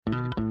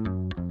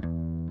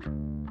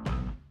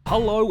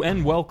Hello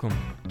and welcome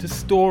to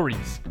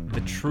Stories,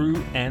 the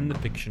True and the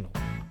Fictional.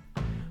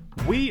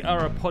 We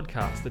are a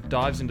podcast that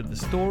dives into the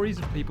stories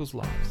of people's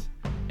lives,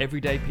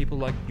 everyday people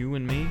like you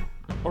and me,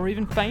 or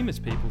even famous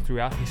people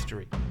throughout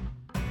history.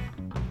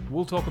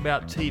 We'll talk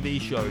about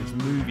TV shows,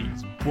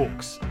 movies,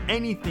 books,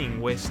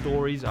 anything where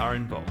stories are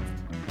involved.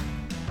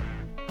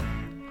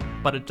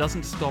 But it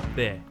doesn't stop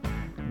there.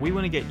 We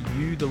want to get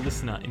you, the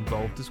listener,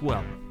 involved as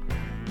well.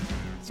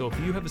 So if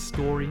you have a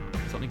story,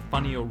 something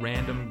funny or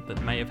random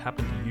that may have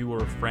happened to you or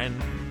a friend,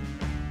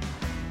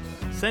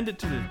 send it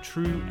to the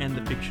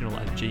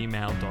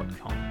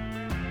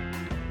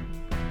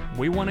trueandthefictional@gmail.com.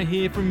 We want to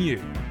hear from you.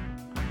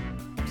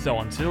 So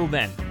until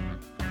then,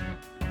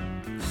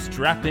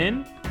 strap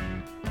in,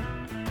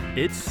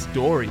 it's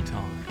story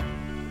time.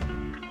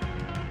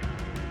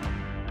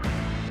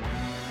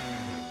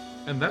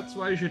 And that's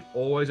why you should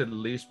always, at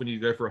least when you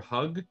go for a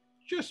hug,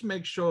 just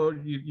make sure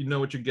you know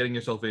what you're getting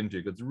yourself into,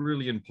 because it's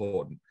really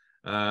important.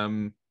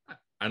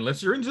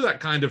 Unless you're into that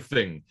kind of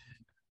thing.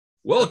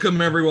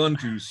 Welcome, everyone,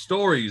 to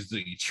Stories,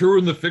 the True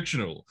and the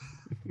Fictional.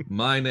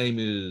 My name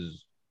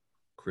is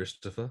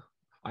Christopher.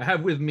 I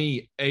have with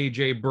me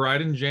AJ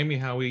Bryden. Jamie,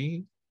 how are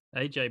you?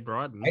 AJ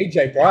Bryden.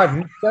 AJ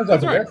Bryden? Sounds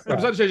like That's right. I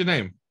decided to change your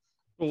name.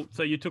 Well,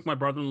 so you took my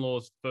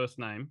brother-in-law's first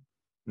name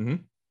Mm-hmm.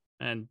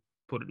 and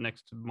put it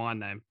next to my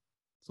name.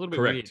 It's a little bit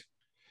Correct.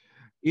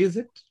 weird. Is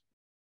it?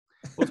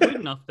 Well, it's weird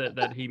enough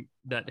that he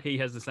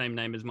has the same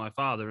name as my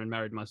father and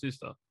married my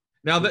sister.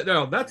 Now,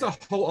 that's a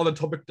whole other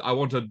topic I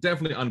want to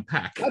definitely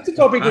unpack. That's a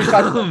topic we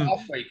touched on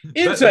last week.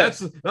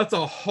 That's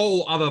a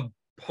whole other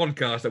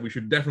podcast that we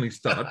should definitely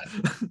start.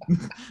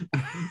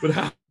 but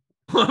how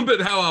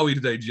are we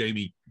today,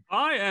 Jamie?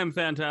 I am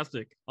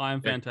fantastic.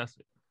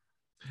 Fantastic.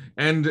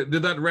 And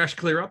did that rash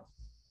clear up?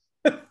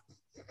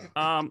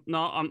 No,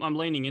 I'm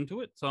leaning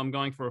into it, so I'm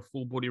going for a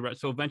full body rash.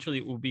 So eventually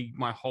it will be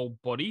my whole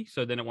body,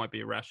 so then it won't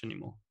be a rash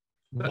anymore.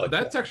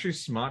 That's actually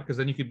smart, because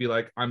then you could be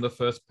like, I'm the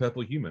first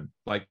purple human.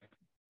 Like,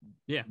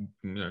 yeah,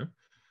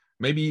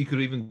 maybe you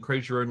could even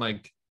create your own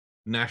like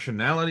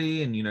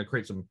nationality and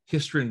create some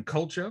history and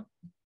culture.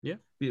 Yeah,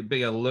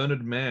 be a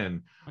learned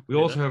man. We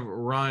also have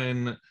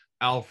Ryan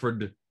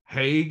Alfred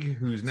Haig,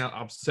 who's now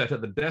upset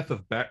at the death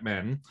of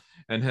Batman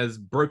and has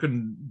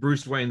broken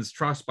Bruce Wayne's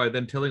trust by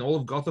then telling all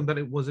of Gotham that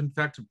it was in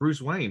fact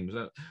Bruce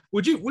Wayne.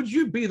 Would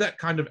you be that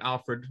kind of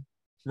Alfred,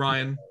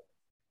 Ryan?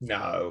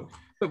 No.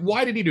 But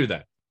why did he do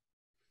that?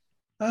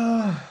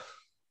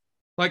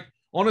 Like,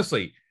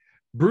 honestly,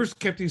 Bruce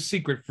kept his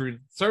secret for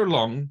so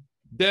long.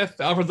 Death,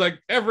 Alfred's like,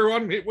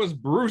 everyone, it was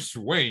Bruce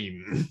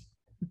Wayne.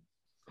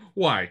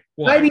 Why?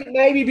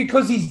 Maybe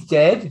because he's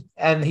dead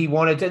and he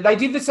wanted to. They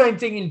did the same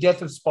thing in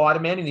Death of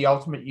Spider-Man in the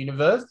Ultimate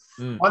Universe.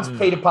 Once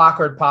Peter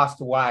Parker had passed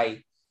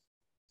away,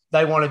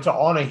 they wanted to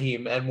honor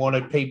him and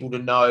wanted people to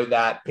know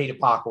that Peter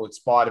Parker was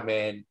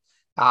Spider-Man,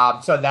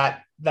 so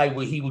that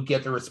he would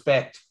get the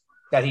respect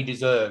that he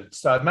deserved.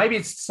 So maybe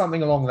it's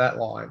something along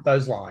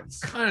those lines.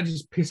 Kind of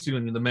just pissing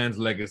on the man's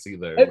legacy,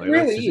 though. It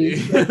really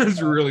is.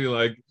 It's really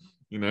like,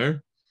 Yeah,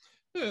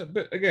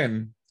 but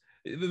again,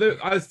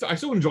 I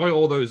still enjoy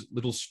all those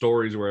little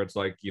stories where it's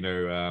like, the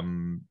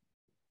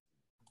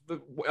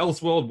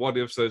Elseworld, what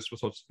ifs, those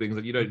sorts of things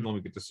that you don't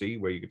normally get to see,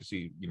 where you get to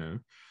see,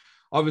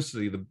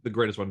 obviously the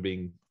greatest one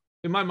being,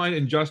 in my mind,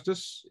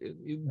 Injustice,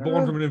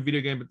 born from a video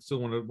game, but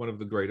still one of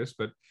the greatest.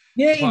 But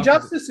yeah,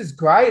 Injustice is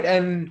great,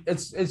 and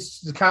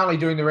it's currently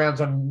doing the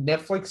rounds on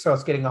Netflix, so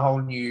it's getting a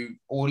whole new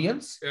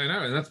audience. Yeah, I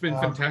know, and that's been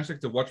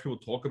fantastic to watch people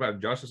talk about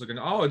Injustice. Like,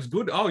 oh, it's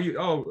good. Oh,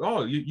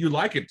 you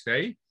like it,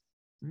 eh?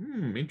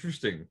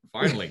 Interesting.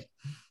 Finally,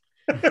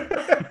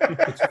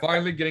 it's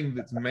finally getting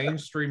its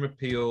mainstream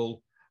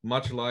appeal,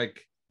 much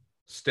like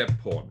step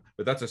porn.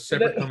 But that's a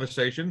separate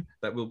conversation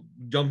that we'll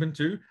jump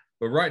into.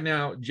 But right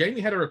now,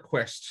 Jamie had a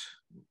request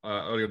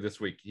earlier this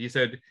week. He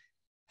said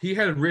he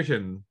had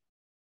written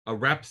a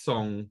rap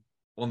song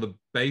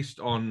based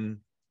on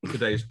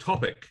today's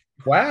topic.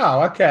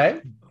 Wow.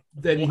 Okay.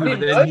 Then he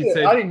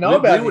said I didn't know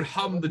about it. We would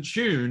hum the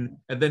tune,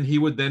 and then he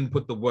would then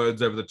put the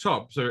words over the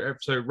top. So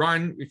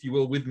Ryan, if you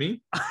will, with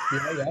me.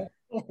 Yeah.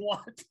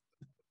 What?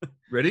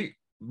 Ready?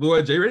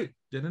 Boy, Jay, ready?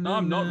 No,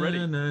 I'm not ready.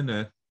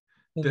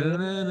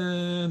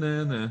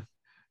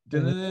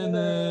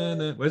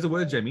 Where's the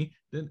word, Jamie?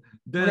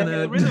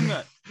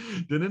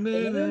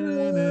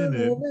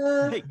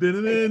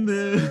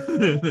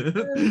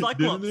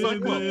 Cyclops.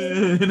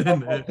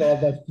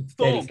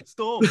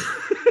 Storm.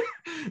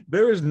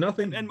 There is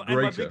nothing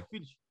greater.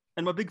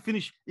 And my big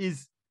finish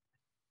is,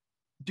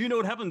 do you know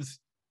what happens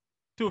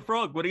to a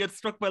frog when he gets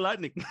struck by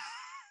lightning?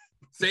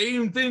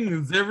 Same thing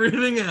as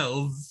everything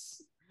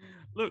else.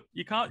 Look,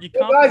 you can't.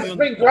 Guys, it's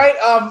been great.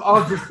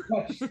 I'll just.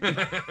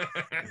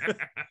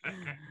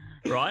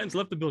 Ryan's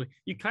left the building.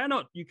 You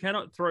cannot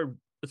throw,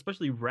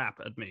 especially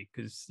rap at me,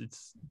 because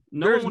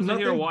no one wants to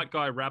hear a white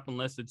guy rap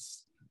unless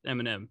it's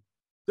Eminem.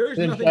 There is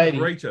nothing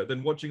greater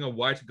than watching a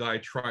white guy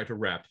try to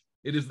rap.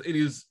 It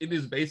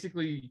is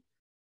basically,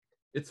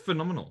 it's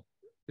phenomenal.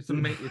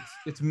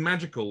 It's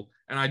magical,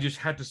 and I just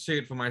had to see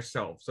it for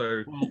myself.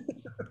 So Well,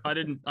 I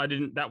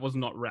didn't. That was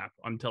not rap.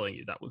 I'm telling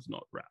you, that was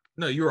not rap.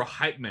 no, you're a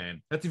hype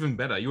man. That's even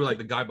better. You were like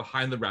the guy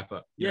behind the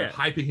rapper,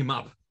 hyping him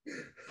up.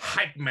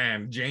 Hype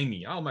man,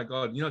 Jamie. Oh my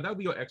god, that would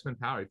be your X-Men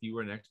power. If you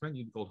were an X-Men,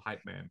 you'd be called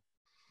hype man.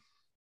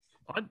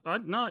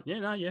 I'd not.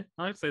 Yeah.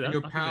 I'd say that. And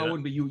your I could power do that.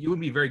 would be you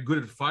wouldn't be very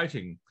good at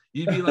fighting.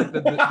 You'd be like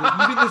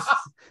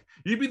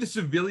you'd be the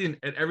civilian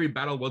at every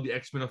battle while the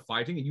X-Men are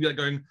fighting, and you'd be like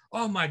going,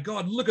 "Oh my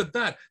god, look at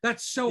that!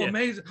 That's so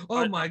amazing!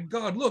 Oh my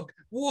god, look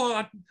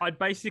what!" I'd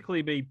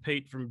basically be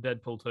Pete from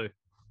Deadpool 2.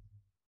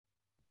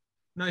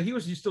 No,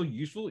 he's still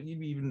useful. You'd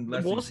be even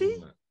less. Was he?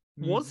 useful than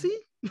that. Was he?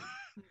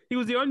 He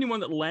was the only one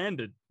that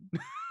landed.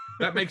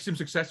 That makes him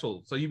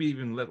successful. So you'd be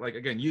even like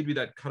again, you'd be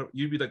like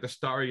the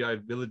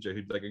starry-eyed villager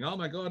who'd be like, "Oh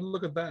my god,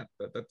 look at that!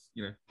 That's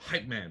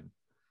hype man."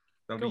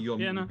 That'll be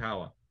your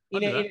power.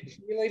 In a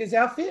cheerleader's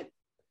outfit?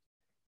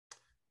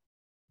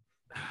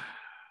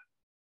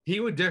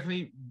 He would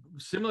definitely,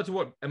 similar to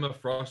what Emma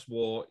Frost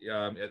wore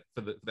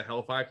for the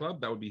Hellfire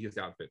Club, that would be his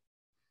outfit.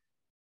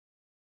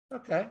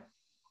 Okay.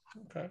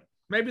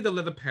 Maybe the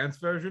leather pants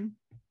version,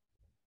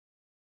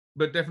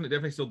 but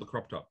definitely still the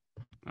crop top.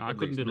 I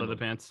couldn't do leather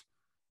pants.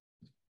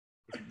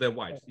 They're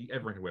white.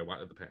 Everyone can wear white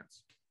leather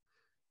pants.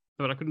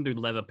 But I couldn't do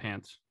leather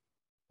pants.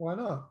 Why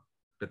not?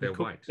 But they're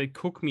white. They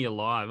cook me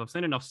alive. I've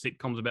seen enough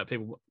sitcoms about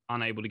people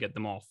unable to get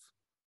them off.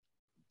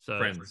 So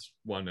Friends,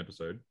 one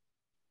episode.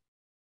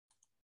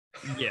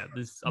 Yeah,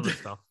 there's other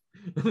stuff.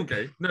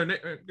 Okay. No.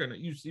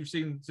 You've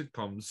seen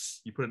sitcoms.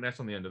 You put an S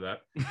on the end of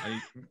that.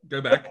 And you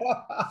go back.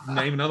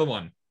 Name another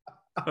one.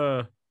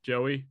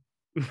 Joey.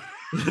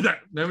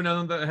 Name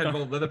another that had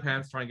leather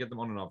pants. Try and get them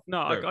on and off. No,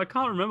 I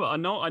can't remember. I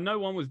know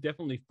one was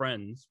definitely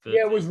Friends. But...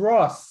 Yeah, it was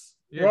Ross.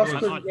 Yeah, Ross yeah,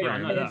 couldn't get I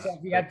know pants that.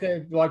 off. He had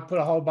to like put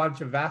a whole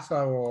bunch of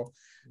Vaso or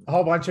a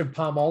whole bunch of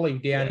palm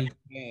olive down his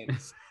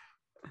pants.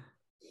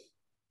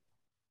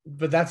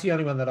 But that's the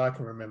only one that I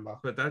can remember.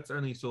 But that's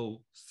only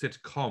still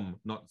sitcom,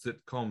 not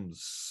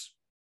sitcoms.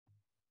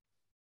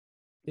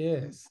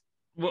 Yes.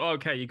 Well,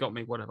 okay, you got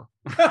me. Whatever.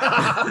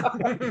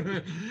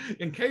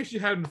 In case you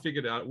hadn't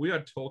figured out, we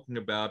are talking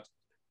about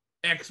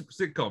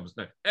sitcoms.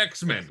 No,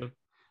 X-Men.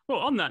 Well,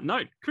 on that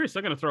note, Chris,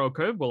 I'm going to throw a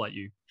curveball at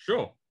you.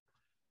 Sure.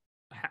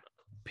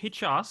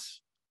 Pitch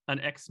us an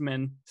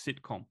X-Men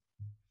sitcom.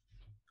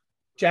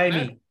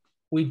 Jamie,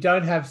 we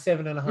don't have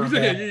 7.5 hours.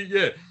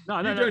 Yeah. No,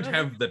 you don't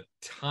have the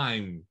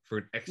time for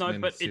an X-Men. No,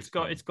 but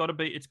sitcom. it's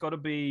got to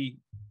be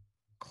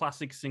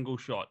classic single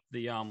shot.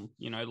 The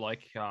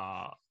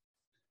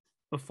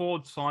before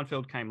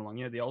Seinfeld came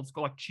along, the old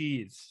school like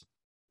Cheers.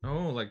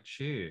 Oh, like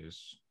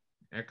Cheers.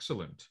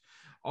 Excellent.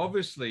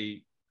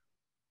 Obviously,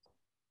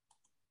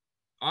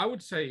 I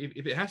would say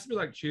if it has to be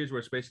like Cheers, where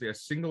it's basically a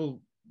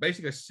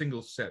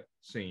single set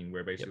scene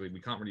where basically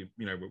we can't really,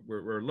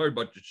 we're a low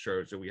budget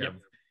show, so we have,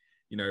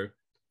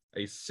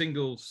 a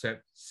single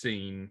set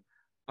scene.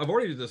 I've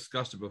already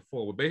discussed it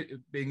before.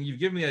 You've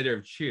given me the idea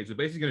of Cheers. We're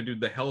basically going to do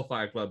the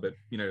Hellfire Club, but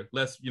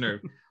less,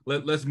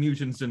 less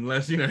mutants and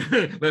less,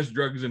 less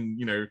drugs and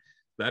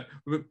that.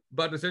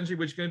 But essentially,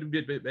 we're going to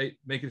be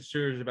making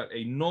serious about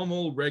a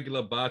normal,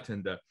 regular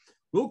bartender.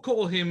 We'll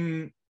call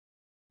him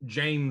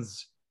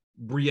James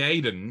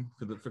Briaden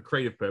for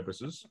creative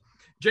purposes.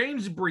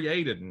 James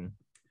Briaden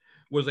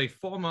was a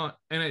former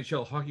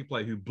NHL hockey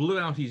player who blew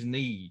out his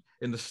knee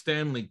in the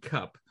Stanley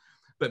Cup,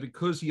 but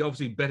because he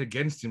obviously bet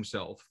against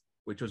himself,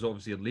 which was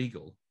obviously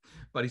illegal,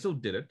 but he still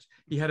did it,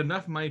 he had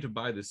enough money to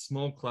buy this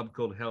small club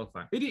called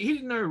Hellfire. He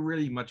didn't know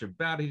really much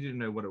about it. He didn't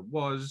know what it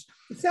was.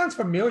 It sounds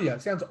familiar.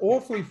 It sounds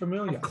awfully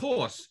familiar. Of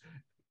course.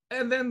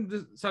 And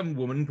then some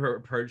woman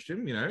approached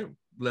him,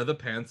 leather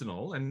pants and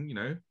all,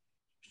 and,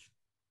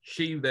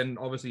 she then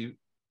obviously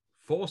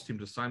forced him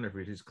to sign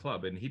over at his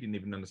club, and he didn't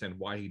even understand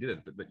why he did it,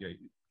 but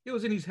it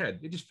was in his head.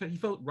 He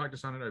felt right to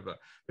sign it over,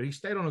 but he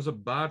stayed on as a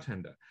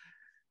bartender.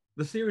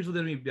 The series will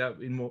then be about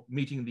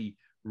meeting the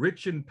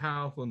rich and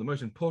powerful and the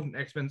most important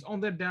X-Men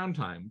on their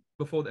downtime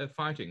before they're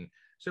fighting.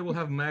 So we'll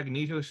have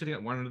Magneto sitting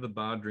at one end of the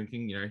bar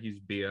drinking, his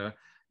beer,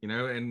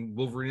 and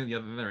Wolverine at the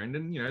other end,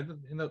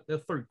 and they'll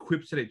throw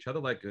quips at each other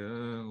like,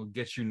 "I'll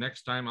get you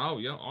next time." "Oh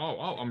yeah,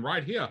 oh, I'm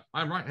right here.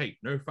 I'm right. Hey,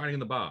 no fighting in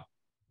the bar.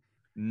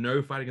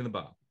 No fighting in the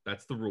bar.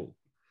 That's the rule."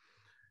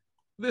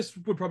 This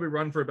would probably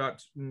run for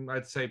about,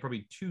 I'd say,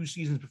 probably 2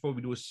 seasons before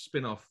we do a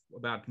spin-off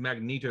about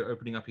Magneto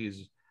opening up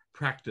his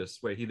practice,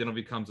 where he then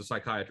becomes a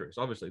psychiatrist.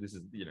 Obviously, this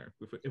is,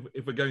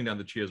 if we're going down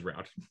the Cheers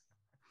route.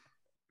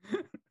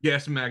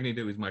 Yes,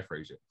 Magneto is my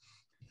Frasier.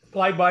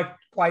 Played by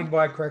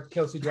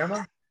Kelsey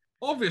Grammer.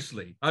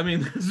 Obviously, I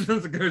mean,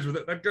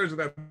 that goes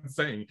without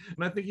saying.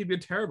 And I think he'd be a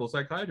terrible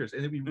psychiatrist,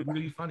 and it'd be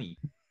really funny.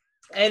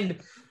 And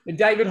the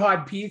David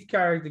Hyde Pierce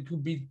character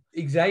could be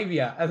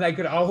Xavier, and they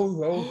could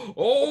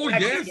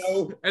yes,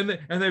 and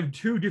they have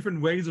 2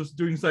 different ways of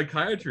doing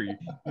psychiatry.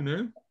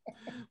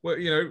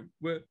 Where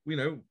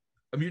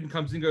a mutant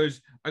comes in and goes,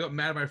 "I got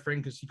mad at my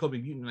friend because he called me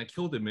mutant and I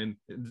killed him," and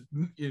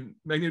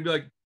Magneto would be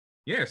like,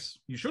 "Yes,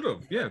 you should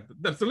have. Yeah,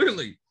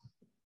 absolutely."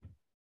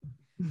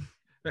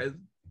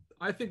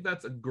 I think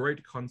that's a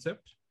great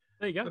concept.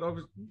 There you go.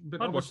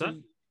 I'd watch that.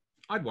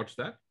 I'd watch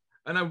that,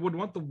 and I would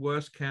want the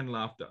worst canned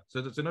laughter. So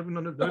it's not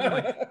even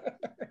like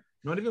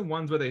not even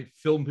ones where they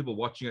film people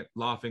watching it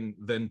laughing,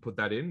 then put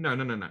that in.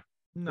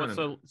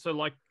 No. So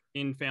like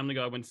in Family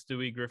Guy when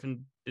Stewie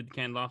Griffin did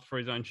canned laughter for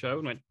his own show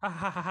and went ha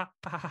ha ha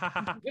ha ha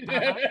ha.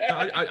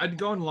 I'd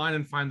go online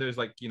and find those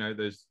like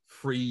those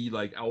free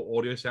like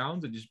audio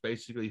sounds and just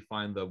basically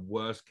find the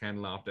worst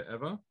canned laughter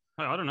ever.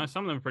 I don't know.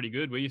 Some of them are pretty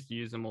good. We used to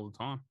use them all the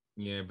time.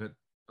 Yeah, but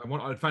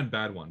I'd find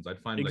bad ones. I'd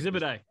find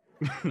Exhibit A.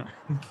 No.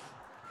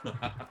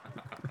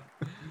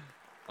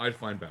 I'd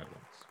find bad ones.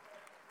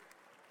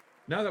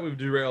 Now that we've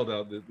derailed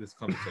this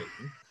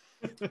conversation,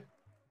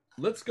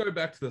 let's go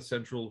back to the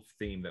central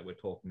theme that we're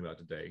talking about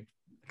today,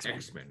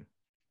 X-Men.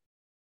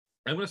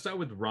 I'm going to start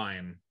with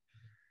Ryan.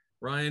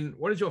 Ryan,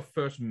 what is your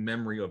first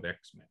memory of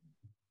X-Men?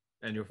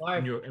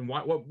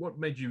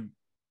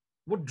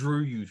 What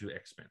drew you to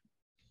X-Men?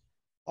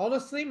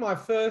 Honestly, my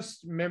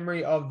first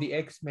memory of the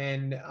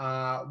X-Men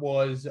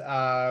was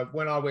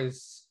when I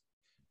was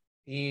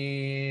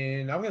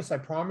I'm going to say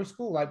late primary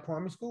school, like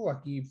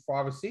year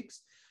 5 or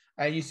 6.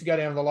 I used to go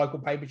down to the local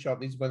paper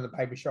shop. This is when the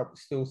paper shop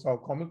still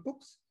sold comic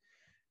books.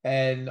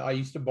 And I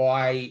used to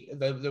buy,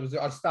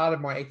 I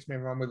started my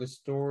X-Men run with a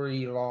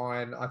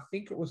storyline. I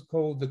think it was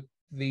called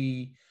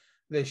the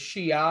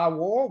Shi'ar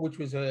War, which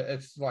was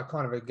it's like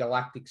kind of a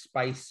galactic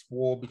space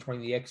war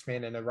between the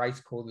X-Men and a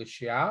race called the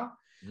Shi'ar,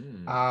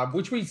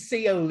 which we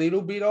see a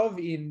little bit of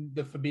in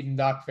the Forbidden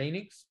Dark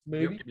Phoenix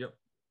movie. Yep.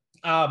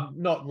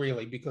 Not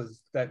really,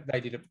 because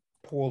they did it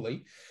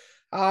poorly.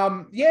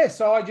 So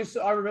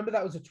I remember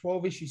that was a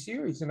 12-issue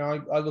series, and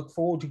I look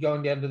forward to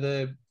going down to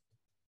the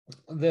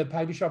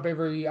paper shop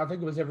every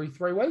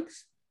 3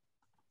 weeks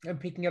and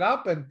picking it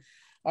up. And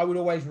I would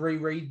always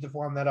reread the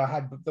ones that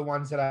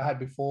I had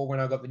before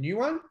when I got the new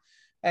one.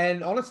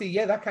 And honestly,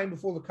 that came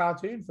before the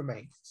cartoon for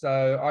me.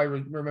 So I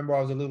remember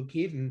I was a little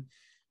kid and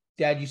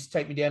Dad used to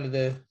take me down to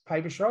the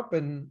paper shop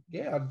and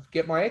I'd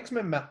get my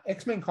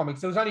X-Men comics.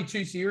 There was only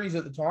 2 series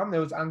at the time.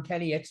 There was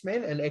Uncanny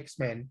X-Men and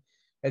X-Men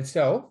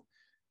itself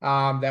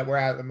that were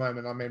out at the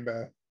moment. I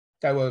remember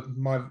they were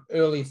my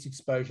earliest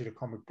exposure to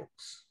comic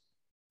books.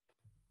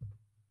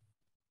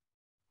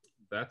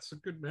 That's a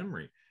good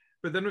memory.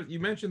 But then you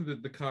mentioned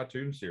the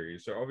cartoon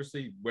series. So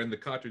obviously when the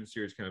cartoon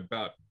series came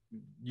about,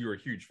 you were a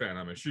huge fan,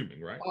 I'm assuming,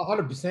 right?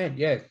 100%,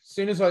 yeah. As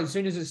soon as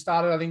it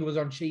started, I think it was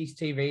on Cheese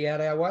TV out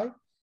our way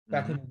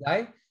back in the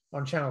day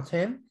on Channel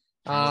 10.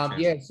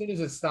 As soon as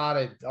it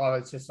started,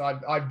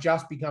 I'd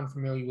just become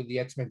familiar with the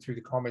X-Men through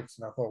the comics,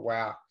 and I thought,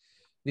 wow,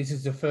 this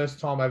is the first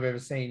time I've ever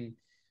seen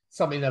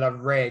something that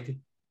I've read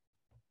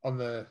on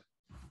the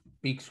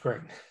big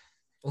screen.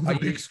 On the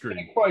big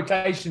screen.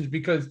 Quotations,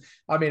 because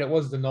it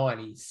was the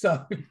 90s.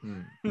 So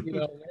you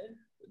know what I mean?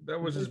 That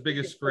was as big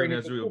a screen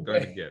as we were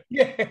going to get.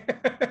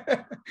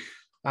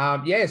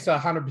 So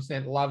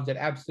 100% loved it,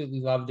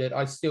 absolutely loved it.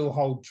 I still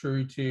hold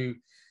true to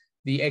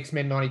the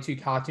X-Men 92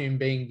 cartoon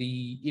being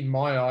in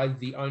my eyes,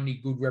 the only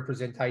good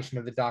representation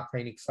of the Dark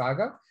Phoenix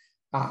saga.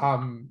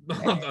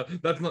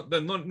 That's not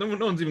no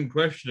one's even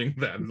questioning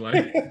that.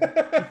 Like,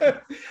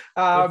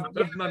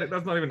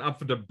 that's not even up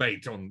for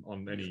debate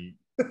on any.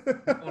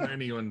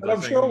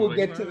 I'm sure we'll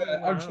get to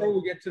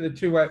the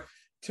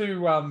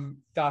two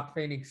Dark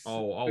Phoenix.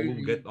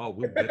 We'll get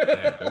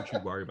there. Don't you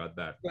worry about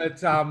that.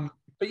 But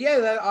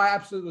I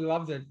absolutely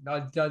loved it.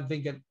 I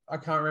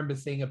can't remember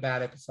seeing a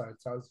bad episode,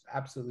 so it was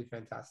absolutely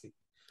fantastic.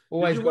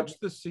 Did you watch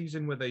the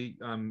season where they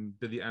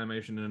did the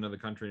animation in another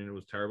country and it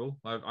was terrible?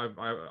 I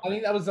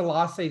think that was the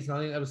last season. I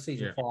think that was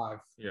season 5.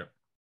 Yeah.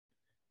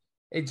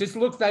 It just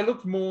they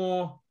looked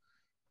more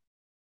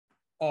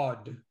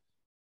odd,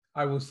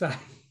 I will say.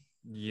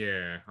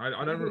 Yeah,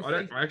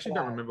 I actually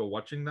don't remember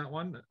watching that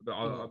one,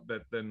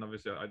 but then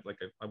obviously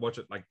I watched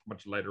it like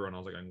much later on. I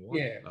was like, what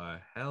the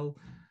hell?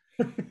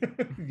 I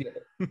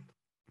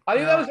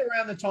think that was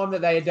around the time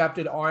that they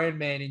adapted Iron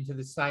Man into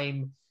the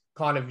same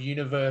kind of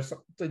universe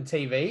in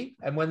TV,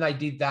 and when they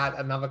did that,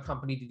 another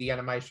company did the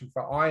animation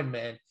for Iron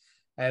Man,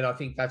 and I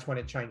think that's when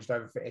it changed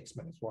over for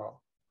X-Men as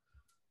well.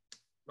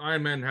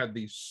 Iron Man had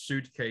the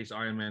suitcase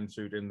Iron Man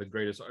suit in the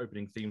greatest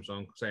opening theme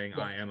song saying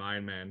I am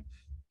Iron Man.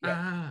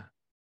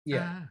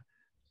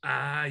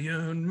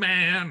 Iron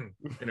Man.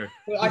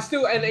 I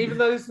still, and even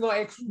though this is not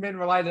X-Men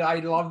related, I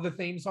love the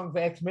theme song for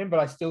X-Men, but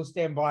I still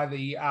stand by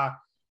the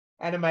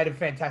animated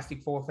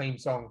Fantastic Four theme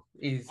song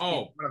is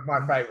one of my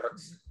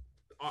favorites.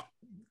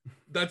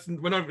 That's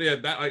when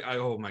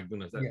oh my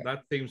goodness,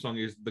 that theme song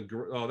is the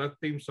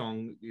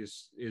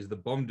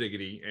bomb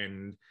diggity,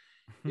 and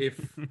if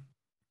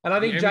and I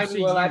think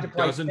Jamie will allowed to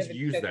play doesn't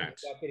use that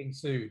without getting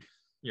sued.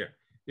 Yeah,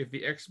 if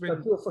the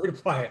X-Men, so feel free to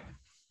play it.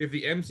 If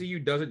the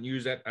MCU doesn't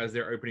use that as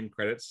their opening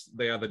credits,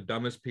 they are the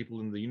dumbest people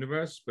in the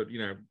universe. But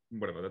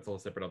whatever, that's all a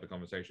separate other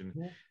conversation.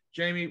 Yeah.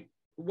 Jamie,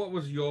 what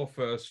was your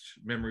first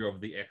memory of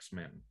the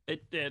X-Men?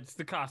 It's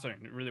the cartoon.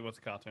 It really was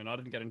a cartoon. I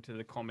didn't get into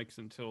the comics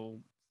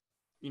until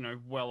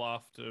well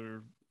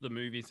after the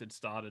movies had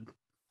started.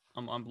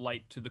 I'm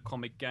late to the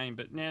comic game,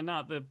 but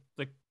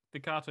the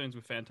cartoons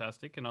were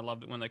fantastic, and I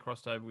loved it when they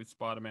crossed over with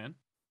Spider-Man.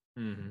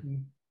 Mm-hmm.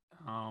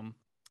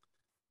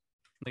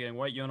 They're going,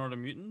 wait, you're not a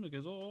mutant?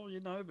 Because, oh,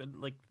 but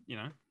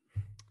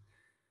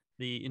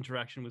the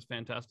interaction was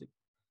fantastic.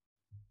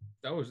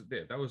 That was.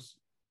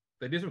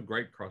 They did some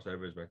great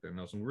crossovers back then.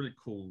 There were some really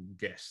cool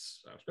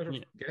guests,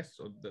 special guests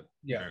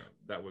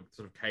that would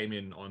sort of came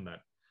in on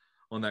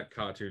that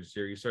cartoon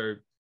series. So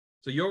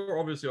you're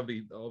obviously of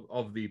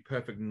the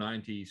perfect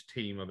 '90s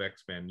team of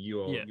X-Men.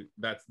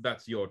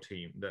 That's your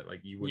team. That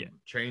like you would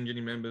change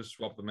any members,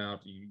 swap them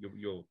out.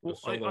 You're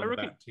solo on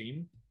that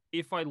team.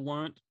 If I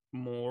learnt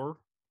more,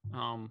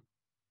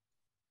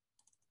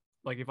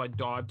 like if I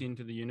dived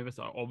into the universe,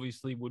 I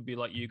obviously would be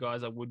like you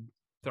guys. I would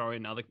throw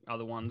in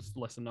other ones,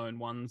 lesser known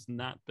ones and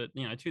that. But,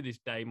 to this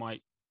day, my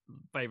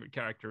favorite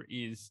character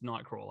is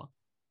Nightcrawler.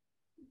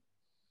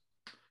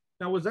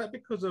 Now, was that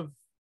because of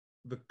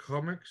the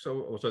comics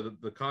or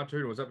the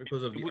cartoon, or was that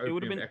because of the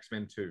opening of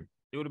X-Men 2?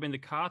 It would have been the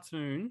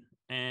cartoon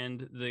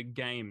and the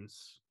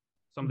games,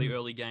 some of the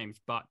early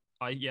games. But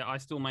I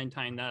still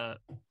maintain that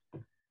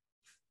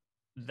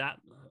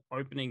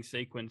opening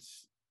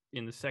sequence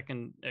in the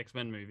second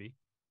X-Men movie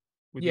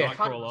with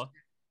Nightcrawler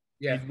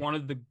is one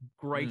of the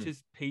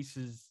greatest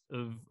pieces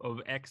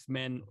of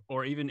X-Men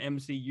or even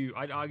MCU.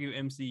 I'd argue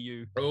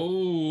MCU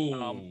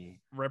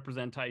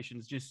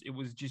representations. It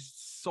was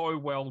just so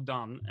well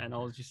done, and I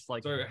was just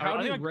like, so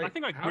I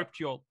think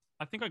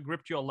I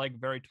gripped your leg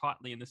very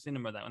tightly in the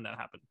cinema when that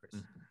happened,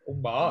 Chris.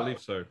 I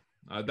believe so.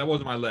 That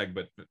wasn't my leg,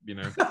 but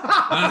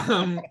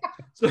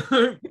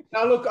So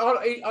now look,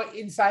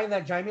 in saying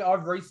that, Jamie,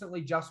 I've recently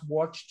just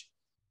watched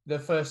the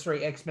first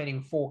 3 X-Men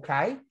in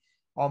 4K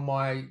on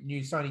my new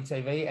Sony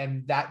TV,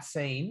 and that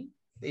scene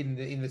in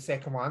the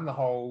second one, the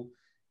whole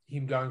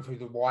him going through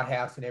the White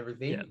House and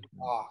everything. Yeah.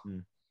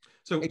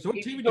 So what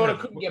TV you thought it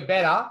couldn't get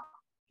better?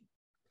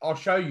 I'll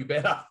show you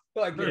better.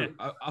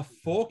 A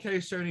 4K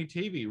Sony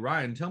TV.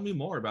 Ryan, tell me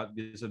more about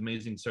this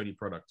amazing Sony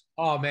product.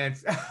 Oh man.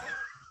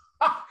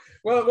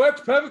 Well, it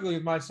works perfectly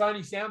with my Sony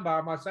soundbar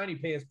and my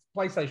Sony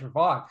PlayStation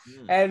 5.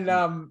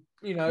 And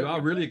you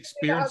are really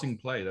experiencing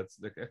play. That's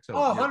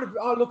excellent. Oh, 100.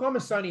 Oh, look, I'm a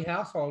Sony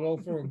household all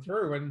through and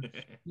through. And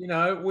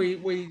we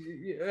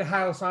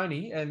hail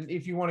Sony. And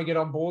if you want to get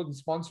on board and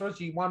sponsor us,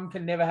 one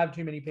can never have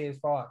too many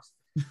PS5s.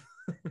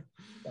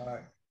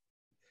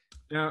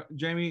 Now,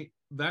 Jamie,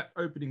 that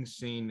opening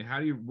scene,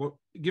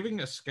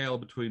 giving a scale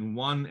between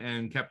 1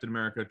 and Captain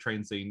America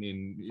train scene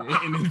in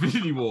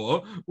Infinity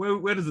War,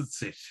 where does it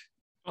sit?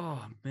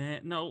 Oh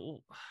man,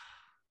 no.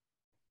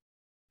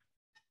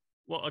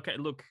 Well, okay,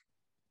 look.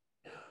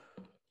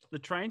 The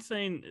train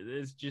scene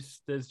is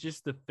there's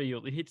just the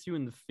feel. It hits you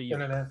in the feel.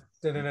 You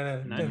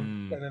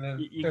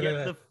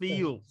get the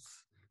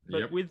feels.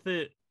 But with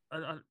the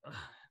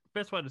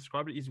best way to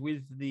describe it is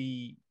with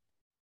the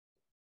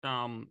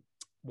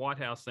White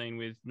House scene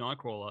with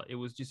Nightcrawler. I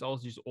was just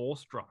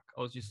awestruck.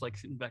 I was just like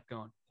sitting back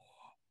going,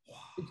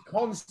 it's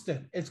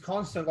constant. It's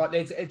constant. Like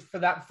it's for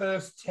that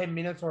first 10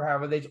 minutes or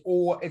however,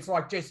 it's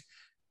like just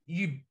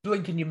you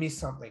blink and you miss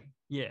something.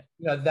 Yeah.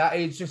 That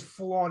it's just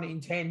full on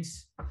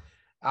intense.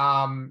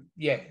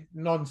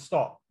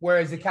 Non-stop.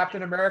 Whereas the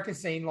Captain America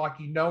scene, like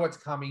it's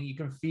coming, you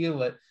can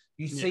feel it,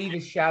 you see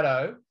the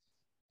shadow,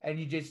 and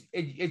you just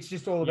it's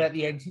just all about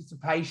the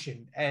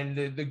anticipation and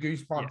the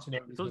goosebumps and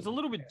everything. So it's a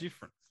little bit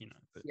different,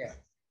 but...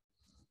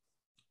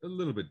 a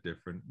little bit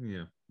different.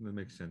 Yeah, that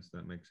makes sense.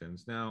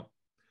 Now,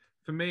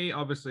 for me,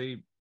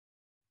 obviously,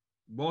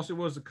 whilst it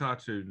was the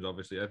cartoons,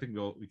 obviously, I think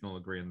we can all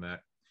agree on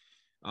that.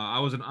 I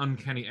was an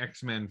Uncanny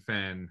X-Men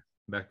fan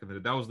back in the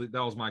day.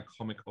 That was my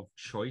comic of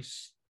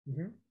choice.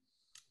 Mm-hmm.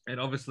 And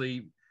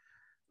obviously,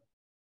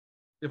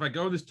 if I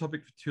go on this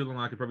topic for too long,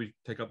 I could probably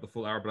take up the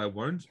full hour, but I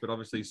won't. But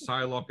obviously,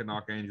 Psylocke and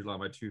Archangel are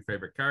my 2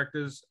 favorite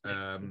characters.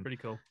 Pretty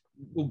cool.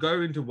 We'll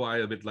go into why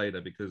a bit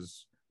later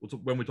because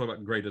when we talk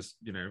about greatest,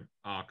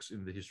 arcs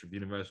in the history of the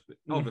universe,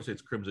 obviously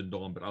it's Crimson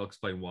Dawn, but I'll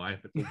explain why.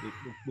 But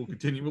we'll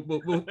continue.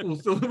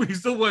 We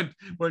still won't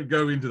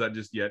go into that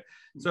just yet.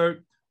 So,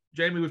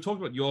 Jamie, we've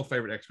talked about your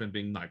favorite X-Men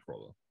being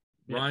Nightcrawler.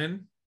 Yeah.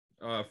 Ryan,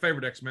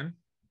 favorite X-Men?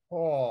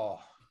 Oh,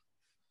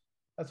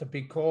 that's a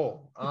big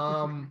call.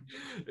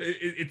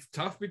 It's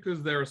tough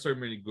because there are so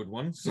many good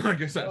ones. So I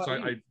guess that's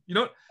 100%.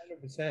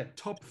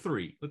 Top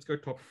 3. Let's go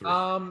top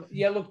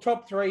 3. Look,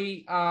 top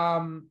 3.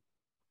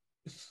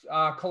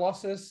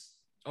 Colossus,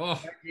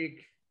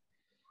 Magic,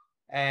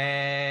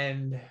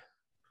 and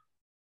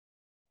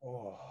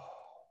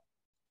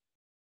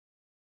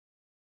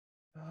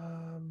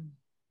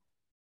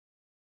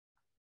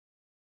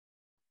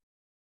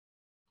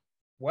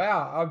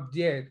wow,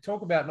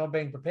 talk about not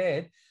being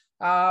prepared.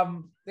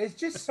 There's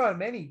just so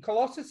many.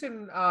 Colossus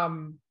and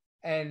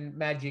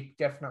Magic,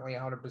 definitely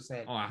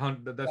 100%.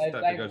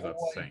 That goes without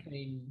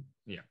saying.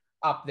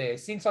 Up there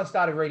since I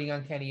started reading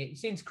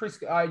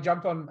I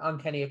jumped on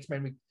Uncanny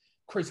X-Men with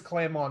Chris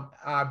Claremont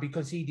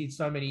because he did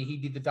so many. He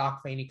did the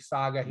Dark Phoenix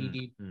saga. He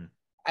did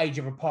Age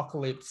of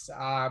Apocalypse.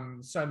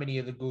 So many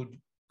of the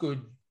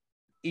good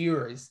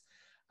eras.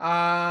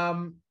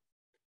 Oh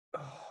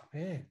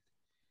man.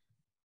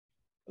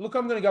 Look,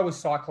 I'm going to go with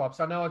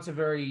Cyclops. I know it's a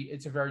very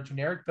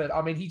generic, but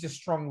I mean he's a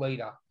strong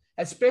leader,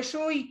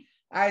 especially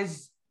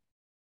as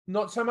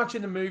not so much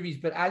in the movies,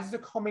 but as the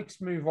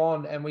comics move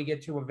on and we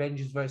get to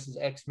Avengers versus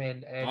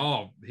X-Men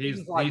and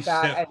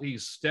he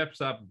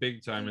steps up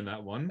big time in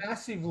that one.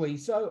 Massively.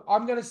 So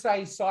I'm going to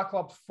say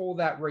Cyclops for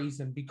that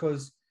reason,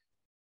 because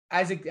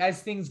as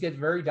things get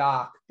very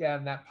dark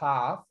down that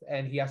path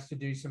and he has to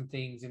do some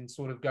things and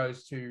sort of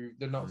goes to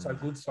the not so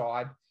good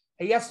side,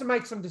 he has to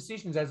make some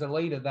decisions as a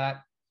leader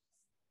that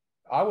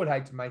I would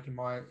hate to make in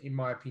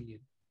my opinion.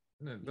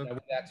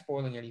 Without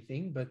spoiling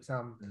anything, but so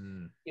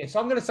I'm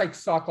going to say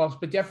Cyclops,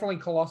 but definitely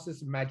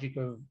Colossus and Magic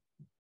are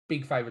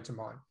big favorites of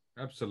mine.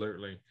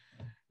 Absolutely.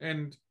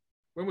 And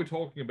when we're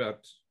talking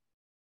about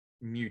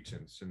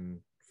mutants and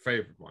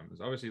favorite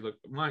ones, obviously, look,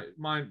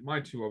 my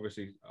two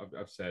obviously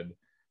I've said,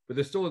 but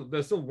there's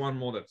still one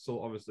more that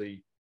still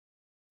obviously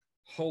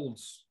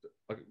holds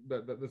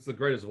that's the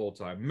greatest of all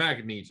time,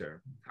 Magneto.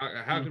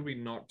 How could we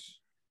not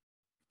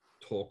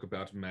talk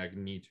about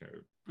Magneto?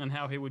 And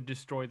how he would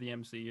destroy the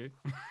MCU.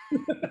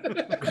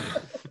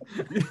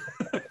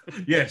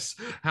 Yes,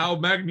 how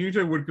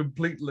Magneto would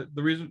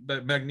the reason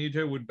that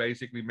Magneto would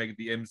basically make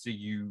the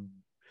MCU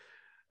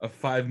a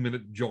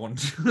 5-minute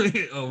jaunt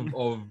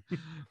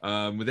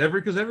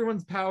because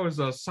everyone's powers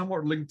are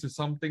somewhat linked to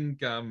something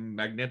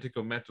magnetic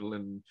or metal,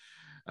 and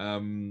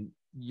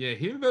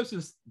him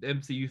versus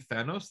MCU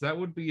Thanos, that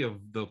would be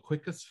the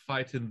quickest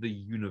fight in the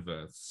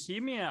universe.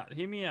 Hear me out.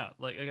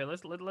 Like, okay,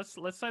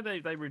 let's say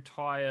they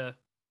retire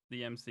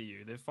the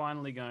MCU. They're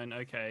finally going,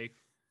 okay,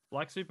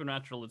 like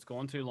Supernatural, it's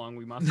gone too long,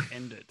 we must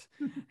end it.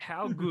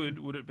 How good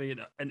would it be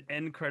an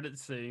end credit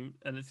scene?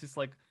 And it's just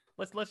like,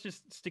 let's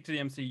just stick to the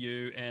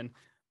MCU, and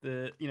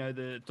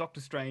the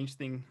Doctor Strange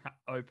thing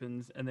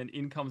opens, and then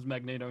in comes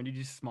Magneto, and he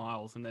just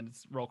smiles, and then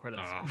it's roll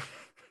credits.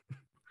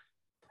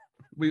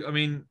 We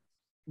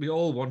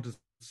all want to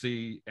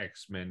see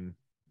X-Men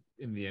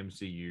in the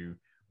MCU.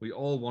 We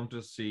all want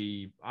to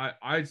see.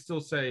 I'd still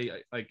say,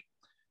 like,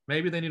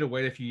 maybe they need to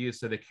wait a few years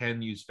so they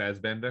can use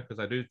Fassbender, because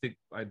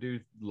I do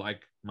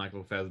like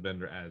Michael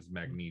Fassbender as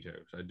Magneto.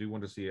 So I do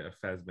want to see a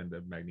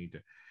Fassbender Magneto.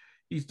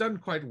 He's done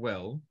quite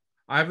well.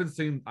 I haven't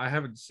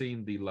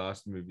seen the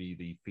last movie,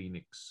 the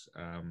Phoenix.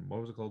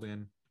 What was it called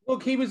again?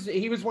 Look, he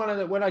was one of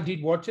the, when I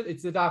did watch it,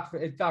 it's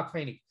Dark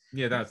Phoenix.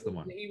 Yeah, that's the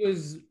one. He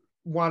was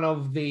one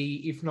of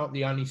the, if not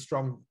the only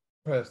strong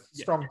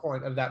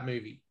point of that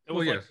movie. It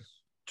was like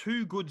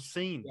 2 good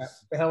scenes. Yeah,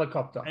 the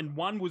helicopter. And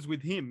one was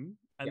with him,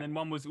 and then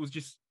one was it was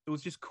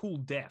just cool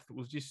death. It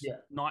was just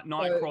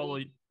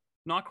Nightcrawler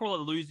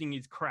losing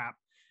his crap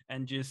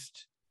and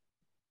just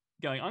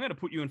going, I'm going to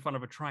put you in front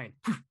of a train.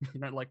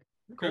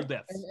 Cool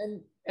death.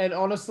 And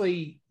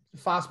honestly,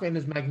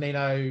 Fassbender's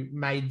Magneto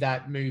made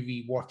that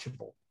movie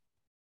watchable.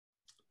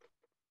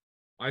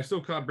 I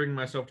still can't bring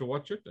myself to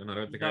watch it, and I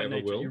don't think I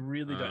ever will. You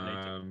really don't need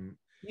to.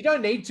 You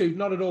don't need to,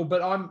 not at all.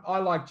 But I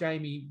like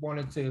Jamie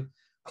wanted to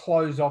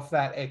close off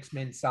that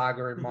X-Men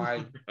saga in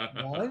my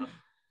mind.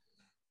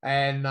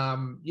 And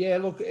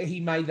look, he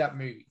made that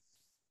movie.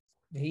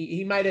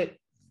 He made it.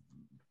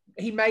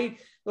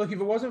 Look, if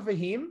it wasn't for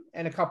him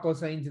and a couple of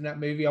scenes in that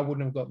movie, I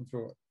wouldn't have gotten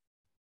through it.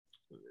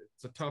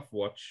 It's a tough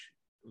watch,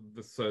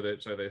 so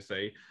they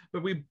say.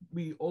 But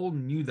we all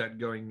knew that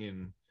going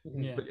in.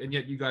 Yeah. And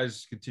yet you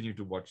guys continue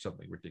to watch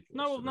something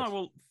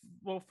ridiculous.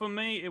 Well, for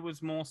me, it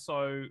was more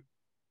so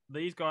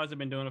these guys have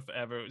been doing it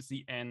forever. It was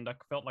the end. I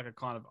felt like I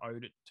kind of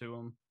owed it to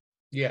them.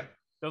 Yeah.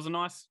 There was a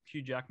nice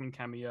Hugh Jackman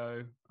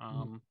cameo.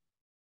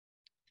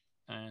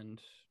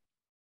 And,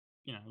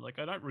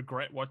 I don't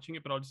regret watching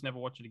it, but I'll just never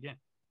watch it again.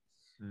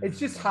 It's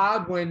just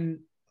hard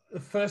when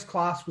First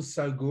Class was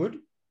so good.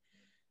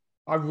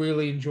 I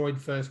really enjoyed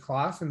First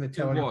Class and the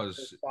telling. It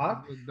was.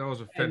 That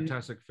was a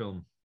fantastic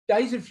film.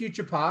 Days of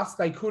Future Past,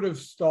 they could have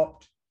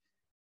stopped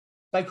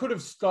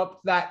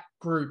that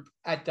group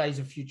at Days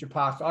of Future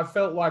Past. I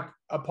felt like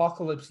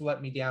Apocalypse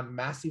let me down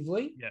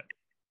massively. Yeah.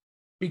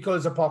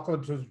 Because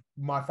Apocalypse was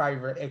my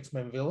favorite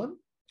X-Men villain.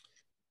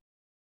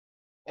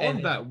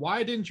 On that,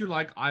 why didn't you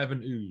like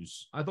Ivan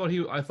Ooze? I thought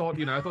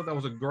that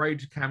was a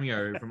great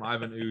cameo from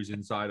Ivan Ooze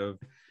inside of,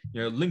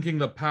 linking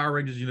the Power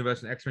Rangers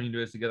universe and X-Men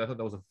universe together. I thought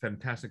that was a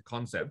fantastic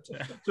concept.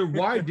 So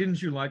why didn't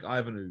you like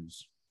Ivan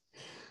Ooze?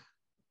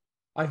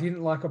 I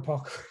didn't like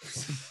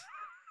Apocalypse.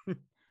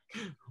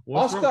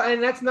 Oscar,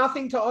 and that's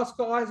nothing to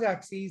Oscar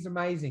Isaacs. He's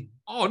amazing.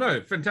 Oh no,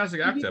 fantastic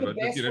actor, but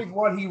with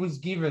what he was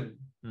given.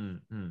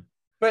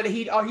 But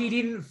he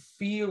didn't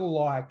feel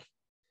like.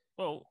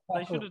 Well,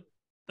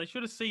 they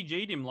should have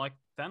CG'd him like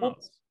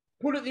Thanos.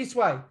 Put it this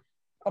way: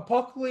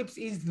 Apocalypse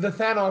is the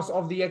Thanos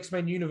of the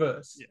X-Men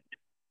universe. Yeah.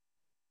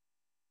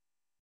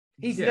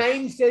 His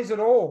name says it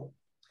all.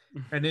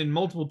 And then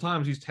multiple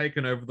times he's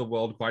taken over the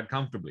world quite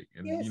comfortably.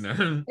 And,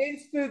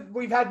 Hence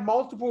we've had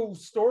multiple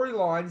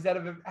storylines that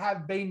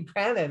have been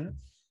canon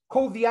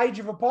called The Age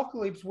of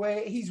Apocalypse,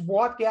 where he's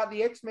wiped out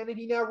the X-Men and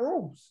he now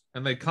rules.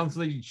 And they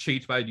constantly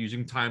cheat by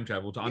using time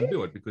travel to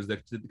undo it because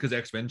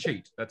X-Men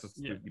cheat. That's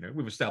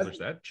we've established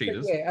that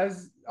cheaters.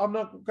 As I'm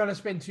not going to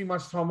spend too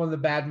much time on the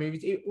bad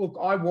movies. Look,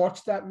 I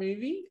watched that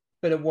movie,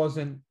 but it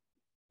wasn't.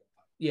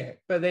 Yeah,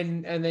 but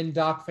then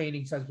Dark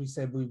Phoenix, as we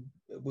said,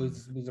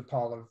 was a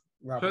pile of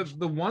rubbish. So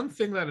the one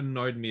thing that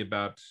annoyed me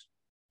about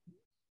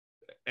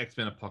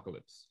X-Men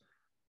Apocalypse,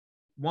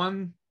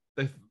 one,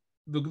 the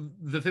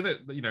thing that,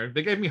 you know,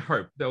 they gave me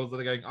hope. They're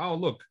going, oh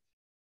look,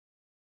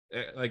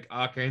 like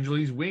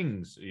Archangel's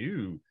wings.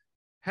 Ew.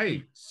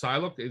 Hey,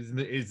 Psylocke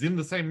is in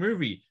the same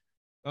movie.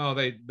 Oh,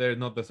 they're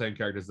not the same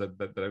characters that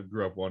I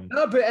grew up on.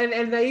 No, but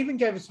and they even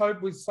gave us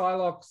hope with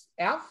Psylocke's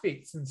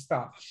outfits and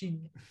stuff. She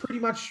pretty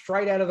much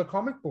straight out of the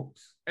comic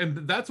books.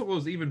 And that's what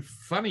was even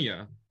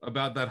funnier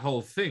about that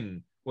whole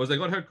thing, was they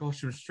got her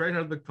costume straight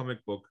out of the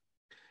comic book,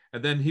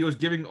 and then he was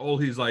giving all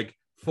his like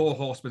 4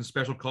 Horsemen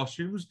special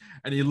costumes,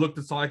 and he looked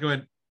at Psycho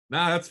and went,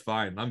 nah, that's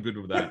fine. I'm good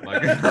with that.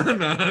 Like,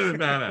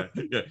 no.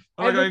 Yeah.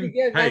 I'm going,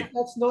 hey,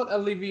 that's not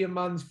Olivia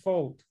Munn's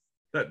fault.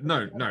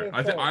 No.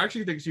 I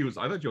actually think she was.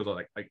 I thought she was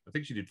like. I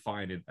think she did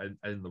fine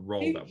in the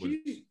role. That was.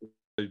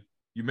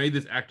 You made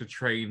this actor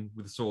train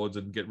with swords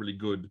and get really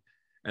good,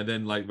 and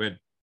then like went,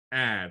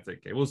 it's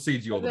okay. We'll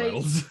cede you all the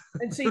medals.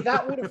 And see,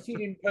 that would have fit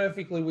in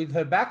perfectly with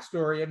her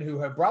backstory and who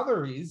her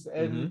brother is,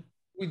 and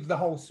with the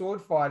whole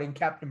sword fight in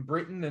Captain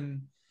Britain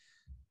and.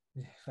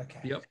 Okay.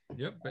 Yep.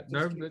 But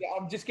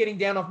I'm just getting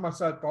down off my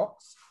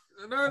soapbox.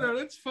 No,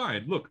 that's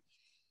fine. Look,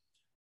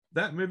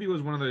 that movie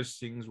was one of those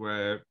things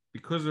where,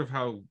 because of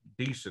how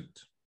decent,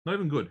 not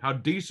even good, how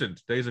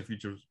decent Days of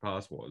Future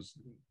Past was,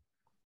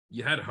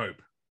 you had hope.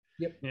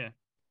 Yep. Yeah.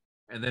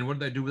 And then what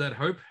did they do with that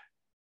hope?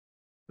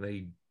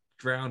 They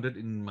drowned it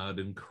in mud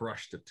and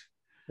crushed it.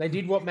 They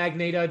did what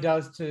Magneto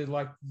does to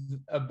like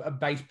a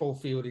baseball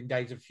field in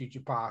Days of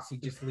Future Past. He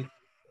just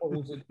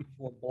pulls it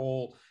into a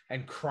ball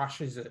and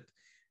crushes it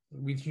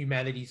with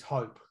humanity's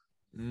hope.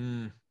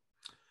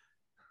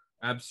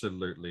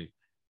 Absolutely.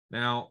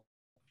 Now,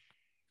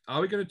 are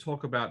we going to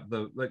talk about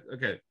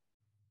okay,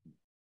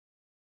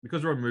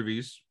 because we're on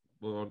movies,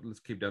 well, let's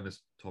keep down this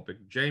topic.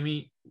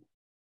 Jamie,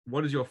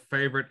 what is your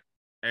favorite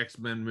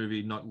X-Men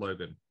movie, not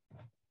Logan?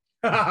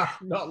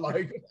 Not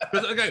Logan.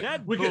 Okay,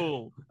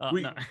 Deadpool.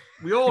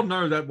 We all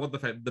know that what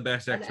the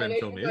best X-Men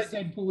film is.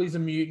 Deadpool is a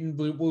mutant.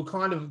 We'll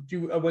kind of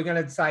do. We're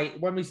going to say,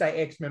 when we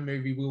say X-Men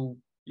movie, we'll.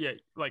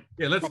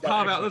 Let's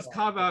carve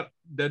out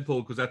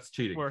Deadpool, because that's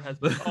cheating. Where it has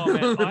been. Oh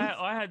man,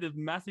 I had this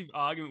massive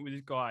argument with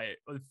this guy,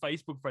 a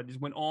Facebook friend. Just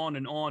went on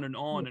and on and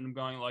on, and I'm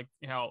going like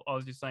how I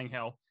was just saying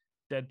how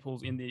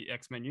Deadpool's in the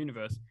X-Men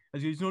universe.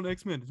 As he's not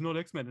X-Men, it's not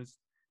X-Men.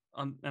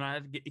 And I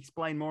had to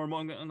explain more and more.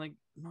 I'm like,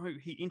 no,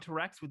 he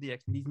interacts with the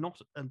X-Men. He's not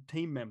a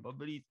team member,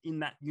 but he's in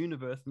that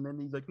universe. And then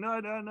he's like, no.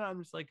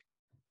 I'm just like,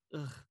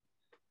 ugh.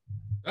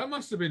 That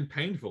must have been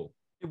painful.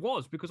 It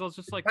was, because I was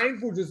just like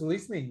painful just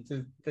listening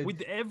to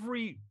with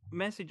every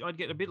message I'd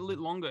get a bit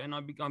longer, and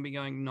I'd be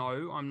going,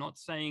 no, I'm not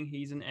saying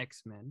he's an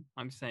X-Men.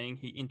 I'm saying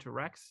he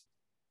interacts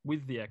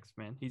with the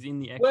X-Men. He's in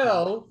the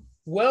X-Men.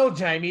 Well,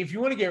 Jamie, if you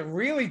want to get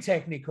really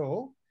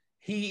technical,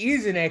 he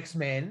is an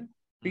X-Men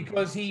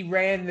because he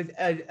ran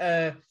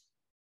a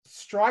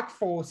Strike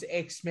Force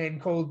X-Men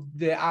called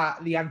the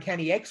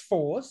Uncanny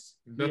X-Force.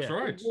 That's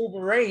right.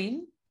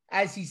 Wolverine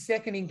as his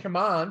second in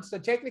command. So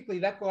technically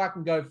that guy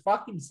can go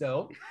fuck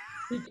himself.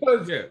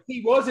 Because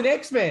he was an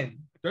X-Men.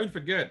 Don't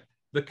forget,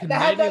 the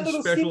Canadian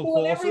Special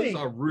Forces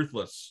are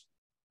ruthless.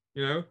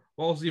 You know,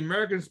 whilst the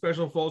American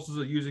Special Forces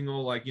are using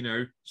all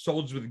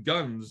soldiers with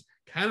guns,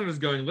 Canada's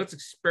going, let's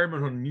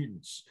experiment on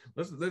mutants.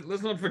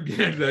 Let's not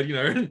forget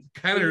that,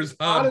 Canada's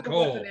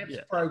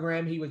hardcore.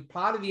 Program. He was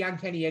part of the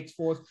Uncanny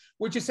X-Force,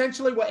 which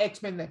essentially were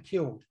X-Men that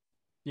killed.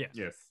 Yeah.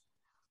 Yes.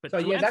 But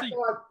that guy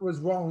was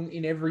wrong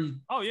in every.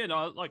 Oh yeah,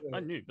 no,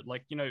 I knew, but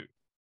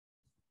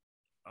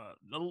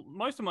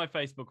most of my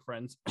Facebook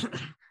friends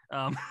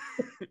are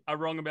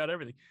wrong about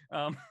everything.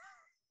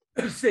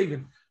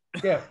 Stephen,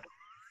 yeah.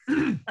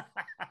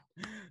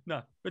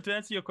 No, but to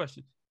answer your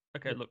question,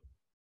 okay, look,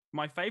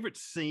 my favorite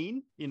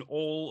scene in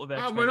all of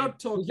X-Men. We're not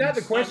talking. Was that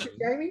the question,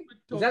 Jamie?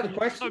 Was that the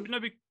question? No,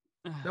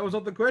 that was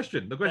not the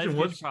question. The question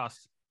was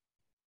Past.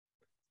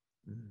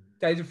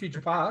 Days of Future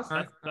Past.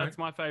 That's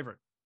my favorite.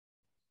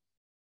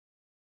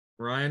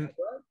 Ryan.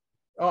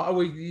 Oh,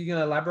 are you going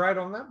to elaborate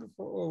on that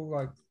before,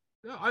 or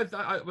No,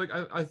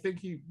 I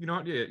think you know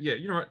what? Yeah.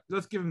 You know what?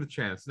 Let's give him the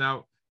chance.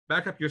 Now,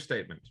 back up your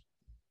statement.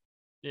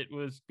 It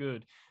was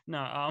good.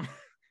 No,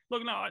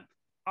 look, no,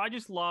 I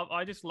just love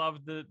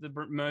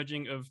the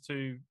merging of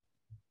two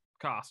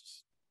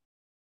casts,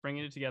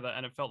 bringing it together,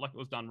 and it felt like it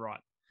was done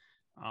right.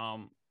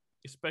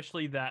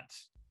 Especially that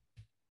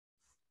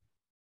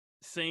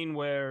scene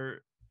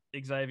where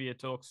Xavier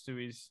talks to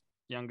his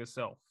younger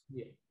self.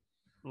 Yeah,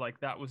 like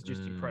that was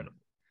just incredible.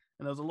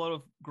 And there was a lot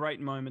of great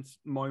moments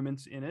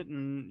in it.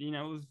 And, it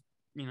was,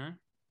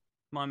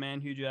 my man,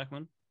 Hugh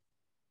Jackman,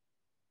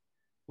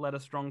 led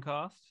a strong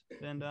cast.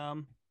 And I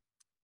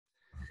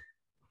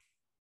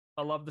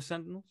love the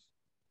Sentinels.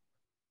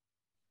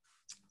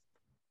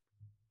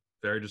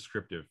 Very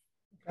descriptive.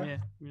 Okay.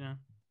 Yeah.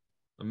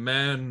 A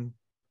man,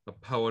 a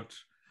poet,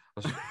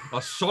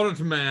 a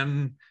sonnet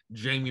man,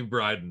 Jamie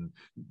Bryden.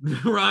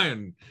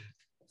 Ryan,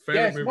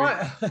 favorite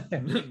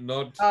movie?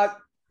 Not...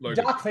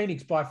 Logan. Dark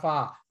Phoenix by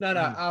far.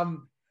 No.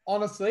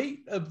 Honestly,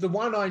 the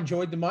one I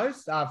enjoyed the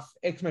most,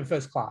 X-Men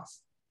First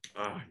Class.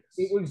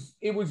 Yes.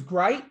 It was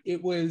great.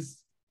 It was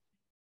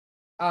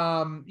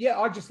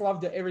I just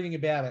loved it, everything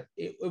about it.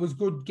 It was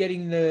good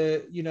getting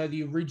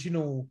the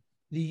original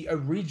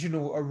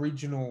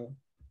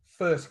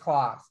First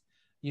Class,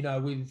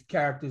 with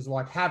characters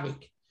like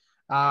Havoc.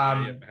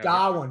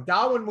 Havoc.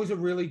 Darwin was a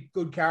really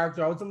good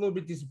character. I was a little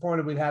bit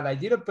disappointed with how they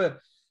did it, but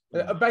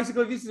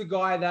basically this is a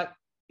guy that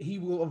he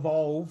will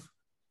evolve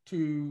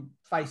to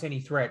face any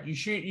threat.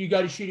 You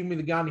go to shoot him with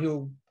a gun,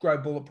 he'll grow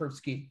bulletproof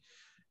skin.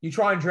 You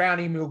try and drown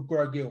him, he'll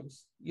grow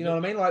gills. You know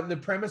what I mean? Like the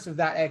premise of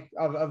that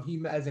of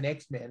him as an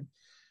X-Men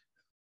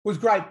was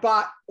great,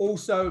 but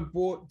also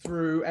brought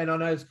through, and I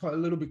know it's a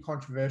little bit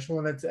controversial,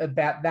 and it's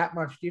about that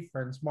much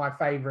difference. My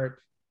favorite,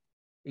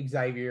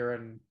 Xavier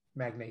and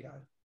Magneto,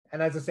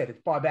 and as I said,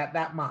 it's by about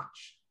that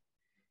much,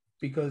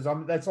 because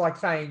that's like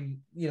saying,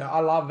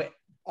 I love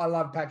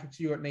Patrick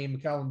Stewart and Ian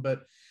McKellen,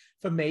 but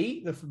for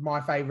me,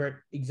 my favorite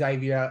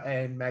Xavier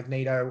and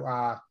Magneto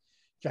are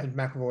James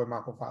McAvoy and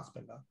Michael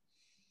Fassbender.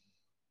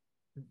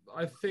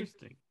 I think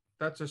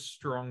that's a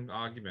strong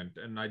argument,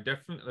 and I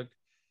definitely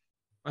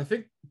I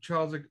think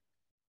Charles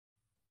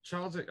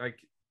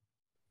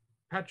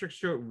Patrick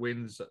Stewart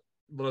wins a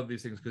lot of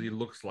these things because he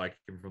looks like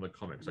him from the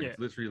comics. Like,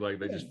 literally, like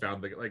they just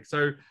found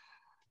so,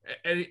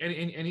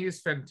 and he is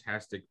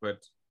fantastic,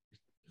 but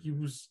he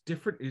was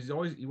different.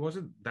 He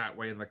wasn't that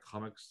way in the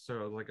comics,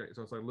 so it's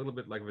like a little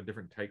bit like of a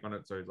different take on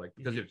it. So it's like,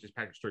 because it's just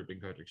Patrick Stewart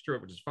being Patrick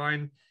Stewart, which is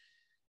fine,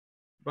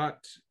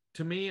 but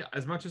to me,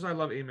 as much as I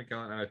love Ian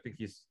McKellen, and I think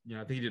he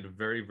did a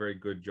very, very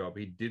good job.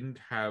 He didn't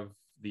have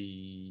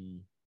the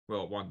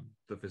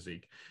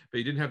physique, but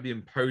he didn't have the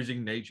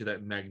imposing nature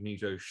that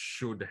Magneto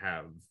should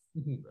have.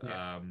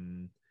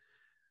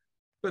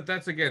 But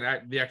that's,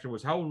 again, the actor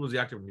was, how old was the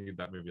actor when he did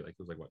that movie? Like, it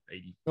was like, what,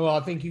 80? Well, I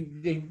think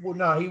he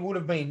would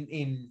have been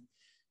in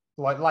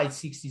like late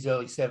 60s,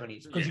 early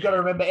 70s, because you got to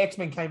remember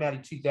X-Men came out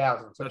in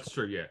 2000. So that's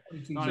true, yeah.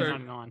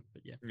 1999,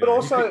 but yeah. But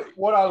also,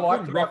 what I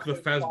like, rock the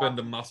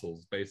Fassbender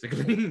muscles,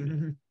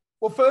 basically.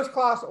 Well, First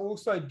Class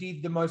also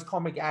did the most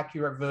comic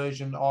accurate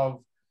version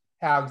of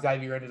how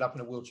Xavier ended up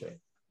in a wheelchair,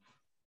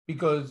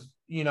 because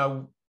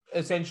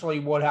essentially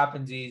what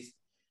happens is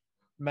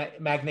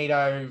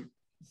Magneto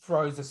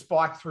throws a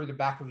spike through the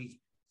back of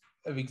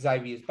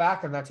Xavier's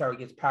back, and that's how he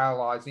gets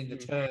paralyzed in the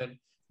turn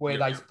where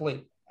they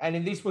split.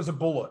 And this was a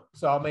bullet.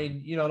 So, I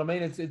mean, you know what I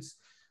mean? It's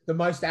the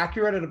most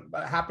accurate. It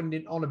happened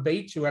on a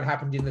beach, or it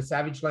happened in the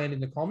Savage Land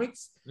in the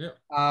comics. Yeah.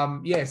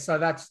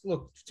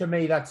 So to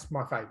me, that's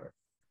my favorite.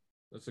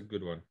 That's a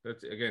good one.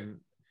 That's,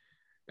 again,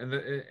 and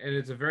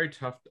it's a very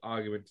tough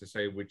argument to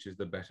say which is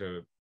the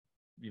better,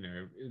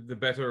 the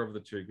better of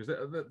the two, because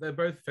they're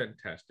both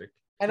fantastic.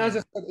 And as I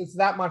said, it's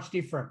that much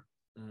different.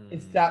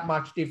 It's that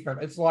much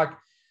different. It's like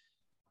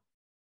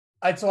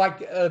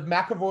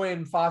McAvoy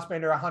and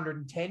Fassbender are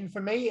 110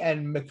 for me,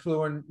 and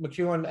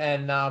McEwan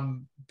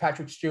and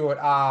Patrick Stewart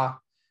are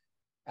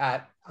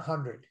at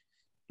 100.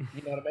 You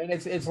know what I mean?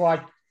 It's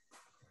like,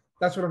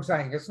 that's what I'm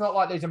saying. It's not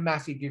like there's a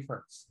massive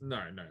difference.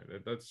 No,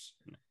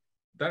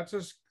 that's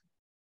as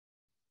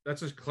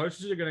close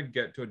as you're going to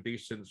get to a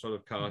decent sort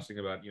of casting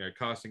about,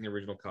 casting the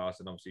original cast,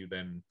 and obviously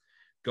then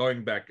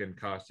going back and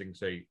casting,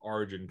 say,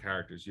 origin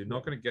characters. You're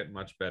not going to get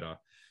much better.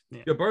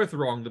 Yeah. You're both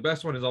wrong. The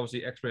best one is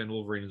obviously X-Men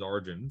Wolverine's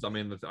Origins. I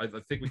mean, I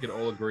think we can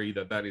all agree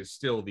that is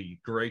still the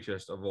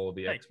greatest of all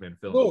the X-Men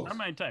films. I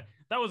maintain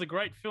that was a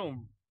great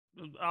film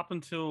up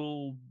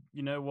until,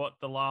 the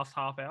last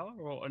half hour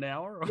or an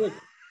hour. Look,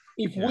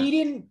 if we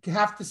didn't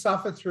have to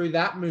suffer through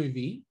that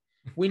movie,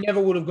 we never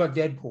would have got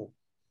Deadpool.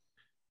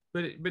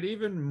 But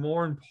even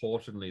more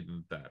importantly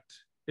than that,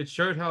 it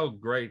showed how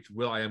great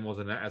Will.i.am was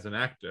as an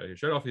actor. It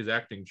showed off his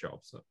acting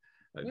chops.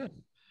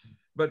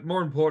 But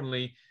more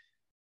importantly,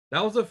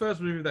 that was the first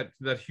movie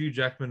that Hugh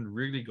Jackman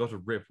really got a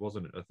rip,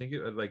 wasn't it? I think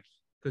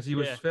because he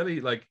was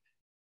fairly that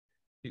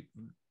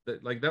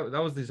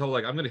was this whole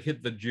I'm going to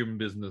hit the gym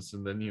business,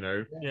 and then he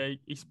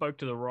spoke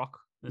to The Rock.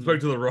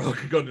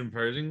 Got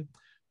imposing,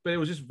 but it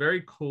was just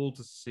very cool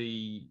to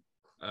see,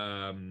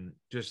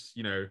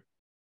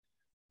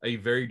 a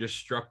very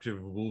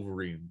destructive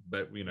Wolverine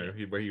that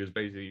where he was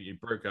basically, he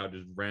broke out,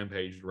 just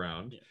rampaged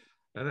around,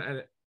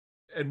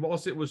 and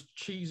whilst it was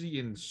cheesy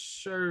in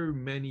so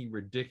many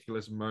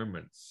ridiculous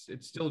moments,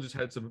 it still just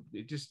had some.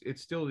 It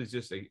still is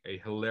just a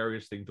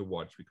hilarious thing to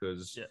watch,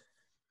 because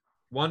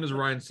one, as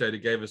Ryan said, it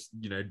gave us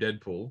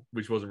Deadpool,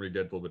 which wasn't really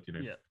Deadpool, but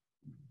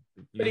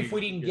But if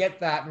we didn't get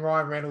that, and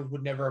Ryan Reynolds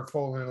would never have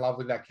fallen in love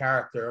with that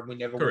character, and we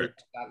never would have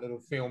that little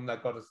film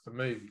that got us the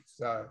movie.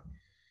 So.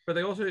 But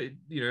they also,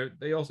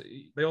 they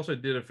also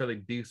did a fairly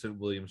decent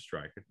William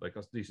Stryker, like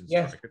a decent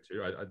Stryker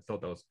too. I thought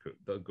that was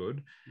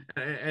good,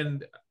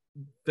 and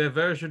their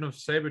version of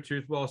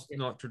Sabretooth, whilst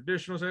not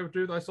traditional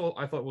Sabretooth, I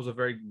thought was a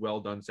very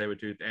well done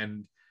Sabretooth,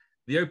 and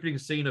the opening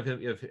scene of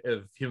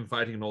him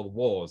fighting in all the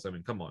wars. I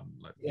mean, come on,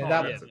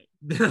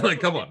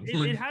 come on.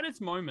 It had its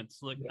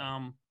moments,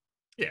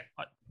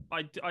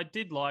 I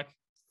did like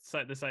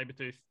the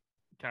Sabretooth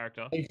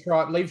character.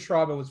 Liev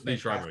Schreiber was Liev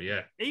Schreiber,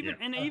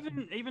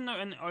 even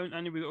though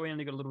we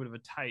only got a little bit of a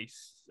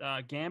taste,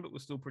 Gambit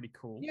was still pretty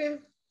cool. Yeah.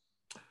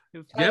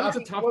 Gambit's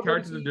a tough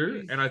character to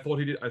do, and I thought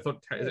he did. I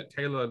thought is it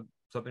Taylor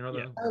something or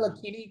other? Taylor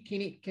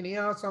Kinney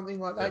or something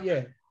like that.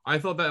 Yeah. I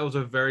thought that was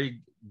a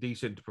very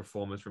decent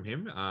performance from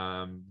him.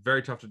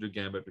 Very tough to do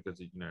Gambit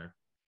because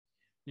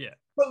Yeah.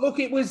 But look,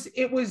 it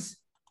was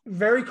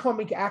very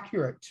comic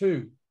accurate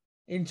too,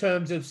 in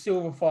terms of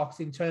Silver Fox,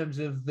 in terms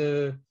of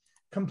the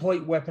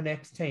complete Weapon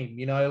X team.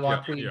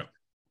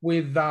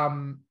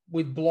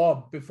 With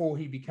Blob before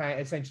he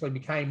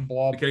became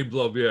Blob.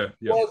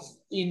 Was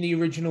in the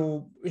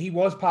original. He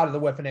was part of the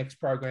Weapon X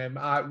program.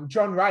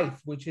 John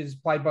Wraith, which is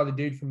played by the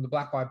dude from the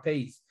Black Eyed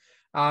Peas,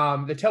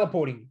 the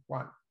teleporting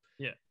one.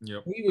 Yeah.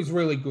 Yep. He was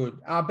really good.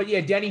 But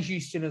yeah, Danny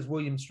Houston as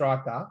William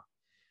Stryker,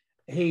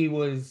 he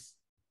was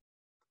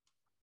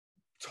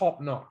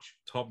top notch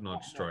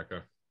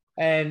Stryker.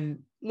 And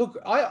look,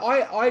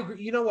 I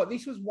agree. You know what?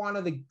 This was one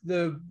of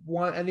the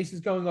one, and this is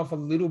going off a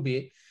little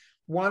bit,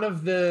 one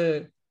of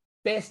the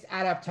best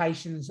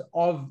adaptations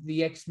of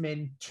the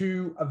X-Men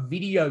to a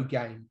video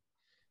game.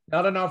 Now,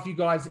 I don't know if you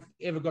guys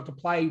ever got to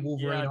play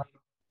Wolverine. Yeah.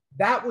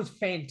 That was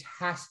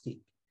fantastic.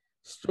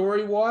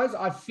 Story-wise,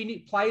 I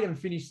played and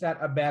finished that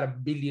about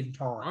 1 billion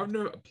times. I've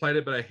never played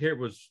it, but I hear it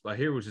was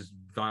just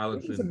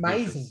violent. It was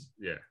amazing. Vicious.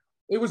 Yeah.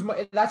 It was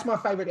that's my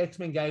favorite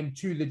X-Men game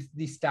to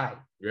this day.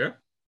 Yeah.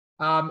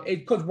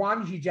 Because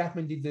Hugh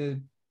Jackman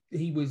did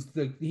he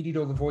did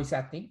all the voice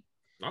acting.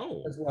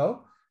 As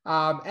well.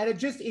 And it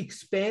just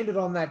expanded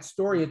on that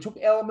story. It took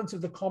elements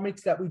of the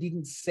comics that we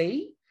didn't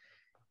see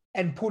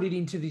and put it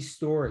into this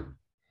story.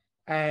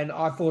 And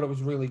I thought it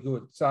was really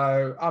good.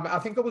 So I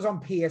think it was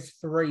on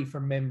PS3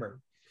 from memory.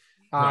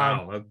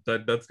 Wow,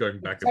 that's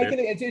going back a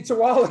bit. It's a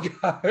while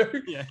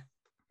ago. Yeah.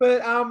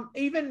 But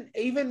even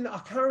I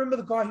can't remember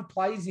the guy who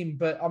plays him,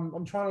 but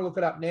I'm trying to look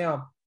it up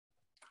now.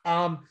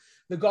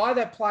 The guy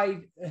that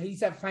played,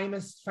 he's that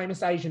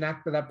famous Asian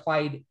actor that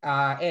played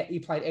he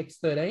played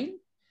X-13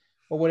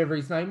 or whatever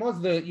his name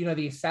was,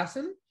 the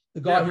assassin.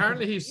 The guy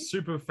apparently he's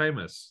super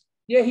famous.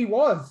 Yeah, he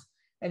was.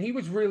 And he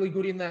was really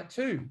good in that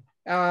too.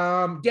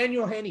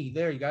 Daniel Henney,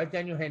 there you go,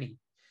 Daniel Henney.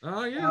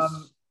 Oh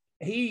yes.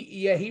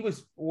 He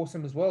was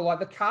awesome as well. Like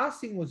the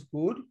casting was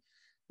good.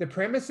 The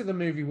premise of the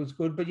movie was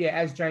good, but yeah,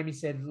 as Jamie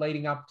said,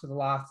 leading up to the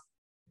last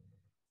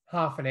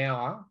half an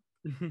hour,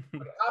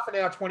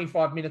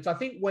 25 minutes. I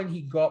think when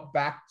he got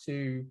back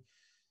to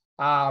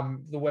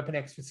the Weapon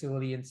X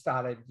facility and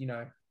started,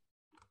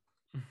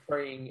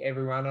 freeing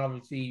everyone, and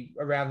obviously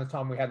around the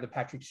time we had the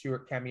Patrick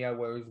Stewart cameo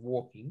where he was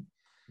walking,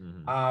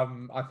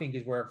 I think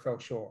is where it fell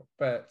short.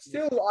 But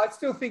still, I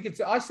still think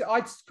I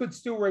could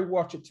still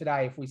rewatch it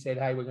today if we said,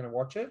 hey, we're going to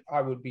watch it.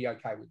 I would be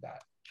okay with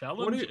that.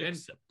 Challenge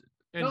accepted.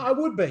 No, I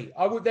would be.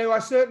 There are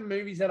certain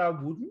movies that I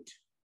wouldn't.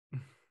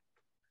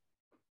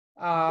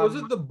 Was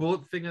it the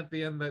bullet thing at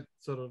the end that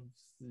sort of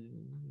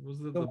was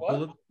it the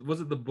bullet?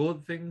 Was it the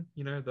bullet thing?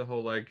 The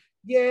whole like.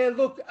 Yeah.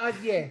 Look.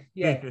 Yeah.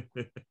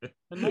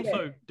 And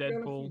also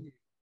Deadpool.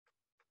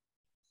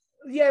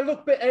 Yeah.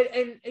 Look, but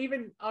and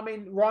even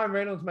Ryan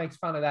Reynolds makes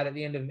fun of that at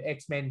the end of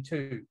X-Men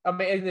 2.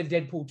 In the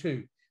Deadpool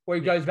 2, where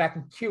he goes back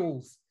and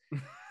kills.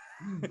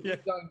 The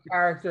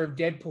character of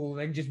Deadpool and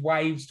then just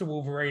waves to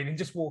Wolverine and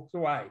just walks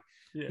away.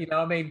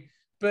 Yeah.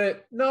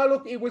 But no,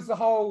 look, it was the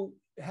whole,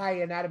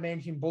 hey, an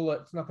adamantium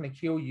bullet's not going to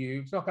kill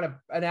you. It's not going to,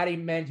 an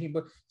adamantium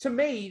bullet. To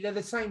me, they're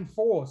the same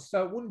force,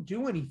 so it wouldn't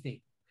do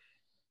anything.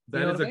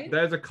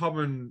 There's a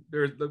common,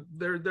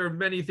 there are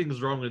many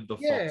things wrong with the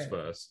Fox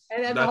first.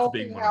 And the whole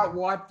thing, how it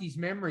wiped his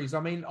memories.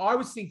 I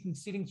was thinking,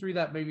 sitting through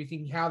that movie,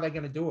 thinking, how are they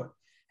going to do it?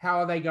 How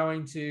are they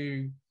going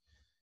to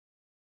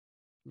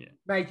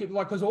make it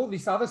because all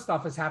this other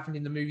stuff has happened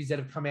in the movies that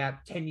have come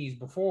out 10 years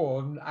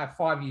before,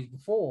 5 years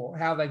before.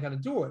 How are they going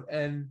to do it?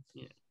 And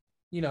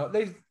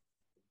there's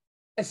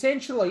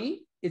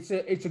essentially it's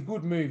a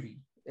good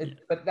movie,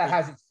 but that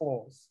has its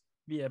flaws.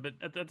 Yeah, but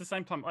at the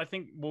same time, I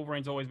think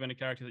Wolverine's always been a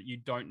character that you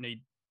don't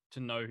need to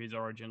know his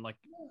origin. Like,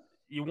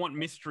 you want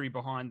mystery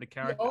behind the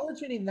character. The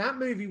origin in that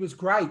movie was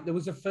great. There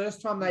was the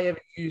first time they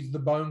ever used the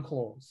bone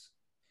claws.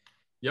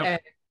 Yeah,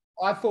 and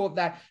I thought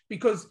that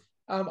because.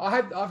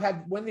 I've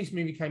had when this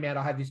movie came out,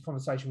 I had this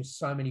conversation with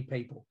so many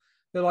people.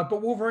 They're like,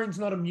 but Wolverine's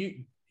not a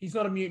mutant. He's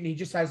not a mutant. He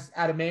just has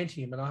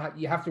adamantium. And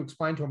you have to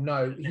explain to him,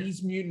 no,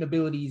 his mutant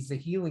ability is the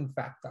healing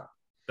factor.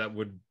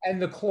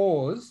 And the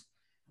claws,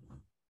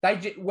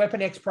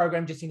 Weapon X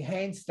program just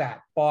enhanced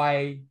that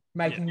by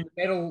making the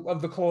metal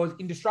of the claws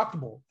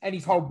indestructible and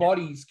his whole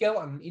body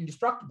skeleton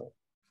indestructible.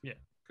 Yeah.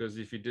 Because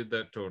if you did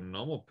that to a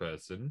normal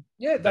person,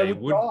 they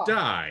would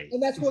die.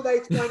 And that's what they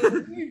explain in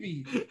the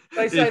movie.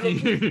 They say that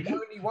he's the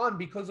only one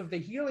because of the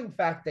healing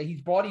factor.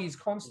 His body is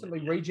constantly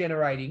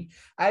regenerating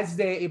as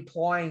they're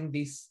applying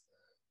this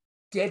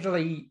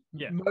deadly,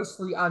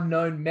 mostly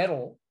unknown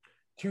metal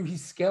to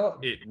his skeleton.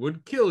 It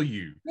would kill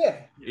you.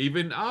 Yeah.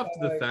 Even after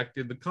the fact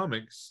in the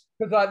comics.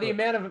 Because the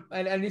amount of,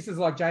 and this is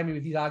like Jamie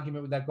with his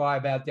argument with that guy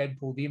about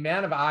Deadpool, the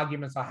amount of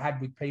arguments I had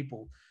with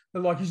people,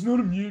 they're like, he's not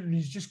a mutant,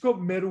 he's just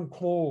got metal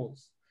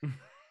claws.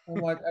 I'm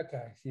like,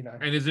 okay,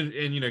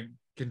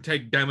 can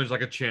take damage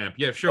like a champ.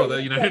 Yeah, sure.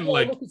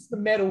 Look, it's the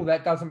metal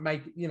that doesn't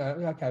make,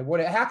 okay,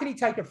 how can he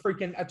take a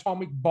freaking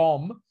atomic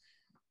bomb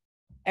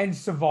and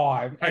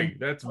survive. Hey,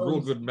 that's real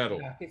good metal.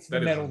 It's that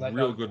the metal is that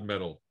real good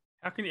metal.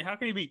 How can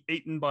you be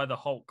eaten by the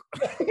Hulk?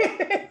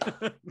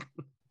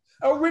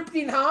 Or ripped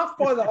in half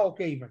by the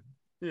Hulk, even.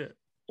 Yeah.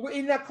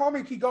 In that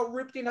comic, he got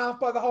ripped in half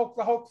by the Hulk.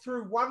 The Hulk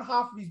threw one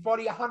half of his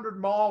body 100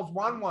 miles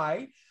one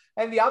way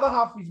and the other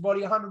half of his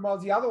body 100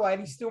 miles the other way, and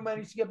he still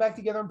managed to get back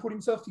together and put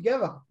himself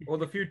together. Or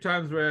the few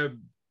times where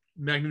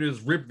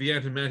Magneto's ripped the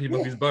adamantium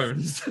off his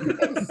bones.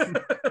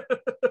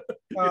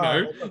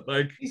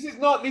 This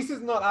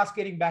is not us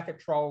getting back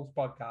at Trolls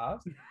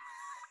podcast.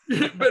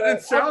 But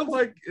it sounds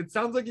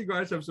like you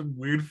guys have some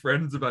weird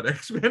friends about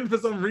X-Men for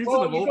some reason.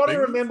 Well, you got to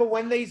remember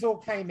when these all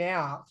came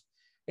out,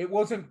 it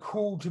wasn't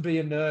cool to be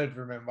a nerd.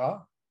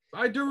 Remember?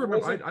 I do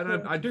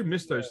remember. I do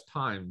miss those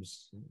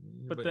times.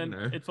 But then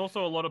it's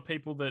also a lot of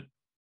people that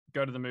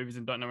go to the movies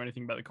and don't know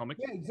anything about the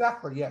comics. Yeah,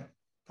 exactly. Yeah,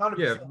 100%.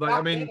 Yeah,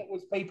 like, it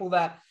was people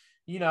that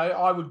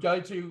I would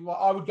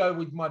go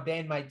with my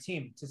bandmate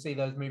Tim to see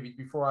those movies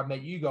before I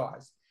met you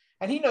guys,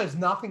 and he knows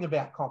nothing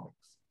about comics.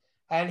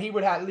 And he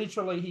would have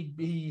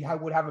he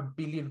would have a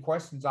billion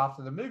questions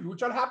after the movie,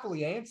 which I'd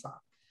happily answer.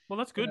 Well,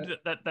 that's good.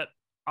 That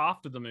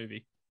after the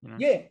movie,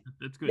 yeah,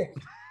 that's good. Yeah.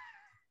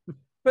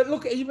 But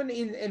look,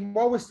 and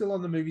while we're still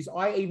on the movies,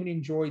 I even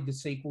enjoyed the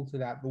sequel to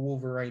that, the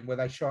Wolverine, where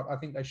I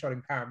think they shot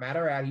in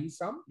Parramatta out here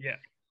some. Yeah.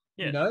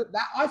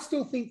 That I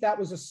still think that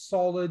was a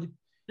solid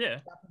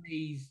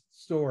Japanese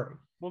story.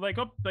 Well, they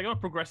got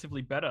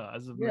progressively better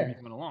as the movie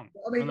went along.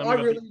 I mean, I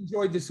really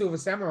enjoyed the Silver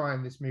Samurai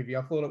in this movie.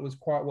 I thought it was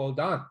quite well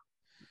done.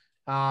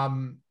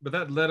 But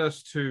that led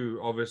us to,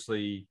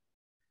 obviously,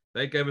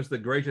 they gave us the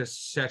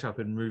greatest setup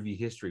in movie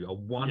history, a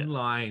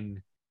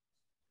one-line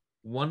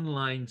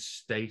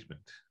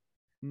statement.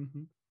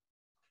 Mm-hmm.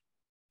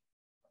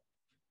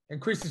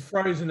 And Chris is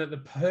frozen at the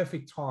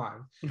perfect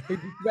time. He's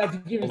about to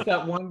give us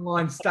that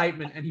one-line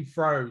statement, and he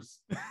froze.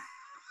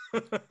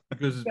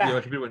 Because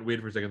it went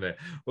weird for a second there.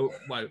 But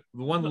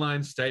the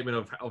one-line statement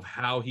of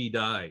how he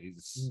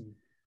dies,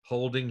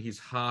 holding his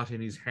heart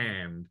in his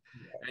hand,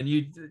 and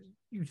you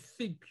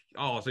think,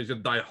 so he's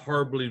gonna die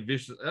horribly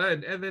vicious,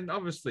 and then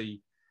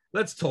obviously,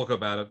 let's talk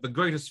about it. The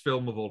greatest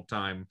film of all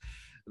time,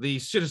 the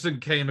Citizen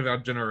Kane of our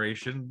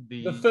generation,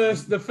 the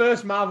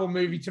first Marvel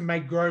movie to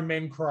make grown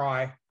men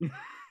cry.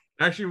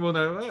 Actually, well,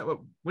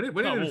 no. When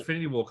did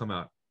Infinity War come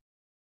out?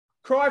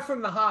 Cry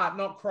from the heart,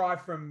 not cry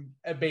from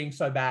it being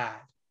so bad.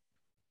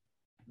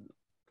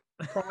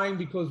 Crying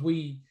because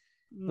we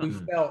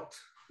felt.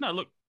 No,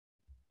 look,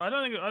 I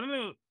don't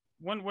think.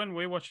 When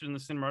we watched it in the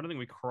cinema, I don't think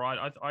we cried.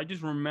 I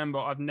just remember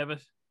I've never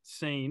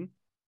seen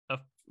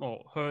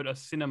or heard a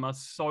cinema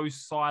so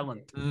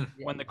silent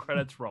when the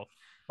credits roll.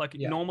 Like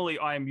normally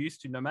I am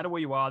used to, no matter where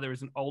you are, there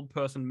is an old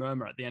person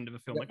murmur at the end of a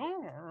film, like,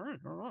 oh, all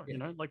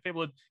right. Like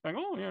people are going,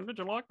 oh yeah, did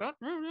you like that?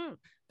 Yeah.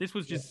 This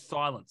was just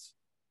silence.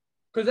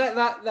 Because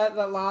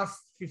that last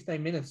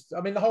 15 minutes,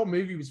 I mean, the whole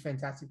movie was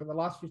fantastic, but the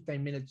last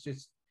 15 minutes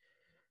just.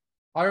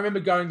 I remember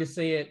going to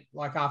see it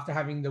like after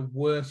having the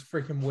worst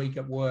freaking week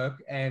at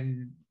work,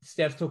 and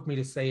Steph took me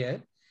to see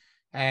it,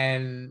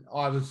 and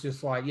I was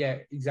just like, yeah,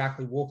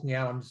 exactly. Walking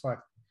out, I'm just like,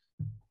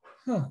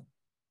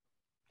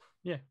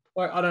 yeah,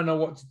 like I don't know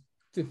what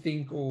to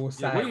think or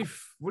say. Yeah,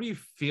 what do you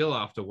feel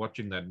after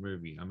watching that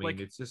movie? I mean,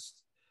 it's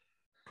just.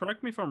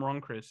 Correct me if I'm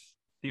wrong, Chris.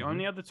 The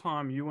only other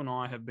time you and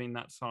I have been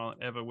that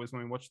silent ever was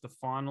when we watched the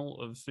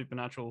final of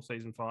Supernatural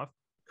season 5.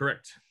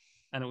 Correct.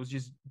 And it was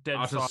just dead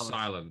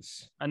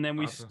silence. And then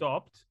we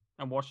stopped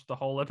and watched the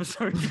whole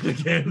episode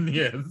again.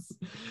 Yes.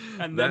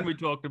 And then we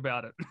talked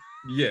about it.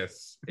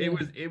 Yes.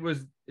 It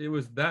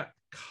was that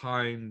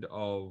kind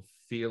of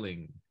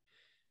feeling.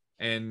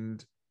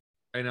 And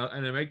I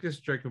make this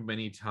joke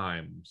many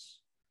times,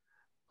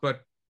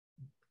 but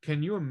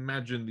can you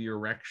imagine the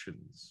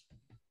erections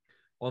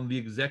on the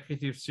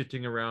executives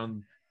sitting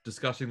around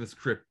discussing the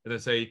script, and they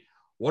say,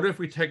 what if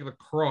we take the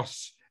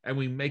cross and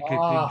we make it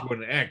into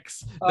an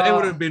X? They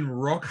would have been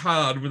rock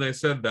hard when they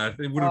said that.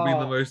 It would have been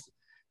the most.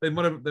 They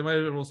might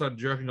have all started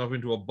jerking off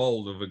into a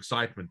bowl of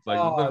excitement. Like,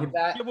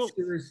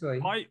 seriously.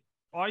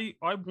 I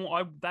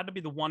that'd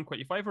be the one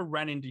question. If I ever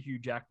ran into Hugh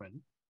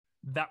Jackman,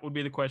 that would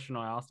be the question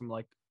I asked him.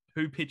 Like,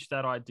 who pitched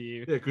that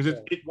idea? Yeah, because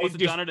was it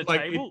done at a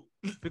table?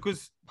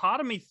 Because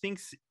part of me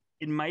thinks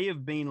it may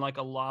have been like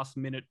a last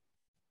minute.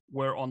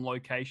 We're on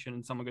location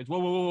and someone goes,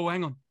 whoa,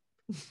 hang on.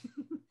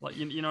 Like,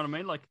 you know what I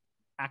mean? Like,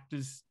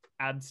 actors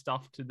add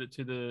stuff to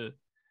the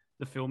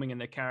filming and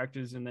their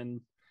characters, and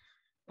then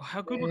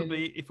how good would it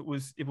be if it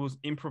was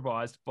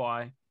improvised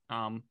by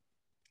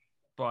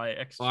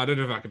extras? I don't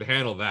know if I could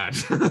handle that.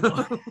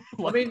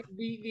 I mean,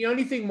 the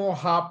only thing more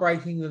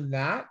heartbreaking than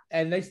that,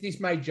 and this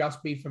may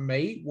just be for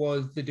me,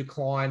 was the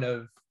decline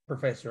of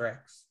Professor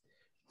X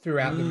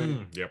throughout the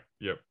movie.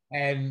 Yep.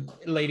 And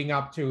leading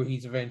up to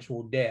his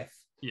eventual death.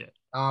 Yeah.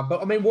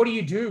 But I mean, what do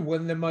you do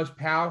when the most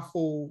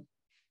powerful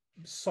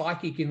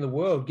psychic in the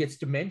world gets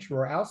dementia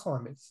or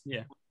Alzheimer's?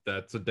 Yeah,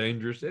 that's a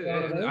dangerous.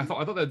 I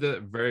thought they did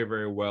it very,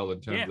 very well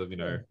in terms of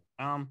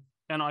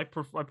And I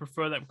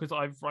prefer that because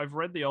I've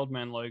read the Old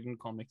Man Logan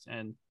comics,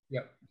 and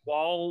yep.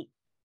 While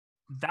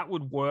that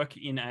would work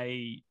in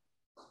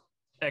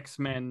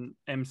X-Men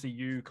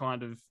MCU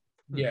kind of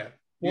Well,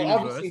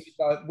 universe. obviously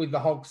with the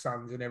Hulk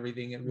sons and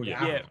everything, it would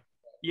happen.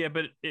 Yeah,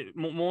 but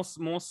more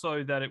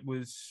so that it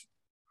was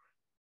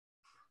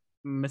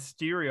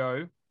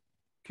Mysterio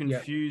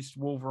confused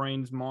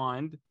Wolverine's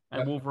mind,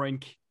 and Wolverine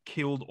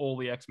killed all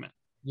the X-Men.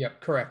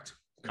 Yep, correct.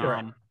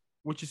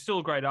 Which is still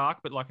a great arc,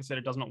 but like I said,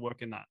 it does not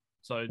work in that.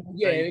 So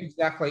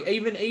exactly.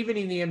 Even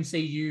in the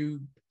MCU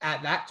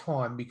at that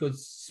time,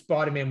 because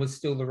Spider-Man was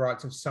still the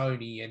rights of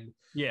Sony, and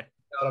you know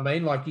what I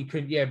mean. Like you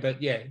could,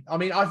 I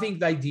mean, I think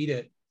they did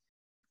it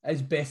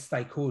as best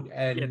they could,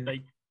 and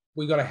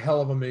we got a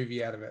hell of a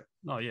movie out of it.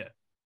 Oh yeah.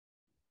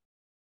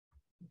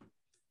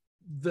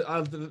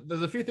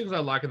 There's a few things I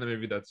like in the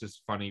movie that's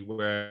just funny,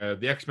 where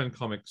the X-Men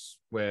comics,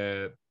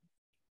 where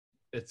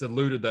it's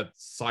alluded that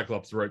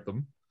Cyclops wrote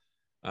them,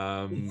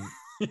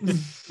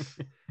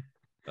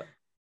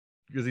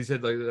 because he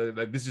said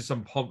like this is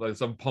some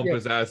pompous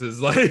asses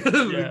like.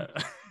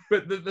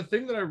 But the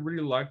thing that I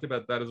really liked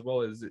about that as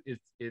well is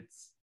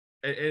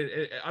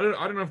I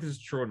don't know if this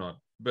is true or not,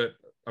 but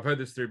I've heard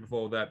this theory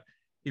before that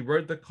he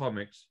wrote the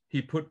comics,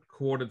 he put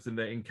coordinates in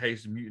there in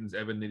case mutants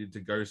ever needed to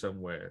go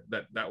somewhere.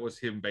 That was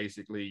him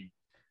basically,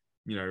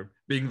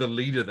 being the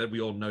leader that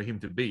we all know him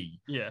to be.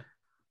 Yeah.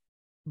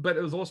 But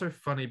it was also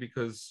funny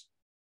because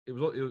it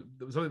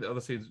was only the other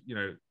scenes,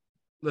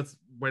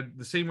 when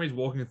the scene where he's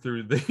walking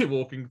through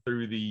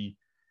the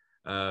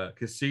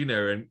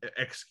casino and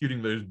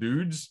executing those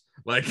dudes,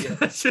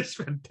 that's just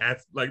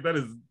fantastic. Like that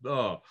is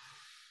Well,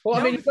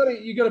 I mean,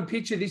 you got to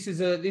picture this is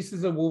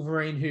a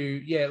Wolverine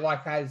who,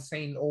 has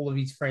seen all of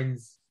his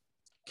friends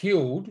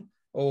killed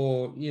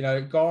or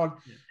gone,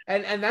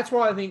 and that's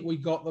why I think we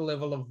got the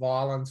level of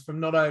violence from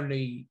not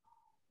only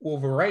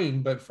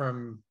Wolverine but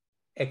from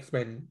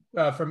X-Men,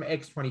 from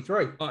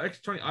X-23.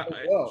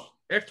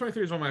 X-23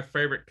 is one of my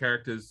favorite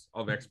characters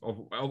of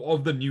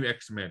the new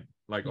X-Men.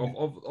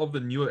 Of the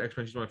newer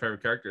X-Men, she's one of my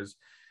favorite characters,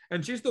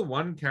 and she's the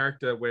one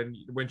character when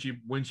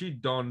she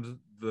donned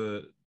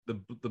the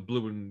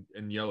blue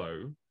and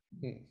yellow,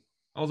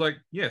 I was like,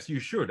 yes, you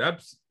should.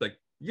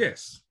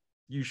 Yes,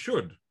 you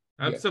should.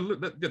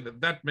 Absolutely.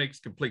 That makes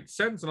complete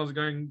sense. And I was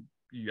going,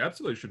 you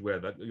absolutely should wear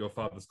that, your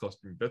father's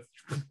costume. But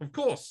of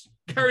course,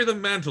 carry the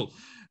mantle,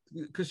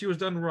 because she was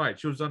done right.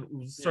 She was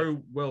done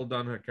so well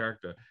done, her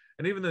character.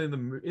 And even in that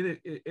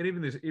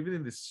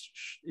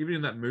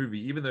movie,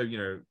 even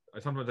though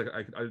sometimes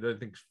I don't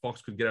think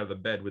Fox could get out of the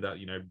bed without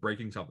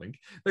breaking something.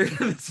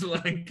 It's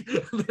like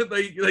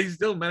they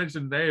still managed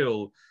to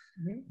nail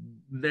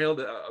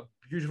a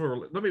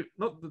beautiful.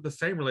 Not the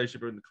same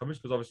relationship in the comics,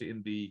 because obviously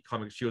in the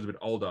comics she was a bit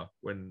older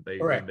when they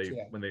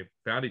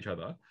found each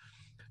other,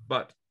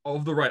 but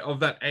of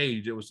that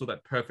age, it was still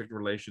that perfect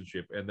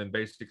relationship. And then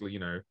basically,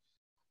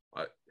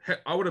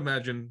 I would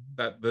imagine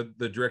that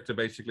the director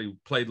basically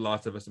played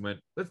Last of Us and went,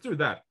 let's do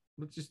that.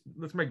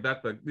 Let's make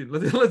that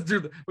let's do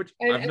that, which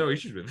I have no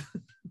issues with.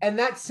 And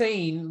that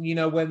scene,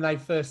 when they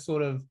first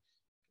sort of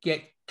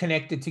get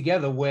connected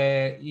together,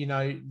 where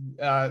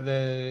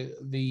the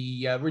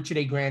Richard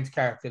E. Grant's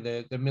character,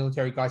 the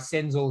military guy,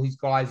 sends all his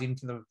guys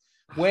into the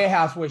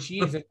warehouse where she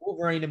is, and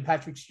Wolverine and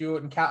Patrick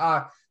Stewart and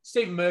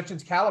Stephen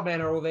Merchant's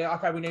Caliban are all there.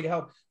 Okay, we need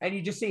help, and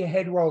you just see a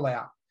head roll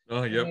out.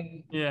 Oh, yep.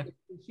 Yeah.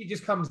 She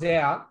just comes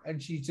out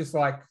and she's just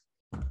like,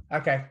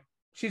 okay.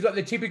 She's like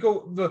the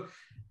typical,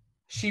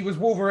 she was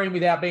Wolverine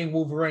without being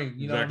Wolverine.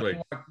 Exactly.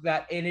 Like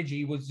that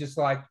energy was just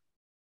like,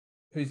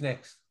 who's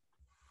next?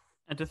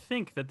 And to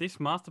think that this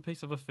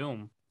masterpiece of a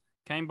film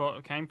came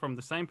from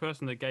the same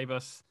person that gave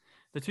us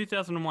the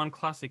 2001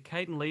 classic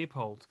Kate and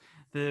Leopold,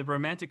 the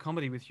romantic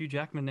comedy with Hugh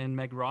Jackman and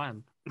Meg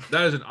Ryan.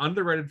 That is an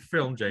underrated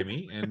film,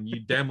 Jamie, and you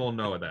damn well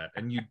know that.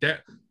 And you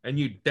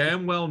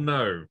damn well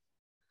know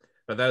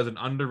that is an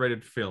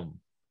underrated film.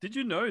 Did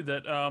you know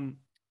that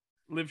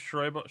Liv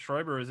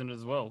Schreiber is in it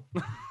as well?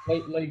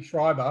 Liv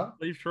Schreiber?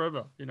 Liv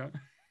Schreiber,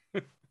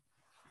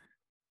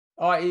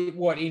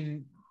 What,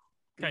 in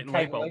Kate and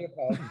Leopold?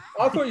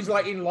 I thought he was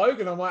like in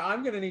Logan. I'm like,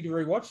 I'm going to need to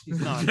rewatch this.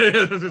 No.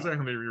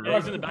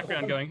 He's in the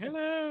background going,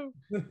 hello.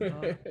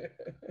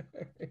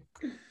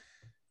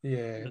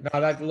 Yeah.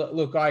 No,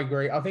 look, I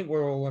agree. I think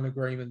we're all in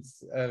agreement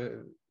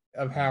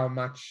of how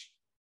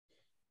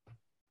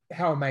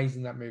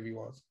amazing that movie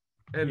was.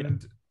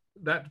 And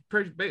that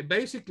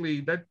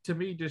basically, that to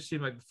me just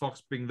seemed like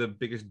Fox being the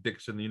biggest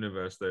dicks in the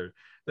universe. Though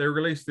they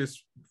released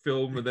this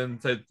film and then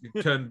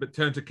turn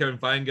to Kevin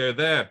Feige and go,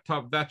 there,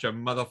 top that, you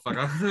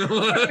motherfucker,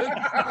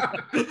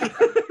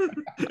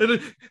 and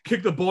then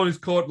kick the ball in his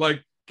court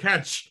like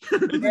catch.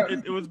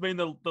 It was been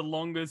the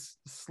longest,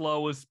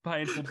 slowest,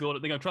 painful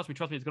build. They go, trust me, it's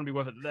going to be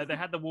worth it. They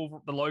had the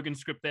Logan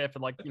script there for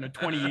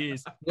 20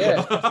 years.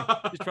 Yeah,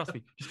 just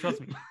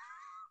trust me.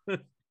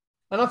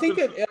 And I think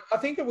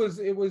it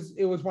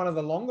was one of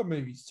the longer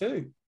movies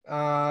too.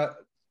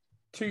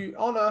 It's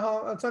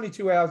only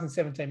 2 hours and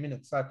 17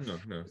 minutes. So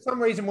no. For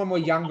some reason, when we're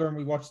younger and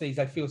we watch these,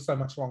 they feel so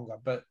much longer.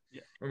 But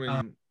I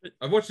mean,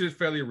 I watched it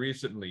fairly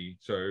recently,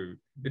 so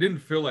it didn't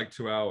feel like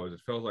 2 hours.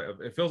 It felt like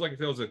if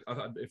there was a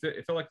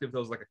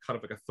cut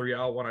of like a 3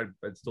 hour one,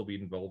 I'd still be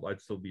involved. I'd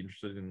still be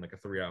interested in like a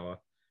 3 hour.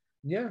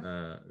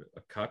 a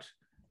cut.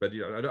 But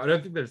I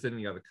don't think there's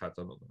any other cuts.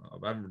 I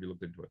haven't really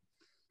looked into it.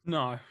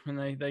 No, and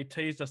they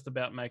teased us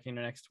about making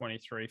an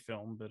X-23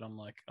 film, but I'm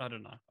like, I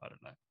don't know.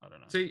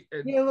 See,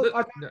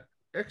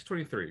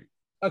 X-23.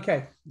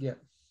 Okay, yeah.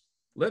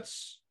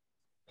 Let's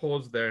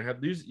pause there and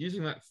have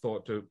using that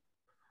thought to.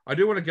 I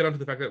do want to get onto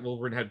the fact that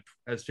Wolverine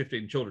has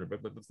 15 children,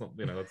 but that's not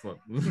that's not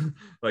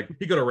like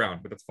he got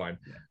around, but that's fine.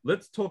 Yeah.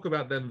 Let's talk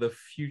about then the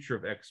future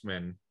of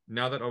X-Men.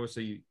 Now that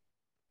obviously,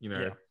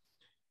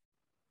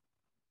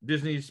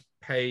 Disney's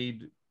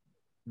paid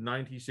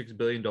 $96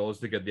 billion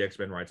to get the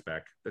X-Men rights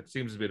back. That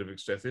seems a bit of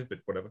excessive, but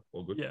whatever,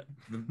 all good. Yeah.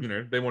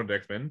 They wanted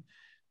X-Men.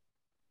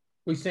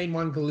 We've seen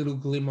one little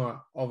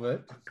glimmer of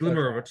it.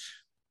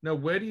 Now,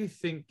 where do you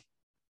think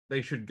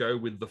they should go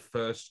with the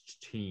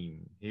first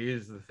team?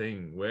 Here's the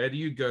thing. Where do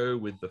you go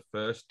with the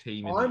first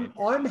team?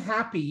 I'm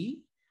happy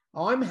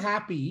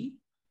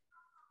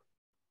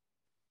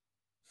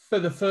for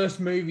the first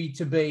movie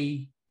to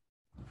be.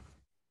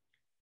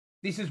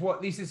 This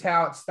is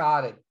how it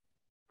started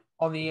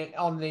on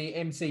the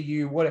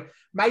MCU.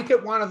 Make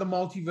it one of the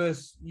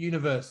multiverse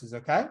universes,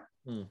 okay?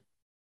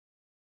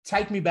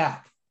 Take me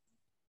back.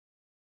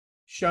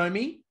 Show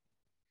me.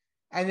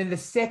 And then the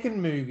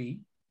second movie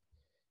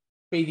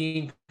be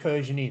the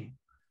incursion in.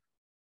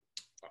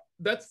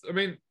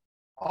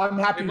 I'm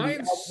happy. Am I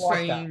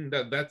insane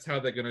that's how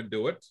they're going to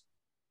do it?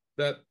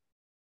 That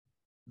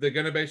they're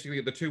going to basically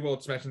get the two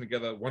worlds smashing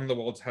together. One of the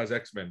worlds has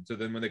X-Men. So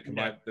then when they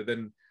combine,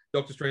 then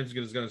Doctor Strange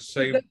is going to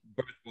save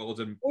both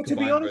worlds. And to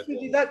be honest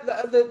with you,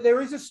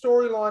 there is a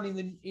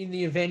storyline in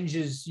the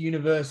Avengers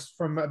universe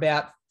from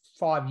about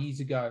 5 years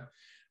ago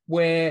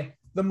where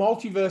the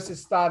multiverse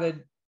has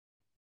started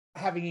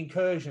having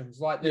incursions.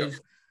 Like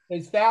there's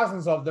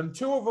thousands of them.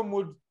 Two of them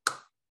would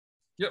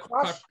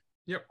crush.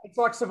 Yep. It's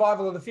like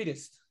survival of the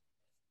fittest.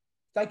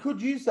 They could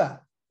use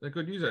that. They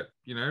could use it,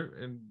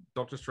 and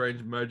Doctor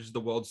Strange merges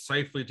the worlds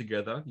safely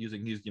together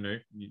using his,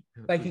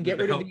 they can get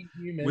rid of the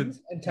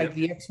humans and take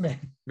the X-Men.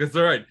 That's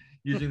all right.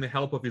 Using the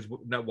help of his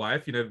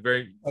wife,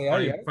 very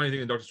funny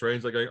thing in Doctor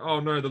Strange, like going, oh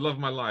no, the love of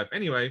my life.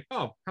 Anyway,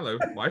 oh, hello,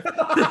 wife.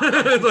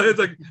 it's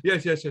like,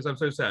 yes, I'm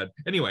so sad.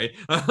 Anyway.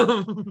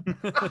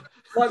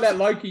 Like that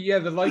Loki,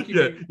 the Loki.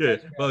 Yeah.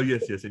 Well,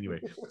 yes,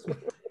 anyway.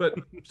 But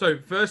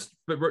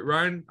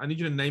Ryan, I need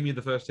you to name me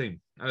the first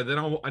team. Then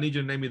I need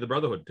you to name me the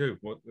Brotherhood too.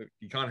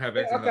 You can't have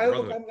X-Men. Okay,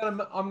 look,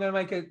 I'm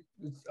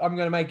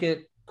gonna make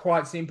it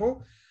quite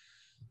simple.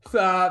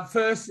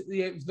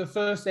 The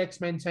first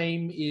X-Men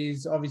team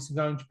is obviously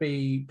going to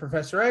be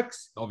Professor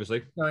X.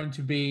 Obviously, going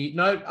to be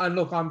and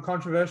look, I'm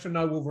controversial.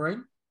 No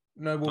Wolverine.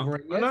 No,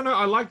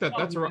 I like that.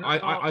 That's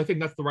right. I think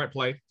that's the right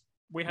play.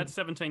 We had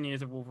 17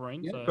 years of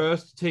Wolverine. Yeah. So.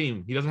 First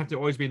team. He doesn't have to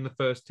always be in the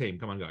first team.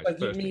 Come on, guys.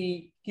 So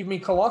give me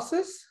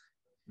Colossus.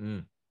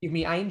 Give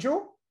me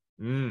Angel.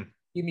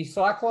 Give me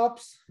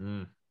Cyclops.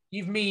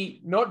 Give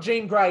me not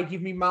Jean Grey.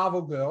 Give me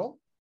Marvel Girl.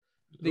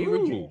 The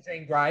original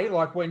Jean Grey,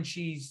 like when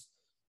she's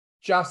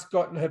just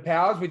gotten her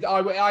powers.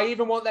 I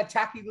even want that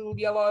tacky little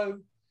yellow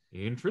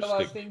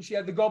thing. She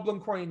had the Goblin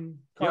Queen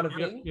kind of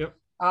thing. Yep.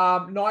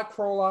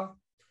 Nightcrawler.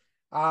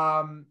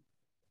 I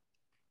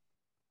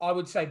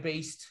would say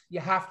Beast. You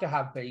have to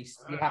have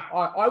Beast.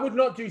 I would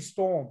not do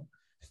Storm.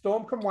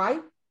 Storm can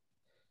wait.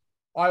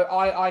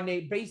 I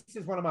need Beast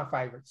is one of my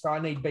favorites, so I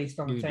need Beast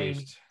on the team.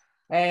 Beast.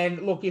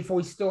 And look, if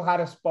we still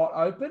had a spot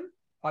open,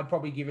 I'd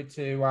probably give it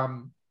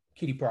to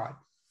Kitty Pryde.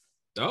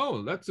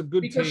 Oh, that's a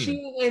good because team.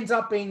 She ends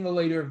up being the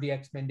leader of the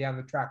X-Men down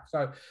the track.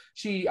 So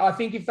I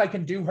think if they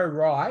can do her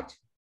right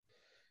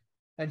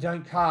and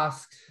don't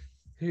cast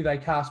who they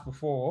cast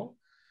before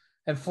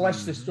and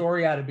flesh the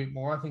story out a bit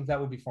more, I think that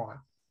would be fine.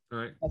 All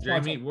right, that's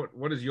Jamie,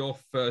 what is your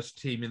first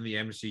team in the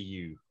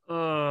MCU?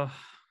 Well,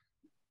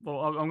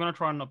 I'm going to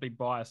try and not be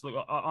biased. Look,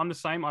 I'm the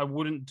same. I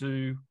wouldn't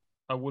do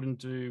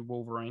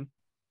Wolverine.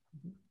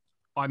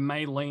 I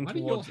may lean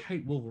towards. Why do you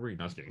hate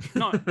Wolverine? I was kidding.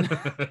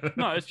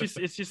 No, it's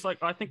just like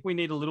I think we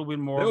need a little bit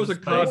more. There was a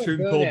cartoon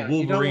called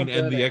Wolverine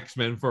and the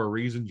X-Men for a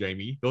reason,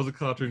 Jamie. There was a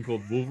cartoon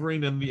called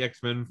Wolverine and the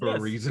X-Men for a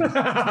reason.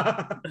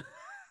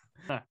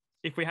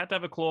 If we had to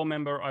have a Claw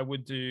member, I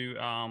would do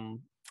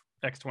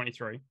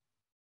X-23.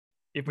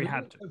 If we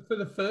had to for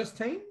the first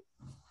team.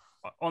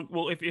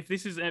 If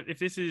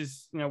this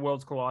is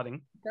worlds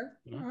colliding.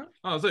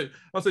 Okay.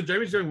 So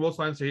Jamie's doing worlds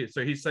colliding.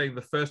 So he's saying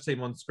the first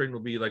team on screen will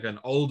be like an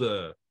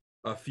older.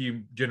 A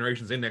few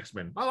generations in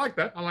X-Men. I like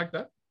that.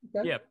 Okay.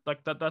 Yeah,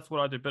 like that. That's what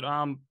I do. But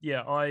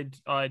I'd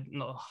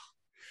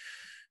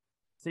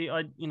see.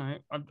 I'm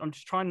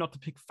just trying not to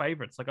pick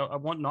favorites. Like I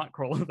want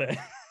Nightcrawler there.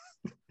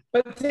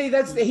 But see,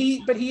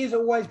 But he has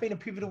always been a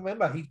pivotal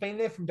member. He's been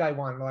there from day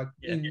one. Like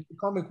in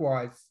comic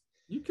wise,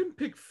 you can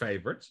pick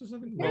favorites. There's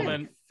nothing wrong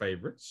with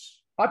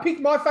favorites. I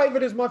picked my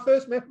favorite as my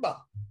first member.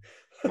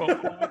 Well,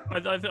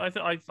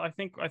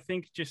 I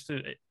think just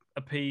to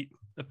appease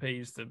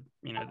the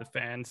the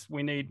fans.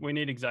 We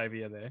need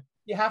Xavier there.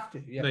 You have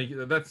to. Yeah.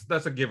 No,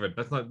 that's a given.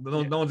 That's not.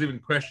 No one's even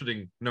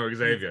questioning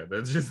Xavier.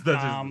 That's just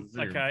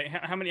okay.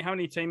 How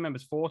many team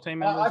members? 4 team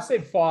members. I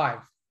said 5.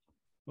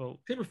 Well,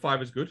 team of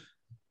 5 is good.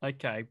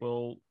 Okay.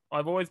 Well,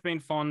 I've always been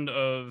fond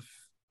of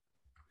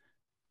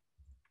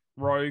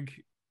Rogue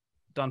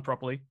done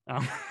properly.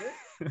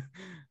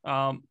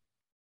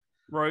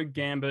 Rogue,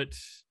 Gambit,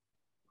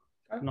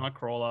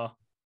 Nightcrawler.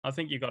 I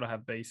think you've got to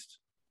have Beast.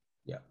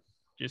 Yeah.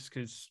 Just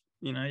because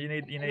you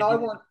need. And I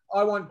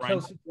want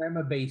Kelsey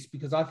Grammer Beast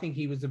because I think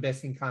he was the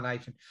best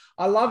incarnation.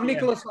 I love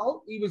Nicholas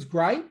Hoult; he was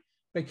great,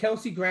 but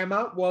Kelsey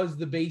Grammer was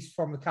the Beast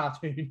from the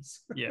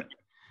cartoons. Yeah,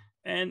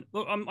 and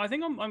look, I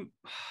think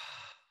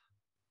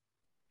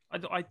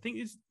I think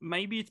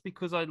it's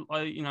because I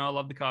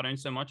love the cartoon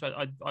so much.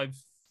 I've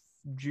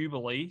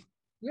Jubilee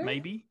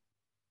maybe.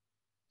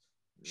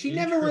 She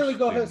never really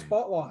got her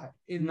spotlight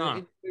in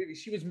the movie.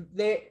 She was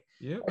there.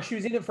 Yeah, she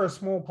was in it for a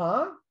small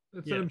part.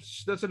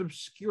 That's an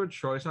obscure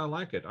choice. I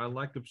like it. I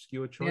like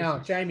obscure choices. Now,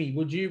 Jamie,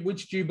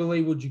 which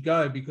Jubilee would you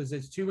go? Because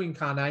there's two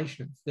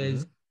incarnations.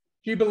 There's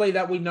Jubilee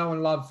that we know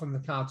and love from the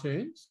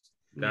cartoons.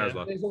 There's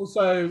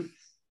also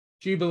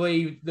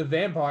Jubilee, the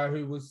vampire,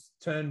 who was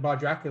turned by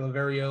Dracula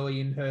very early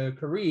in her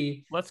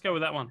career. Let's go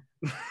with that one.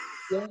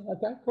 Yeah.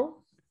 Okay.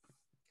 Cool.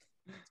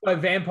 So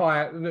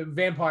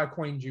vampire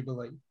Queen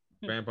Jubilee.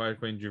 Vampire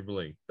Queen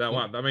Jubilee. That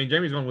one. I mean,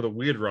 Jamie's gone with a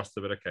weird roster,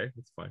 but okay,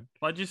 that's fine.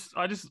 I just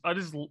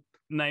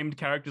named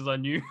characters I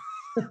knew.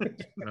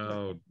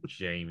 Oh,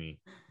 Jamie.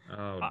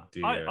 Oh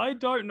dear. I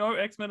don't know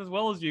X-Men as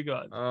well as you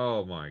guys.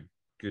 Oh my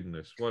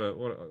goodness. What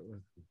a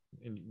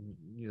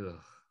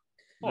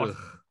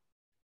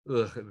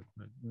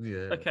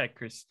yeah. Okay,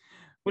 Chris.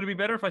 Would it be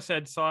better if I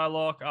said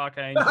Psylocke,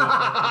 Archangel?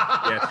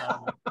 Yes.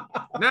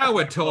 Now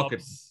we're talking.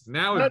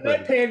 Now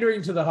we're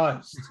pandering to the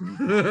host.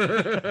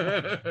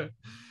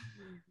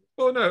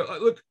 Well, no,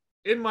 look,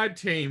 in my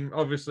team,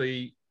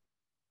 obviously,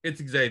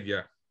 it's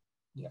Xavier.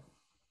 Yeah.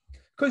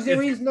 Because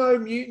there is no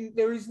mutant,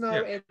 there is no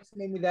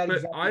X-Men without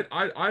but Xavier.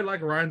 I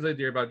like Ryan's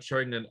idea about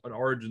showing an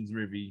Origins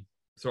movie.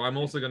 So I'm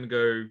also going to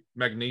go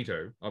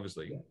Magneto,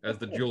 obviously, as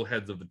the dual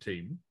heads of the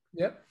team.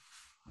 Yep.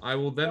 I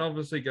will then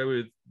obviously go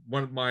with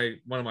one of my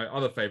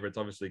other favorites,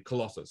 obviously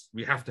Colossus.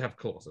 We have to have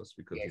Colossus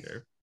because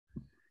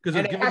because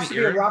it has to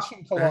be a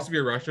Russian Colossus. It has to be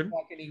a Russian.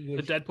 Like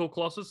the Deadpool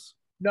Colossus.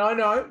 No,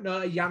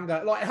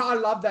 younger. Like I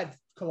love that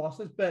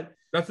Colossus, but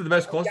that's the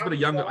best Colossus, but a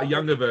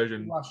younger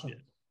version. Russian.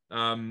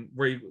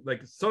 Where he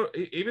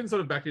even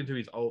sort of back into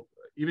his old,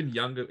 even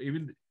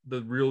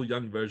the real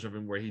young version of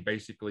him, where he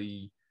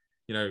basically,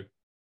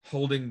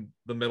 holding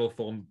the metal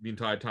form the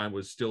entire time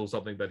was still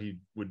something that he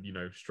would,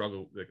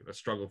 struggle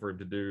for him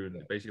to do.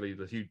 And basically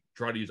he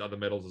tried to use other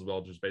metals as well,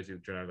 just basically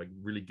trying to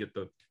really get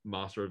the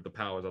master of the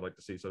powers I'd like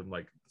to see. So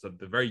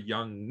the very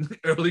young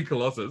early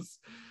Colossus.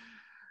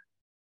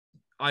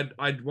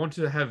 I'd want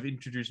to have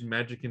introduced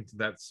magic into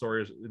that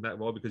story in that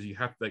world because you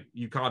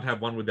can't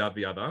have one without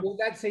the other. Well,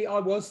 I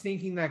was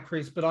thinking that,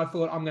 Chris, but I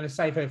thought I'm going to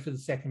save her for the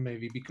second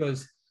movie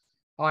because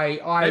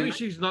maybe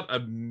she's not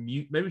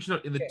maybe she's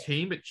not in the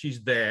team, but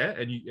she's there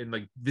and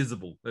like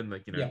visible and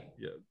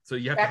So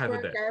you have to have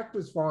it there.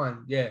 Character's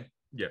fine. Yeah.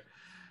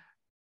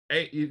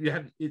 You'd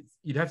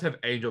have to have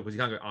Angel because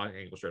you can't go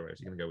Angel straight away.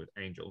 So you're gonna go with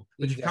Angel,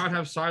 but you can't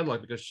have Psylocke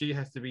because she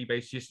has to be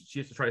she has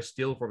to try to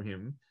steal from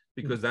him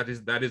because that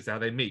is how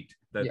they meet.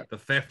 The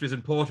theft is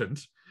important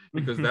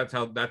because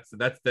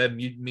that's their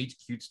meet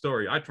cute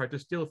story. I tried to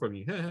steal from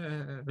you.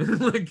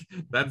 Like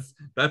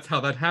that's how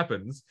that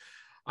happens.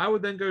 I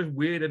would then go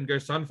weird and go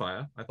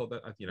Sunfire. I thought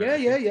that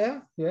Yeah.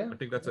 I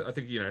think it's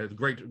a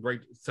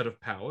great set of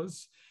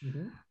powers,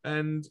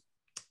 and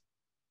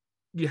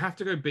you have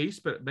to go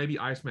Beast, but maybe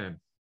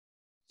Iceman.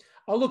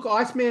 Oh look,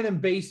 Iceman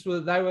and Beast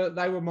were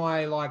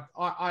my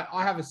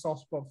I have a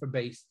soft spot for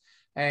Beast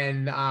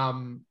and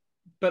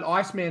but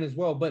Iceman as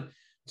well. But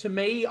to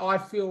me, I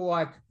feel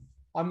like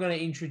I'm going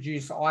to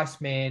introduce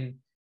Iceman,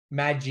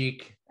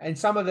 Magic, and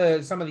some of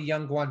the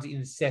younger ones in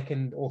the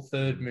second or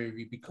third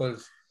movie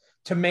because.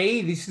 To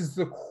me, this is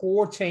the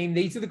core team.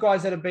 These are the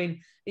guys that have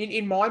been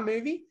in my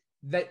movie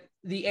that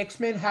the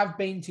X-Men have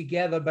been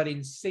together, but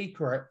in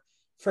secret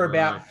for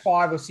about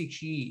 5 or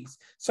 6 years.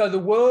 So the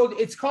world,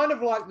 it's kind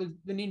of like the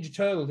Ninja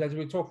Turtles, as we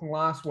were talking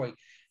last week.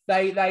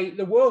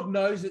 The world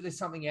knows that there's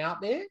something out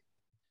there,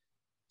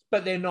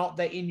 but they're not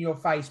the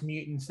in-your-face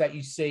mutants that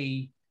you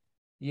see,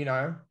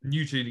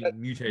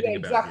 mutating.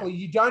 Exactly.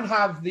 You don't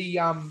have the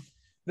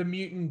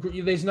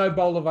mutant. There's no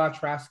Bolivar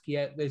Trask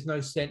yet. There's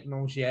no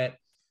Sentinels yet.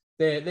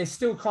 They're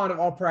still kind of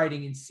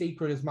operating in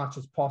secret as much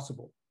as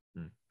possible.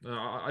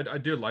 I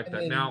do like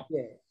that. Now,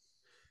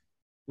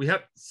 we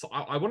have.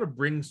 I want to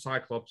bring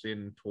Cyclops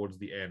in towards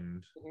the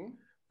end,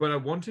 but I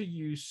want to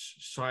use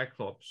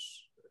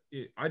Cyclops.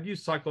 I'd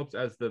use Cyclops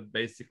as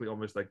basically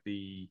almost like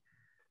the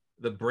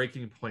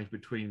breaking point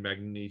between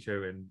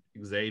Magneto and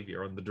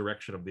Xavier on the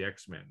direction of the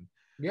X-Men.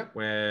 Yep.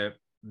 Where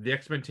the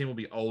X-Men team will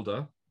be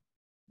older,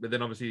 but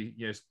then obviously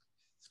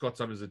Scott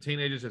Summers is a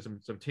teenager, so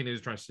some teenagers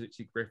trying to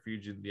seek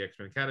refuge in the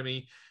X-Men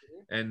Academy.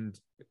 And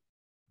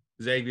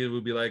Xavier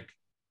will be like,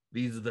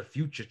 these are the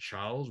future,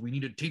 Charles. We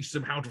need to teach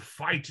them how to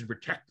fight and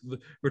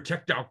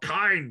protect our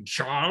kind,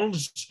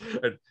 Charles.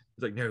 And it's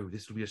like, no,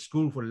 this will be a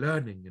school for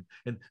learning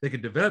and they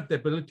can develop their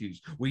abilities.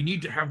 We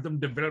need to have them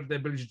develop their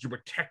abilities to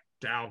protect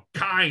our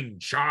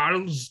kind,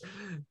 Charles.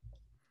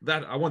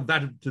 that I want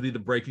that to be the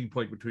breaking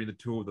point between the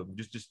two of them.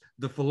 Just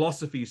the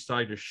philosophy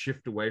starting to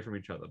shift away from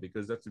each other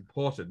because that's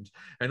important.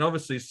 And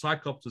obviously,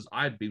 Cyclops'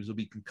 eye beams will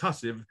be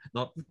concussive,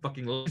 not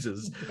fucking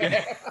lasers.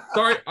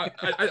 Sorry,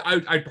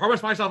 I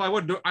promised myself I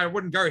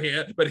wouldn't go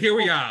here, but here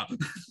we are.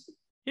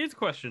 Here's a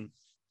question: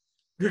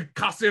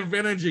 concussive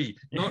energy,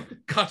 not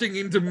cutting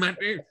into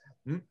matter.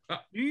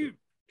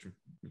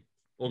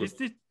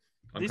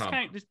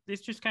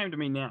 This just came to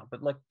me now,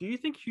 but like, do you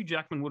think Hugh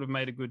Jackman would have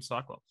made a good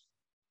Cyclops?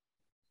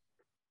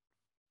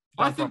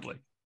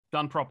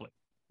 Done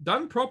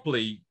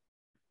properly,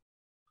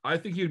 I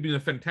think he would be a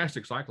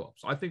fantastic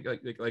Cyclops. I think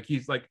he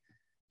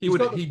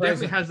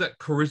definitely has that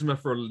charisma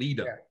for a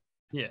leader.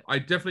 Yeah. I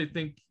definitely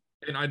think,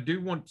 and I do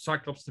want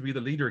Cyclops to be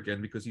the leader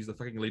again because he's the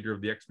fucking leader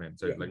of the X-Men.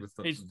 So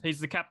he's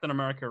the Captain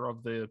America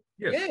of the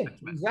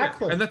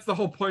exactly. Yeah. And that's the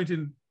whole point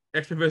in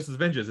X-Men versus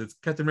Avengers. It's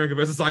Captain America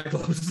versus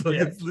Cyclops.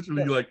 It's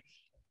literally like,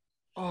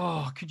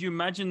 oh, could you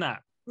imagine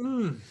that?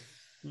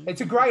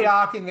 It's a great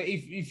arc in that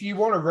if you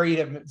want to read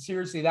it,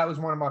 seriously, that was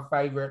one of my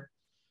favorite.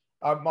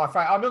 I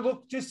mean,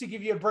 look, just to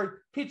give you a brief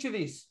picture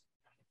this.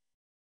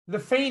 The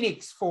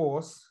Phoenix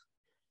Force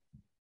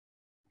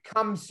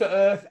comes to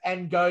Earth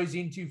and goes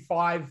into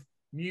 5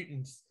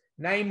 mutants.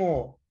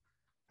 Namor,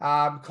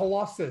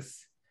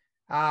 Colossus,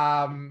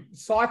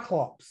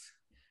 Cyclops,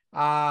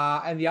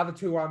 and the other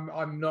 2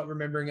 I'm not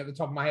remembering at the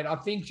top of my head. I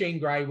think Jean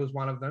Grey was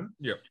one of them.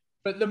 Yep.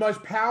 But the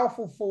most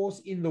powerful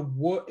force in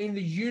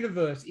the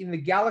universe, in the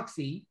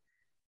galaxy,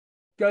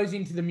 goes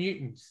into the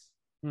mutants.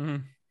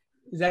 Mm-hmm.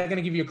 Is that going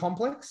to give you a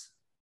complex?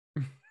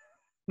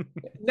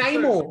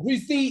 Namor,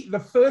 who's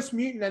the first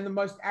mutant and the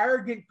most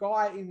arrogant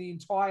guy in the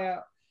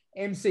entire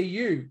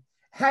MCU,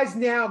 has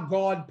now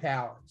God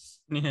powers.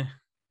 Yeah.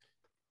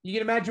 You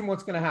can imagine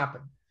what's going to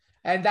happen.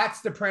 And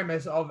that's the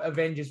premise of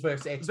Avengers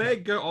vs. X-Men. They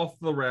go off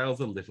the rails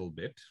a little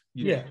bit.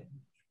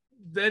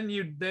 Then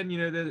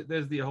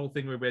there's the whole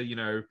thing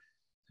where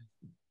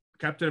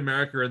Captain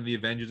America and the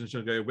Avengers and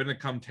she'll go, we're gonna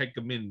come take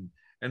them in.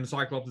 And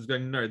Cyclops is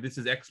going, no, this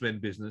is X-Men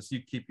business.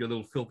 You keep your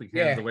little filthy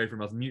hands away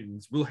from us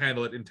mutants. We'll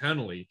handle it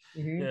internally.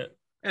 Mm-hmm. Yeah.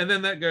 And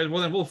then that goes,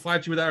 well, then we'll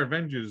fight you with our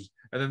Avengers.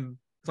 And then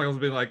Cyclops will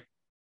be like,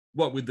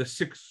 what, with the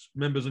 6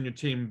 members on your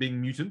team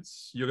being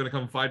mutants, you're going to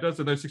come fight us?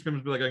 And those 6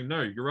 members will be like, going,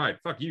 no, you're right.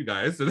 Fuck you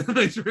guys. And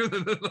it's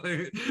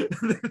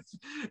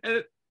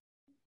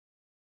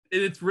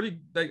really,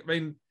 like, I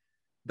mean,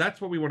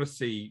 that's what we want to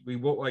see.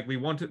 We've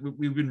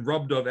been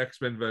robbed of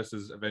X-Men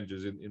versus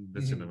Avengers in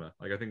the cinema.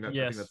 Like, I think that's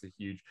a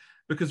huge,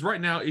 because right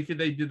now, if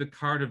they did the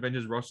current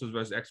Avengers rosters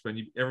versus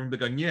X-Men, everyone would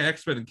be going, yeah,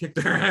 X-Men, and kick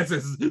their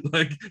asses,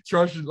 like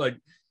trash, like.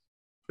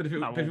 But if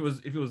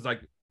it was like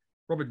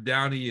Robert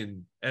Downey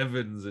and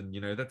Evans, and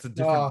that's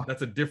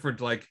a different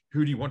like,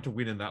 who do you want to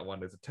win in that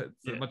one? It's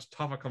a much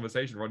tougher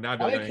conversation right now. I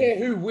don't care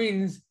who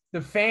wins,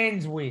 the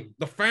fans win.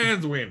 The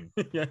fans win.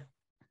 Yeah.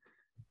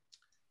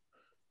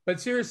 But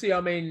seriously,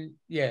 I mean,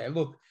 yeah,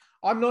 look,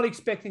 I'm not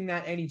expecting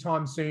that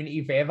anytime soon,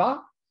 if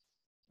ever.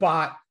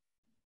 But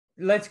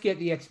let's get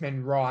the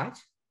X-Men right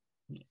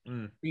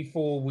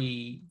before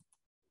we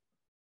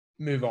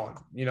move on.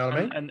 You know what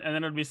I mean? And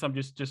then it'd be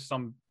just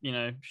some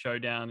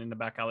showdown in the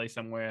back alley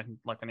somewhere,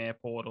 like an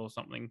airport or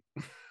something.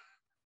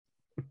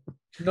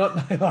 Not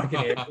like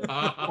an airport,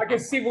 like a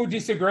civil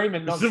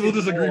disagreement. Not civil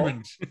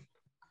disagreement.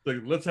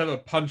 Like, let's have a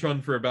punch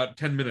on for about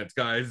 10 minutes,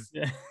 guys.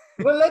 Yeah.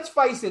 Well, let's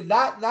face it,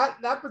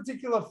 that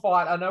particular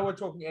fight, I know we're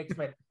talking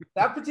X-Men,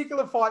 that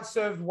particular fight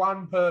served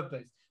one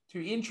purpose,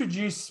 to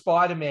introduce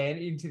Spider-Man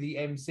into the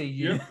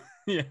MCU.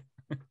 Yeah.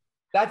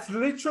 That's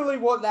literally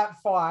what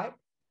that fight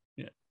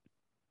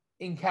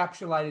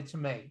encapsulated to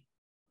me.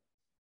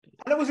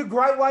 And it was a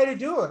great way to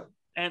do it.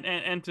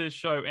 And to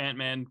show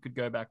Ant-Man could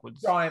go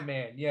backwards. Giant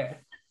Man, yeah.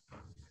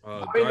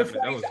 I mean, the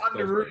phrase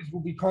Underoos will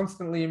be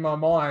constantly in my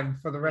mind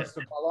for the rest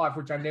of my life,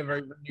 which I never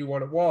even knew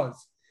what it was.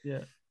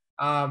 Yeah.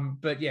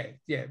 But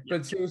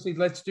But seriously,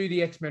 let's do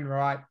the X-Men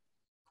right.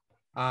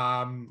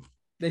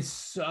 There's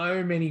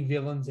so many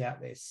villains out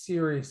there.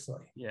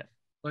 Seriously. Yeah.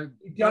 Like,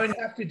 you don't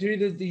have to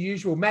do the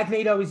usual.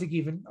 Magneto is a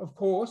given, of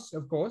course.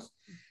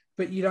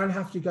 But you don't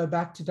have to go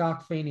back to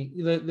Dark Phoenix.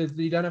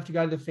 You don't have to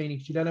go to the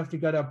Phoenix. You don't have to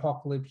go to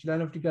Apocalypse. You don't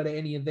have to go to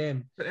any of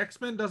them. But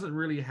X-Men doesn't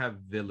really have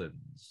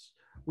villains.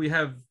 We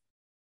have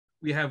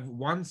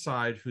one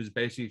side who's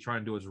basically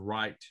trying to do what's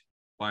right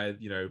by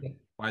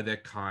by their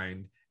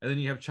kind. And then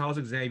you have Charles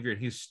Xavier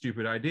and his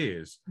stupid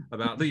ideas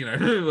about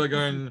like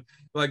going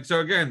like,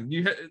 so again,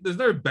 there's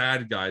no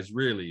bad guys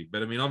really,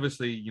 but I mean,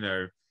 obviously,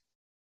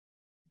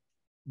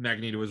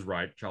 Magneto is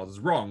right, Charles is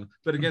wrong,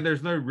 but again,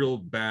 there's no real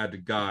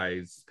bad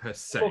guys per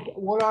se. Look,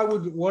 what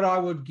I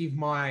would give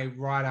my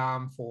right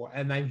arm for,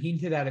 and they've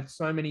hinted at it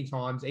so many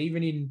times,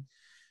 even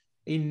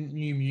in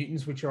New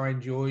Mutants, which I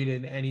enjoyed,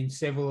 and in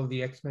several of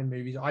the X-Men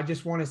movies, I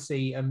just want to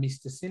see a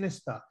Mr.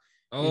 Sinister.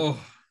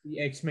 The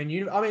X-Men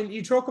universe. I mean,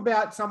 you talk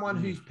about someone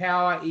whose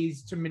power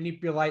is to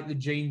manipulate the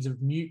genes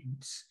of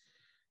mutants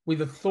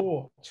with a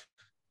thought.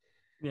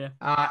 Yeah.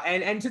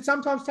 And to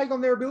sometimes take on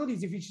their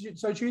abilities if he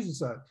so chooses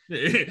so.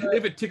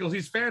 If it tickles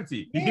his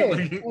fancy. Yeah.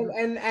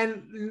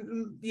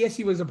 and yes,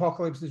 he was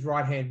Apocalypse's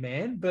right-hand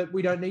man, but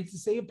we don't need to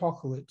see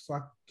Apocalypse.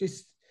 Like,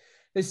 just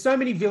there's so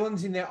many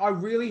villains in there. I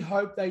really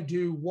hope they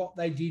do what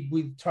they did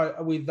with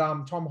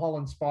Tom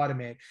Holland's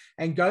Spider-Man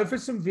and go for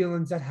some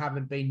villains that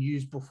haven't been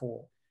used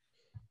before.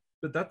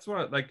 But that's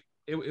what, like,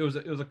 it was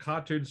a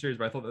cartoon series,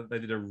 but I thought that they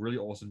did a really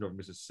awesome job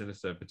with Mrs.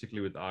 Sinister,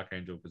 particularly with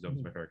Archangel, because that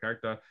was my favorite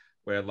character,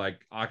 where, like,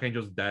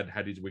 Archangel's dad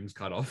had his wings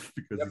cut off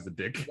because he's a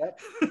dick.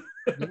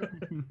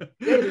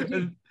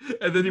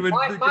 And then he went,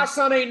 my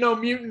son ain't no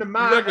mutant.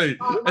 Exactly.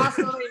 My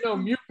son ain't no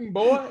mutant,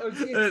 boy.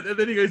 And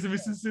then he goes to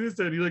Mrs.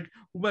 Sinister and he's like,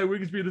 will my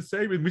wings be the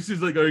same? And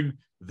Mrs. like going,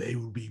 they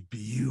will be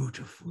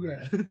beautiful.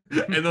 Yeah.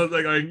 And I was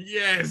like going,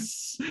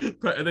 yes.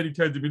 And then he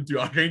turns him into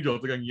Archangel.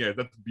 It's like going, yeah,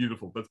 that's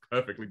beautiful. That's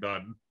perfectly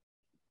done.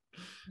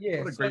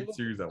 Yeah, what a great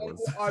series that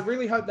was. I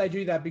really hope they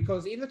do that,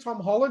 because in the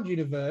Tom Holland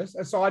universe,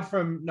 aside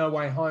from No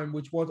Way Home,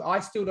 which was, I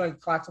still don't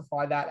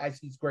classify that as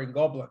his Green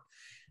Goblin,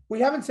 we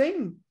haven't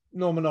seen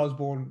Norman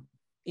Osborn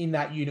in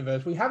that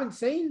universe. We haven't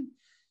seen,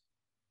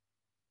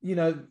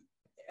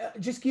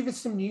 just give us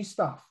some new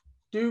stuff.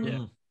 Give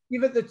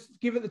it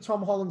the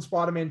Tom Holland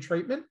Spider-Man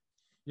treatment.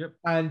 Yep.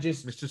 And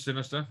just Mr.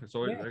 Sinister. It's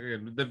always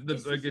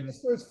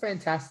Sinister is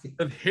fantastic.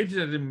 They've hinted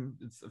at him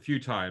a few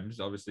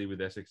times, obviously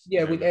with Essex.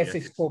 Yeah, with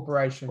Essex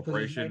Corporation,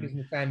 because his name is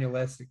Nathaniel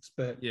Essex.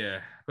 But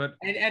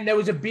and there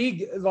was a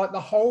big, like,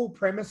 the whole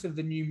premise of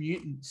the New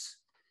Mutants.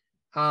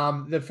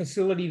 The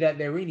facility that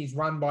they're in is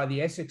run by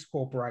the Essex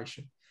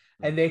Corporation,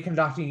 and they're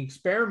conducting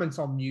experiments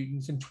on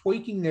mutants and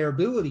tweaking their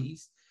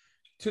abilities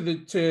to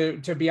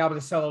be able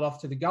to sell it off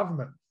to the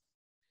government.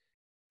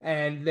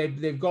 And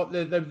they've got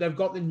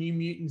the New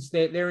Mutants.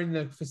 They're in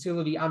the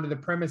facility under the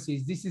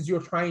premises. This is your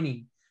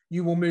training.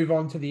 You will move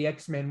on to the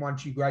X-Men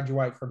once you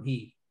graduate from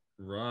here.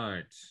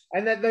 Right.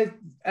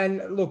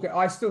 And look,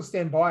 I still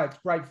stand by it. It's a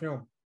great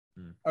film,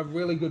 a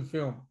really good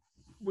film.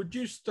 Would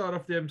you start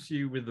off the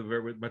MCU with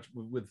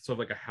sort of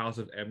like a House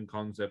of M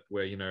concept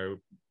where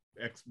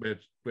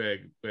where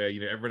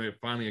everyone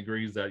finally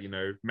agrees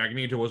that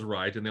Magneto was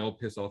right and they all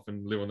piss off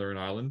and live on their own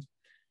island?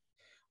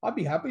 I'd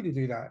be happy to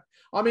do that.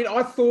 I mean,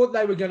 I thought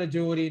they were going to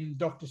do it in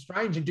Doctor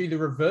Strange and do the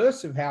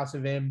reverse of House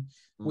of M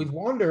with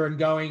Wanda and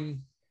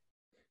going,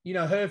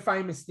 her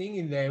famous thing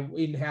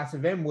in House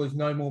of M was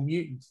no more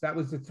mutants. That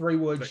was the 3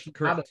 words she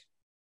uttered.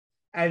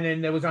 And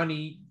then there was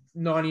only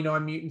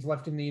 99 mutants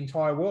left in the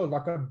entire world,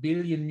 like out of a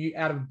billion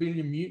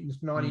mutants,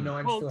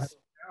 99 still have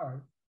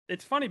power.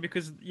 It's funny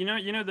because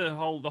the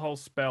whole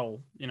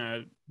spell,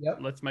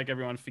 let's make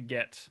everyone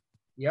forget.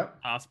 Yep.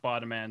 Our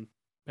Spider-Man,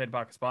 Peter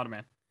Parker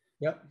Spider-Man.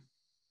 Yep.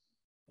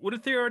 Would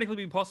it theoretically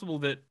be possible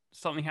that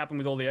something happened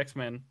with all the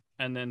X-Men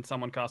and then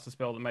someone cast a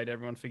spell that made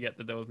everyone forget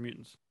that there was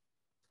mutants?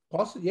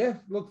 Yeah.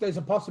 Look, there's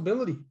a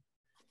possibility.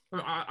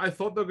 I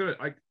thought they were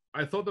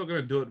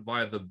gonna do it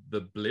via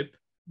the blip.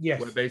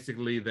 Yes. Where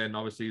basically then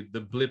obviously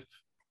the blip,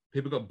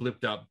 people got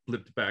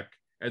blipped back,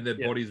 and their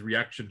body's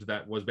reaction to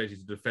that was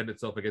basically to defend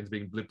itself against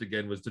being blipped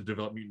again, was to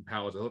develop mutant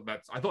powers.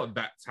 I thought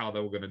that's how they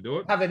were going to do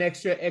it. Have an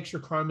extra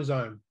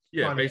chromosome.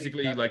 Yeah,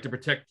 basically like to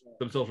protect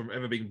themselves from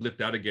ever being blipped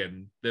out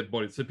again. Their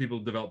bodies, so people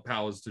develop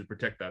powers to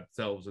protect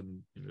themselves, and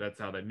that's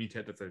how they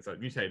mutate. That's how they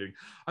start mutating.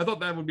 I thought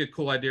that would be a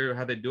cool idea of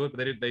how they do it,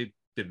 but they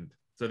didn't.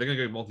 So they're going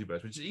to go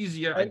multiverse, which is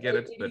easier. I get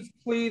it. It's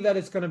clear that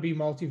it's going to be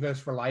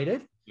multiverse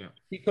related. Yeah.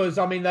 Because,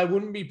 I mean, they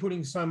wouldn't be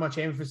putting so much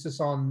emphasis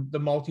on the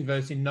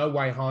multiverse in No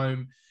Way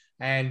Home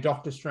and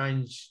Doctor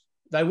Strange.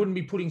 They wouldn't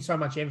be putting so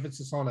much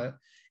emphasis on it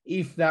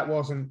if that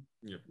wasn't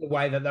the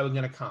way that they were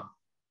going to come.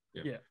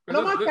 Yeah. And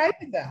I'm okay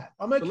with that.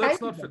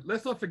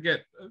 Let's not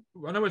forget.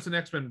 I know it's an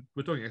X-Men.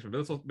 We're talking X-Men,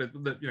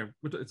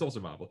 but it's also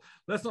Marvel.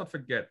 Let's not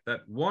forget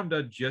that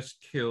Wanda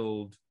just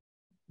killed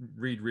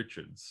Reed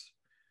Richards.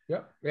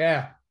 Yep.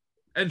 Yeah.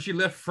 And she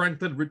left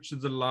Franklin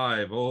Richards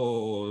alive.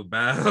 Oh,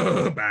 bad.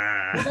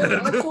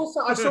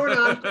 I saw an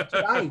article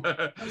today.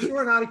 I saw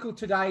an article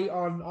today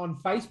on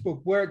Facebook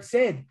where it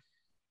said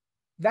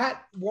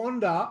that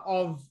Wanda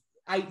of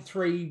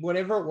 8-3,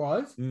 whatever it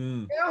was,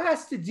 now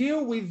has to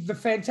deal with the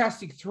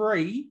Fantastic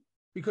Three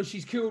because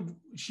she's killed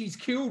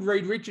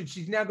Reed Richards.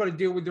 She's now got to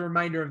deal with the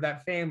remainder of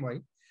that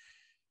family.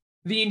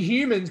 The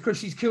Inhumans, because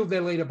she's killed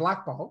their leader,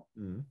 Black Bolt.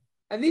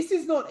 And this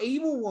is not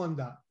evil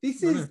Wanda.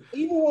 This is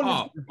evil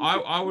Wanda.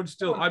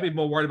 I'd be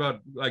more worried about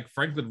like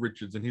Franklin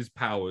Richards and his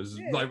powers.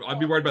 Yeah, like I'd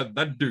be worried about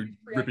that dude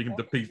ripping him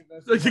to pieces.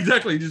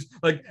 Exactly. Just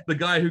like the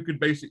guy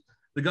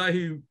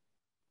who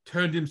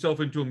turned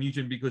himself into a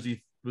mutant because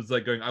he was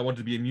like going, I want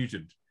to be a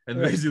mutant, and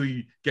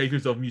basically gave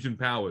himself mutant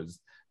powers.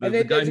 And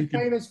then there's a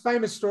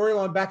famous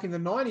storyline back in the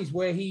 90s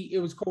where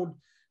there was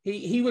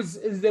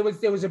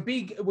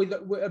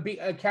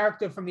a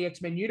character from the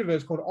X-Men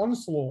universe called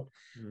Onslaught.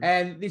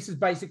 And this is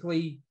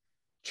basically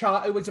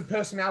it was a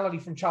personality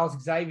from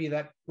Charles Xavier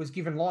that was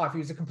given life. He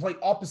was a complete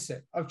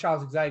opposite of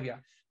Charles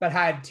Xavier, but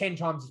had 10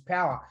 times his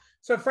power.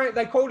 So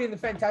they called in the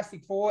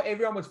Fantastic Four.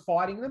 Everyone was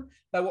fighting them.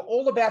 They were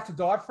all about to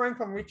die.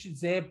 Franklin Richards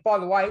there, by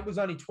the way, it was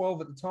only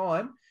 12 at the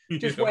time,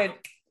 just went,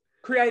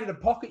 created a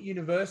pocket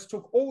universe,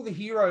 took all the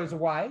heroes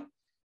away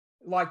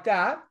like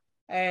that,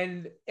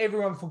 and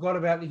everyone forgot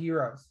about the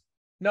heroes.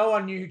 No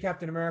one knew who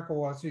Captain America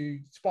was, who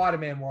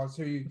Spider-Man was,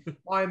 who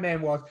Iron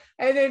Man was.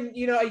 And then,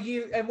 a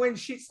year, and when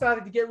shit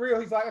started to get real,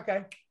 he's like,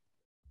 okay,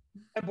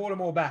 and brought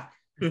them all back.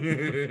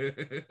 A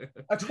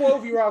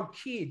 12-year-old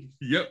kid.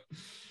 Yep.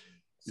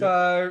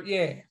 So,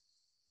 yeah.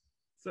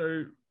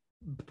 So,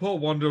 poor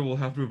Wanda will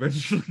have to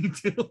eventually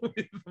deal with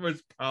the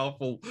most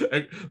powerful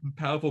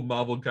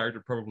Marvel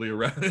character probably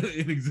around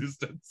in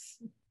existence.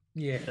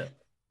 Yeah.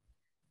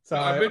 So,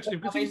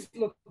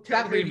 look,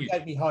 that movie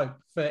gave me hope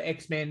for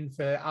X-Men,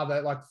 for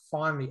other,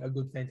 finally a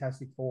good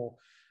Fantastic Four.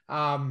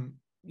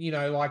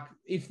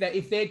 If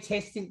they're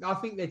testing, I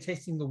think they're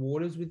testing the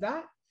waters with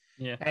that.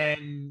 Yeah.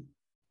 And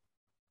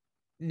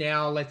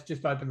now let's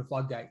just open the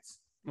floodgates.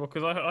 Well,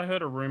 because I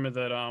heard a rumor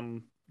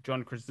that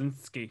John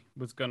Krasinski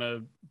was going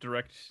to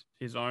direct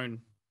his own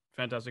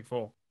Fantastic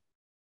Four.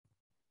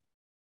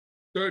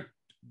 Don't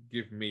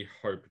give me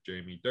hope,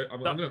 Jamie.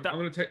 I'm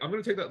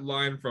gonna take that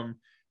line from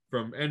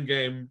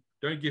Endgame.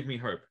 Don't give me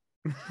hope.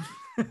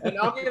 And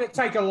I'm going to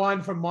take a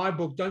line from my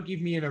book. Don't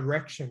give me an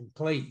erection,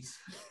 please.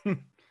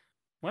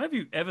 When have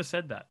you ever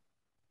said that?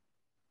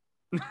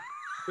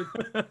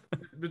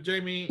 But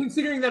Jamie,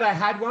 considering that I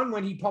had one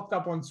when he popped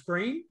up on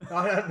screen,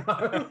 I don't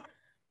know.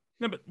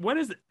 No, but when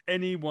has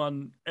any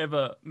man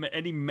ever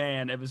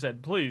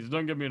said, please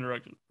don't give me an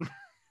erection?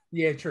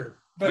 Yeah, true.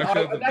 But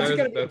that's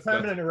going to be a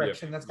permanent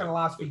erection. That's going to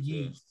last for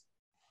years.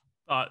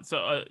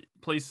 So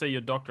please see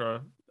your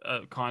doctor,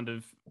 kind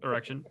of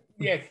erection.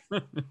 Yes.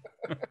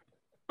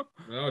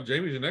 No,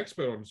 Jamie's an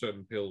expert on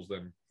certain pills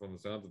then, from the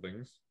sound of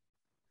things.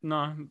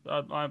 No,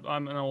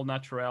 I'm an all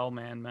natural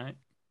man, mate.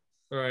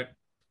 All right.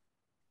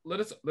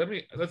 Let's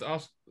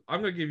ask.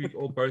 I'm going to give you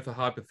all both a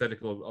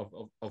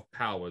hypothetical of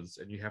powers,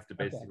 and you have to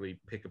basically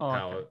pick a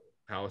power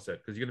set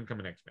because you're going to become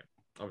an X-Men,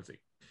 obviously.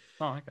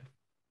 Oh, okay.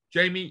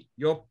 Jamie,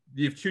 you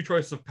have two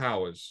choices of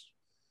powers: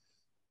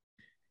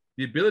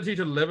 the ability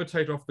to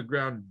levitate off the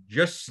ground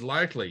just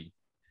slightly,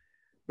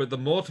 but the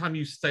more time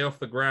you stay off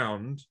the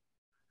ground,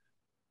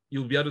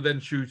 you'll be able to then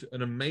shoot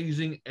an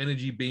amazing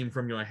energy beam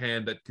from your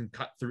hand that can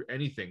cut through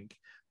anything.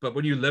 But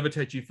when you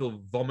levitate, you feel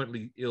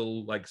vomitly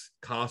ill, like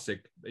car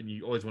sick, and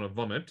you always want to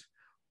vomit.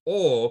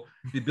 Or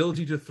the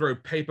ability to throw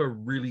paper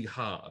really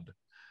hard.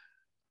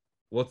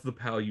 What's the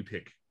power you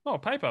pick? Oh,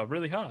 paper,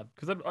 really hard.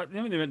 Because I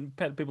haven't even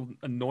had people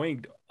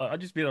annoying. I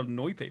just be able to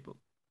annoy people.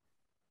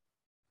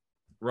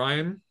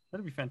 Ryan?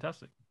 That'd be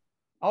fantastic.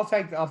 I'll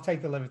take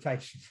the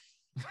levitation.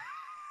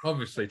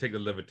 Obviously, take the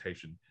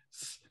levitation.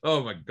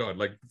 Oh my god!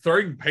 Like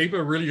throwing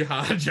paper really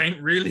hard,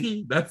 Jane.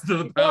 Really? That's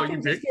the power you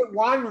pick. Just get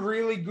one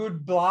really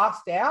good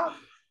blast out.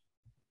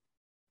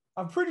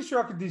 I'm pretty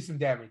sure I could do some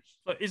damage.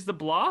 So is the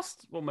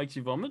blast what makes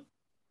you vomit?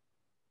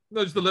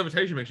 No, just the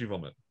levitation makes you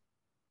vomit.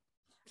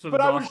 So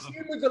but I would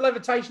assume with the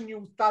levitation,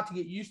 you'll start to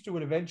get used to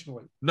it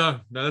eventually.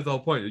 No, that's the whole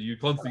point. You're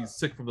constantly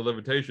sick from the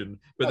levitation,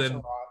 but that's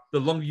then the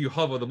longer you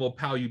hover, the more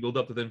power you build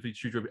up to then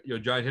shoot your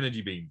giant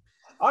energy beam.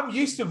 I'm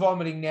used to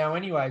vomiting now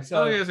anyway,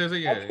 so... Oh, yes,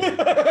 yeah.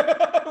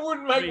 It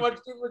wouldn't make much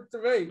difference to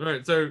me. All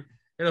right, so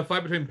in a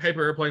fight between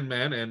Paper Airplane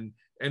Man and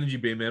Energy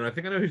Beam Man, I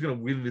think I know who's going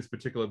to win this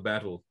particular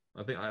battle.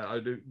 I think I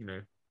do,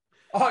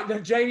 Oh, no,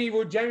 Jamie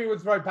would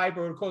throw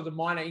paper. It would cause a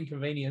minor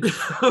inconvenience.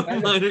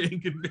 Minor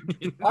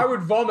inconvenience. I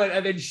would vomit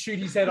and then shoot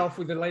his head off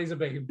with a laser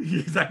beam.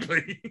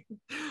 Exactly.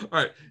 All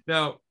right,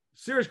 now,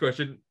 serious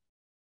question.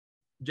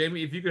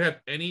 Jamie, if you could have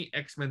any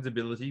X-Men's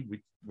ability,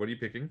 what are you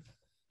picking?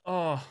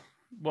 Oh,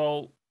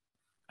 well...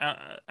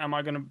 am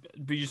I going to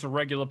be just a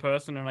regular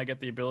person and I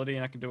get the ability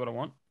and I can do what I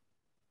want?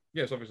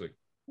 Yes, obviously.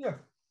 Yeah.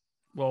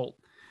 Well,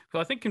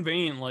 I think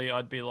conveniently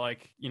I'd be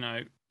like,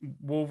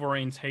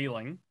 Wolverine's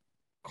healing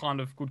kind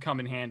of could come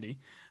in handy.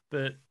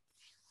 But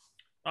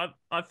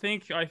I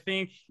think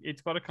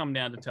it's got to come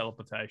down to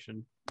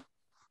teleportation.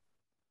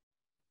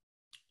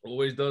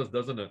 Always does,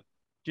 doesn't it?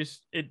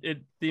 Just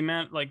the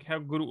amount, like how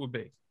good it would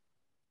be.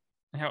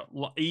 How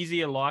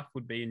easier life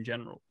would be in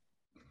general.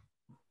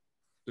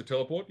 To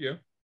teleport, yeah.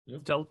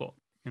 Yep. Teleport,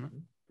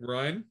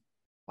 Ryan?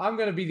 I'm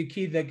going to be the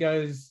kid that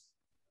goes,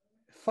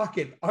 fuck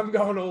it, I'm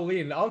going all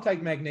in. I'll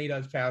take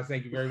Magneto's powers.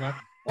 Thank you very much.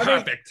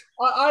 Perfect.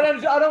 I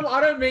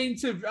don't mean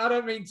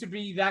to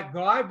be that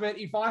guy, but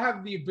if I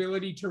have the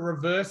ability to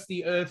reverse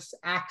the Earth's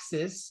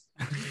axis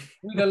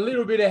with a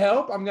little bit of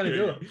help, I'm going to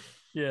do it.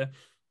 Yeah.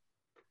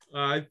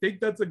 I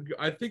think that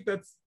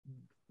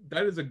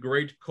is a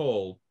great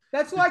call.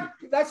 That's like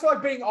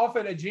being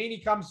offered a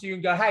genie comes to you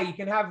and go, hey, you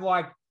can have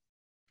like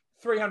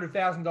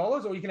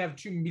 $300,000 or you can have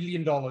 $2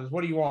 million.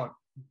 What do you want?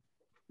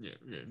 Yeah.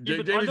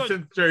 Jamie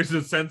chose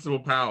a sensible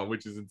power,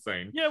 which is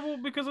insane. Yeah, well,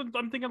 because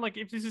I'm thinking like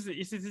if this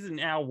isn't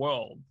our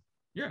world,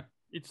 yeah,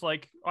 it's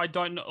like I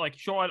don't know. Like,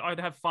 sure, I'd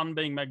have fun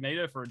being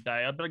Magneto for a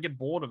day. I'd get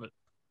bored of it.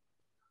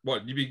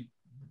 What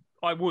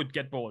I would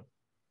get bored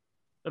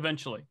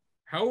eventually.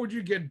 How would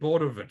you get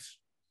bored of it?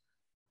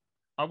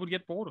 I would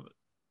get bored of it.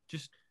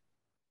 Just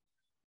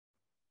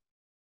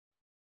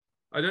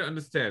I don't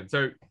understand.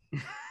 So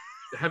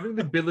having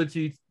the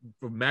ability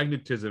for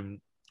magnetism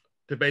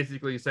to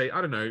basically say,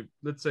 I don't know,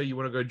 let's say you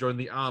want to go join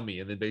the army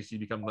and then basically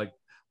become like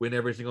win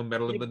every single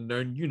medal in the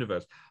known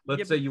universe.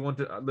 Let's say you want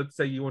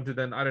to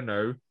then, I don't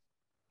know,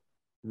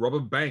 rob a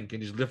bank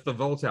and just lift the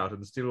vault out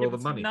and steal all the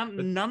money.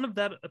 None of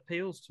that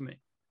appeals to me.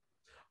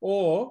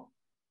 Or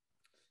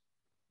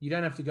you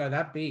don't have to go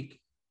that big.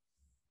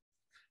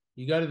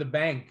 You go to the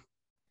bank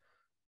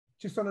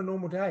just on a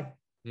normal day.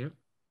 Yep.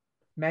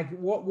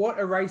 What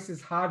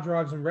erases hard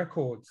drives and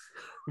records?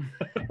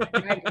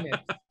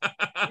 Magnets.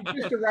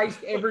 You just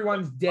erased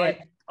everyone's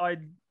debt. I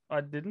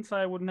didn't say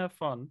I wouldn't have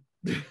fun.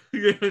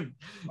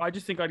 I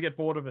just think I'd get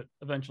bored of it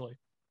eventually.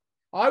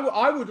 I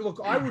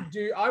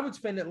would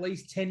spend at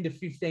least 10 to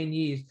 15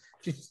 years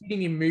just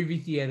sitting in movie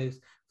theaters,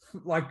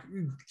 like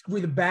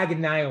with a bag of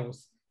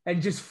nails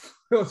and just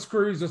or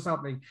screws or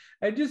something,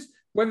 and just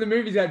when the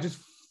movie's out, just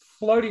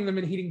floating them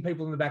and hitting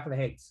people in the back of the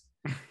heads,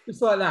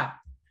 just like that.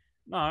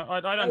 No, I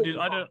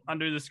don't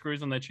undo the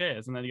screws on their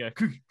chairs, and then you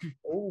go.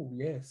 Oh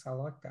yes, I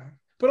like that.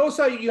 But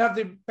also, you have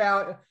the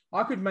power.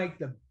 I could make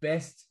the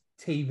best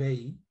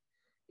TV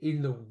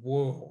in the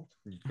world.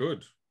 You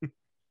could.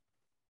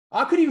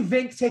 I could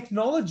invent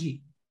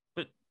technology.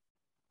 But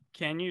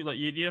can you? Like,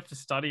 you'd have to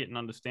study it and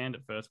understand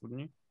it first,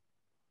 wouldn't you?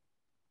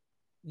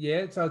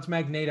 Yeah, so it's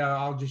Magneto.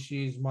 I'll just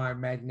use my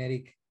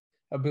magnetic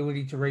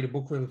ability to read a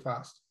book really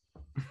fast.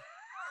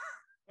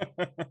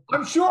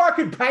 I'm sure I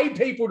could pay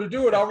people to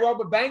do it. I'll rob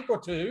a bank or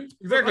two.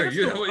 Exactly.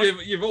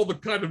 You've all the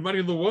kind of money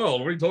in the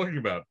world. What are you talking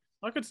about?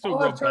 I could still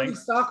rob Tony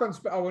banks. Stark on.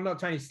 Oh, well, not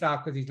Tony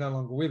Stark because he's no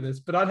longer with us.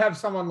 But I'd have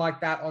someone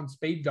like that on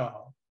speed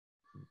dial,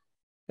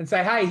 and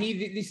say,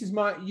 "Hey, this is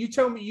my. You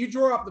tell me. You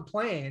draw up the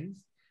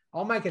plans.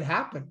 I'll make it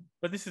happen."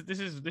 But this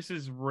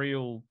is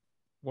real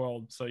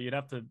world. So you'd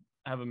have to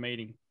have a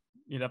meeting.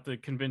 You'd have to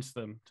convince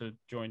them to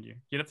join you.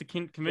 You'd have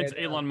to convince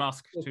Elon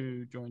Musk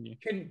to join you.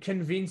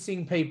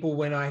 Convincing people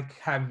when I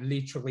have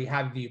literally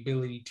have the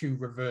ability to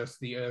reverse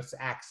the Earth's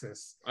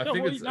axis. I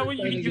think it's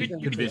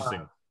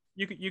convincing.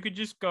 You could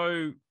just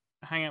go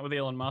hang out with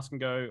Elon Musk and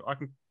go, I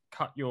can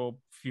cut your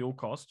fuel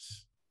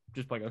costs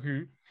just by go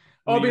who.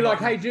 I'll be like,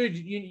 hey dude,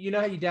 you know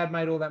how your dad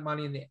made all that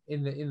money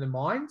in the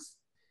mines?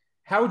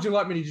 How would you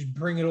like me to just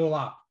bring it all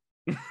up?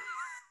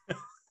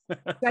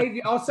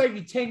 I'll save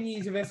you 10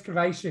 years of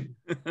excavation.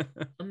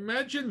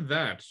 Imagine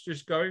that.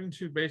 Just going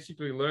to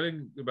basically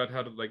learning about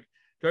how to like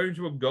going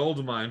to a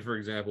gold mine, for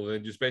example,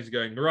 and just basically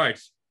going, right,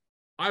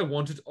 I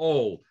want it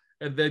all.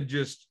 And then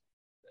just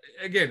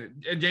again,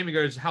 and Jamie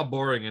goes, how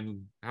boring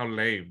and how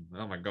lame.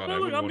 Oh my god.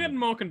 Well, look, I'm getting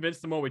more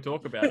convinced the more we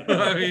talk about it.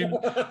 I mean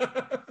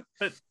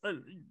but,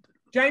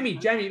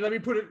 Jamie, let me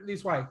put it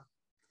this way.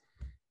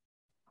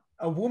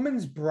 A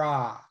woman's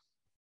bra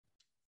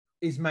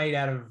is made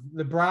out of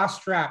the bra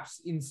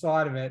straps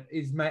inside of it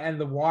is made, and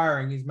the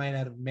wiring is made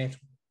out of metal.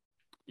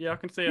 Yeah, I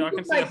can see.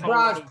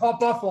 Bras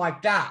pop off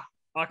like that.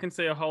 I can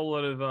see a whole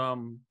lot of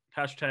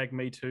hashtag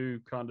Me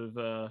Too kind of.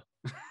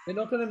 They're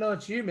not going to know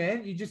it's you,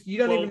 man. You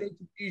don't even need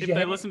to use. If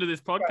they listen to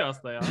this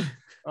podcast, they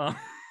are.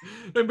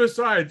 And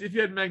besides, if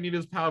you had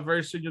Magneto's power,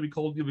 very soon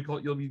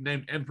you'll be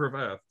named Emperor of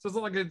Earth. So it's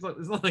not like it's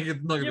not going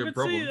to be a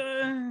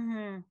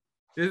problem.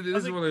 It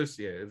is one of those.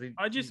 Yeah.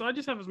 I just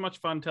have as much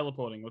fun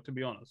teleporting, to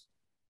be honest.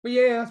 Well,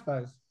 yeah, I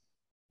suppose.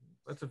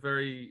 That's a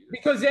very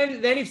because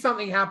then if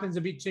something happens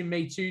a bit too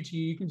Me Too to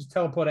you, you can just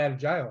teleport out of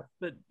jail.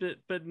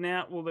 But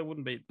now, well, there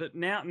wouldn't be. But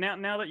now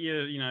that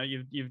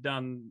you've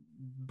done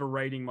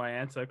berating my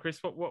answer,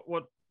 Chris,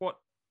 what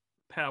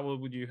power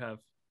would you have?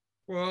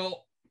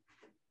 Well,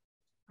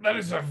 that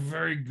is a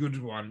very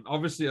good one.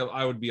 Obviously,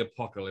 I would be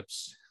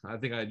Apocalypse. I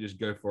think I'd just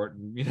go for it.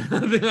 And, I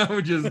think I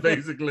would just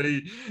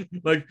basically,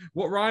 like,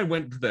 what Ryan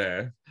went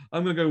there,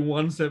 I'm going to go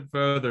one step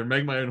further and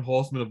make my own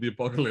Horseman of the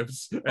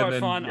Apocalypse. And all right,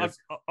 fine. Yes,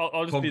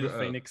 I'll just be the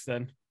Phoenix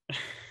then.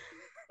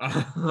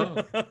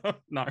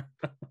 No.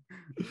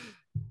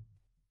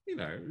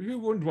 Who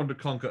wouldn't want to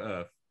conquer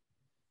Earth?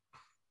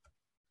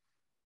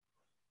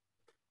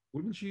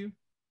 Wouldn't you?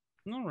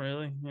 Not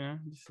really,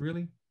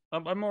 Really?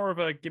 I'm more of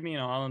a give me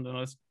an island and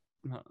just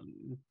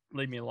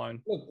leave me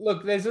alone.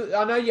 Look.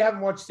 I know you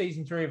haven't watched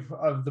season 3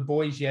 of The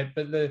Boys yet,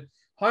 but the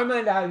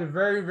Homelander has a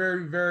very,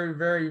 very, very,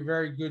 very,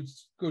 very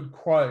good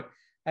quote,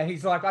 and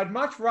he's like, "I'd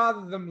much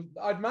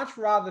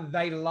rather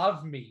they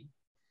love me,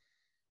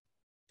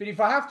 but if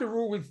I have to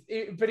rule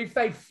but if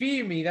they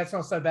fear me, that's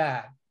not so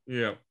bad."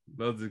 Yeah,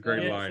 that's a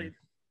great line.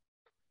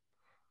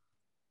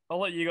 I'll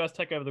let you guys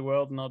take over the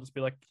world, and I'll just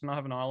be like, "Can I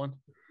have an island?"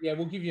 Yeah,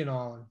 we'll give you an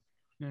island.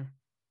 Yeah,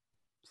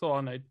 that's all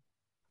I need.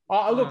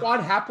 Look,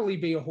 I'd happily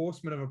be a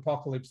Horseman of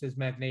Apocalypse as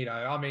Magneto.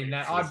 I mean,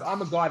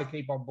 I'm a guy to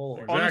keep on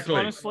board. Exactly.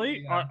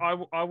 Honestly,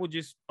 I'll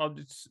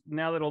just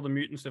now that all the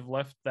mutants have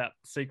left that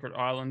secret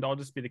island, I'll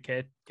just be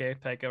the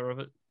caretaker of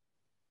it.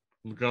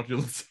 Look after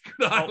the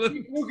secret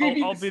island. We'll give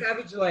you the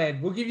Savage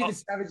Land. We'll give you the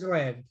Savage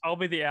Land. I'll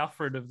be the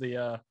Alfred of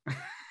the.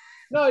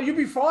 No, you'll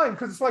be fine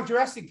because it's like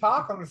Jurassic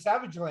Park on the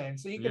Savage Land,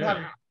 so you can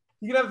have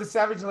the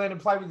Savage Land and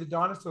play with the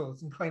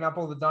dinosaurs and clean up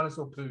all the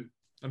dinosaur poo.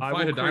 And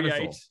find a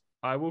dinosaur.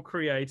 I will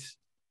create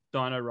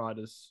Dino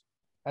Riders.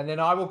 And then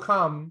I will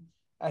come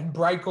and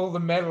break all the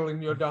metal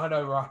in your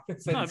Dino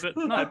Riders.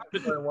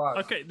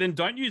 Okay, then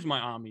don't use my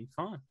army.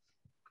 Fine.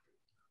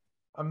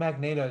 I'm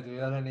Magneto, dude.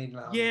 I don't need an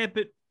army. Yeah,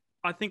 but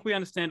I think we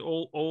understand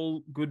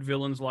all good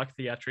villains like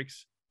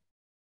theatrics.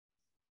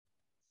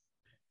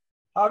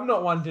 I'm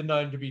not one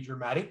known to be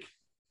dramatic.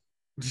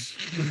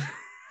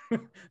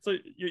 So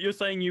you're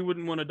saying you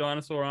wouldn't want a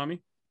dinosaur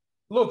army?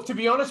 Look, to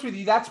be honest with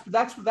you,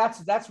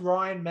 that's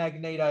Ryan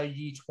Magneto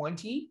year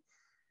 20.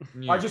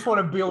 Yeah. I just want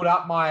to build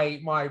up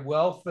my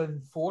wealth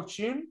and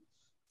fortune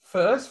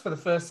first for the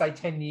first, say,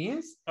 10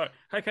 years. Oh,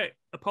 okay,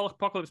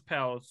 Apocalypse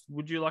Powers.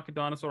 Would you like a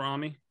dinosaur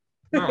army?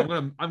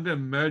 No, I'm gonna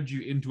merge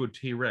you into a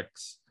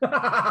T-Rex, and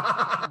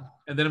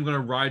then I'm gonna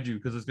ride you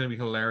because it's gonna be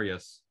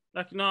hilarious.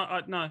 I'd do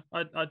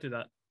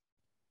that.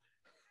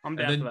 I'm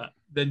down for that.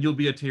 Then you'll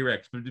be a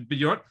T-Rex, but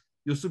you know what?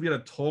 You'll still be able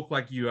to talk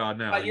like you are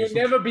now. But you'll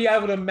never be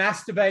able to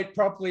masturbate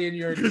properly in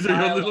your because of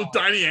your little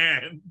tiny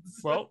hands.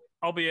 Well,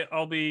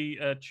 I'll be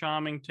a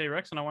charming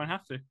T-Rex, and I won't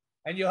have to.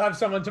 And you'll have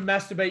someone to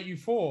masturbate you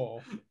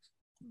for.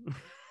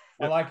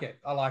 I like it.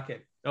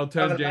 I'll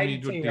turn Jamie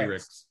into a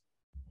T-Rex.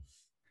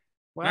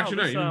 Wow,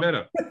 actually, no, even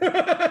better.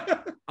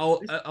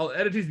 I'll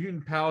edit his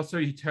mutant power so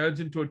he turns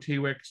into a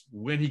T-Rex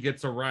when he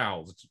gets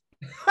aroused.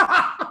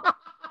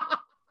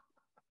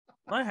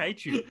 I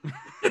hate you.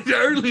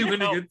 Only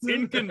when how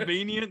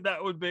inconvenient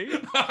that would be.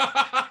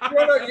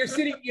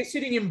 You're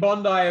sitting in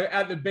Bondi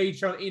at the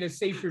beach in a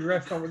seafood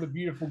restaurant with a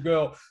beautiful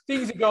girl.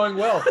 Things are going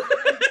well.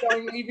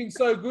 Even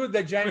so good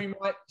that Jamie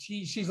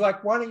she's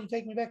like, why don't you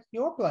take me back to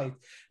your place?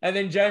 And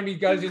then Jamie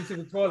goes into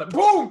the toilet.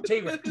 Boom!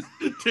 T-Rex.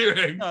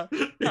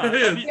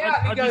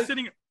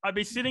 I'd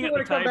be sitting at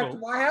the table. Back to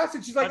my house,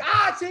 and she's like,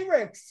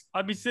 T-Rex.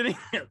 I'd be sitting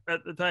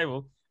at the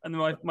table. And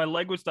then my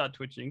leg would start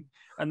twitching,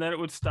 and then it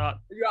would start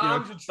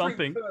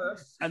thumping,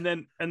 and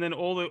then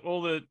all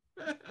the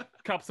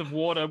cups of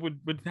water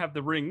would have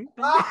the ring.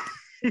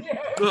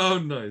 Oh,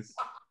 nice.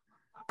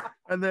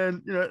 And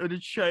then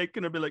it'd shake,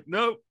 and I'd be like,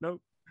 no.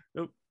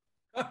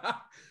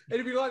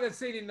 It'd be like that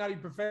scene in Nutty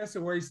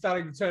Professor where he's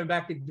starting to turn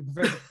back into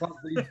Professor Plum,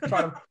 but he's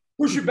trying to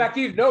push it back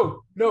in.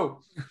 No.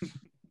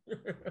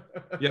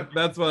 Yep,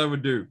 that's what I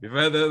would do. If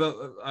I had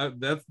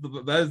that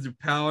is your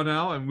power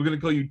now, and we're gonna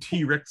call you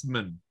T-Rex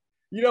Man.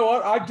 You know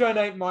what? I'd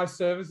donate my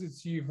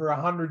services to you for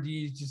 100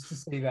 years just to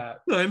see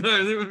that. I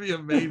know, it would be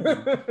amazing.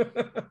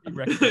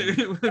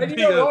 And you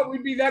know what?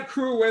 We'd be that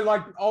cruel. We're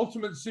like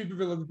ultimate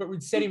supervillains, but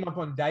we'd set him up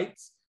on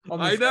dates.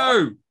 I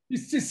know.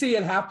 Just to see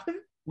it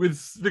happen.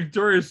 With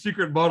Victoria's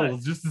Secret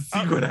models, just to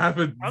see what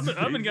happens.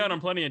 I've been going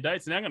on plenty of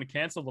dates, and now I'm going to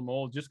cancel them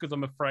all just because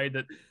I'm afraid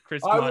that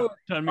Chris might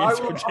turn me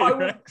into a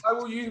T-Rex. I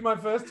will use my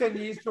first 10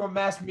 years to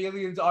amass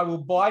millions. I will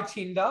buy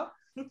Tinder.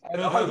 You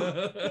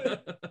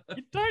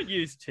don't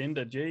use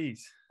Tinder,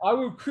 geez. I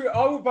will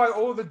buy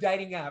all the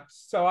dating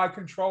apps so I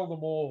control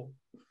them all.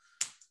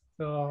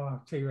 Oh,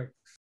 T-Rex.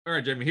 All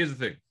right, Jamie, here's the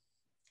thing.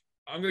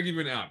 I'm going to give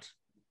you an out.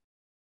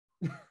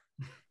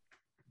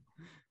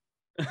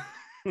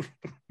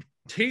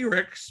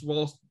 T-Rex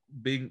whilst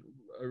being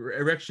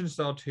erection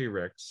style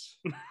T-Rex,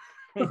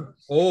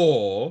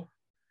 or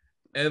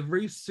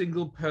every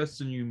single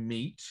person you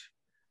meet,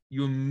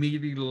 you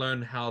immediately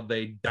learn how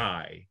they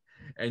die.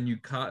 And you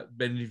can't,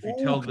 but if you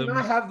tell them,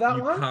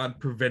 can't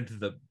prevent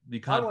them.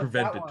 You can't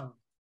prevent it. One.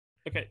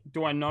 Okay,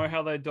 do I know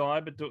how they die?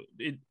 But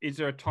is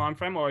there a time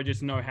frame, or I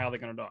just know how they're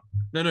going to die?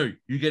 No.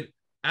 You get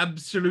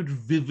absolute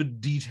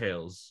vivid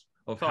details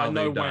of how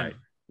they die.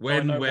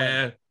 When,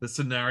 where, the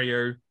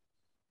scenario.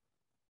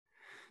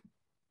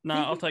 No,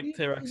 I'll take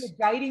T-Rex. From a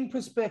dating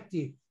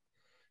perspective,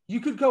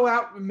 you could go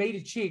out and meet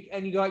a chick,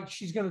 and you go like,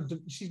 she's gonna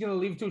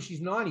live till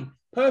she's 90.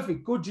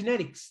 Perfect, good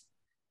genetics.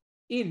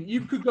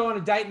 You could go on a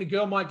date and the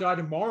girl might die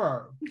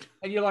tomorrow,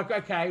 and you're like,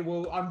 okay,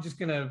 well, I'm just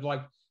gonna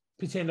like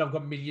pretend I've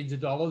got millions of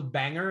dollars,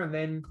 bang her, and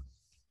then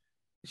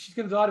she's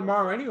gonna die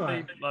tomorrow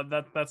anyway.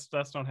 That's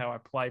not how I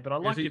play, but I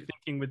like your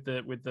thinking with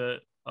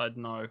the I don't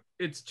know.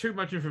 It's too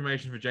much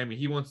information for Jamie.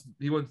 He wants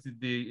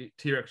the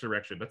T-Rex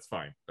erection. That's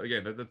fine.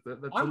 Again, that's a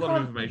lot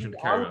of information to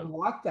carry out. I would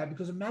like that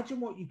because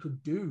imagine what you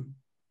could do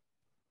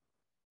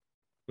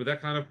with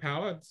that kind of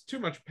power. It's too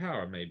much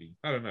power, maybe.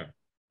 I don't know.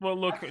 Well,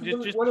 look,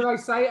 what do they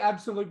say?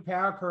 Absolute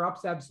power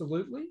corrupts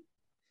absolutely.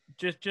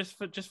 Just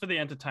for the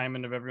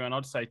entertainment of everyone,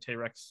 I'd say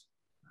T-Rex.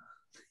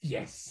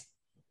 Yes.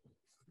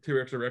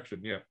 T-Rex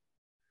erection, yeah.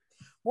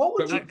 What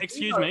would you?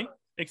 Excuse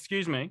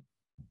me.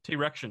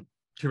 T-Rection.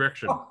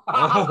 T-Rection.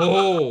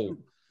 Oh.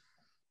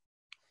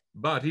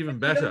 But even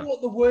better. You know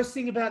what the worst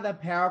thing about that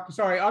power?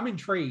 Sorry, I'm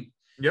intrigued.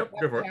 Yep,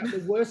 go for it.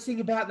 The worst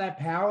thing about that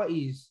power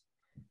is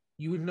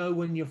you would know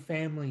when your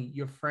family,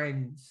 your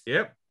friends.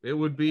 Yep. It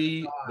would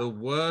be the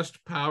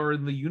worst power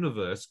in the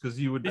universe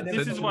because you would.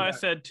 This is why I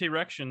said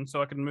T-Rection,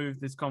 so I can move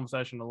this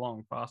conversation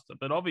along faster.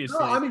 But obviously,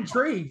 no, I'm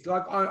intrigued.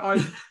 Like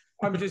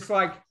I'm just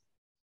like,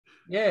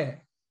 yeah,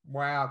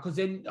 wow. Because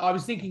then I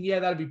was thinking, yeah,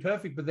 that'd be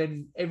perfect. But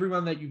then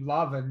everyone that you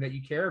love and that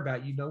you care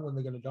about, you know when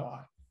they're going to die.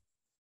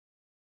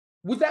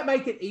 Would that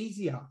make it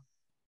easier?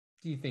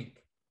 Do you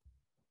think?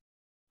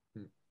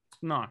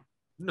 No.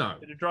 No.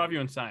 It'd drive you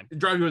insane. It'd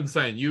drive you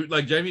insane. You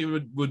like Jamie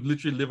would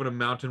literally live on a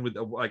mountain with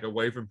like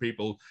away from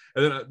people,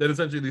 and then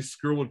essentially this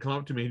squirrel would come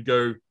up to me and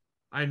go,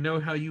 "I know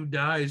how you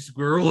die,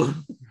 squirrel."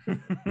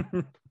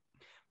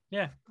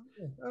 Yeah.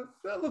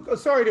 Look,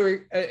 sorry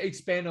to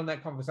expand on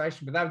that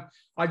conversation, but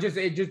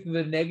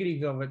the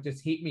negatives of it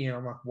just hit me, and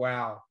I'm like,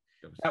 wow,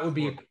 that would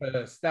be a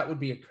curse. That would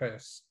be a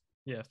curse.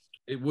 Yes,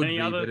 it would be,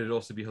 but it'd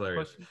also be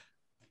hilarious. Questions?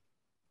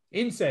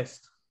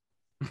 Incest.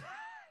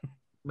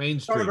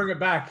 Mainstream. Trying to bring it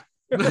back.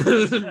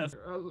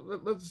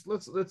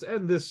 Let's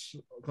end this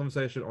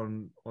conversation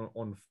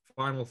on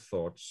final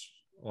thoughts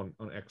on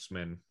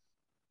X-Men.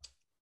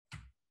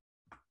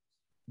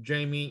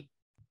 Jamie.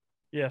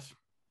 Yes.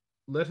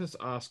 Let us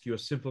ask you a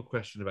simple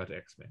question about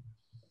X-Men.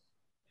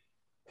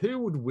 Who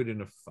would win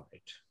in a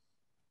fight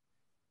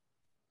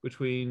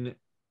between,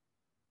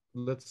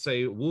 let's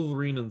say,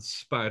 Wolverine and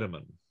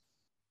Spider-Man?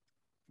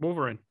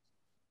 Wolverine.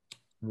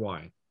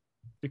 Why?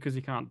 Because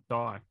he can't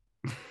die.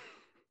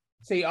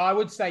 See, I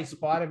would say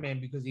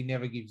Spider-Man because he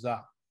never gives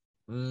up.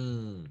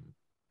 Yeah,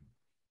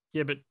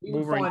 but he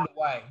would find a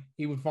way.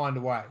 He would find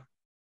a way.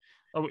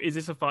 Oh, is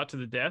this a fight to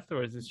the death,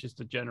 or is this just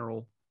a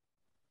general?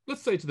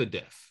 Let's say to the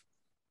death.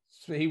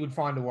 So he would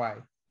find a way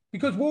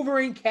because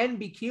Wolverine can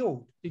be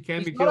killed. He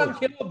can be killed. Not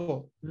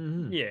unkillable.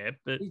 Mm-hmm. Yeah,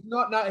 but he's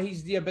not. No,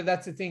 he's yeah. But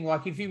that's the thing.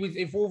 Like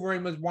if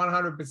Wolverine was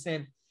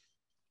 100%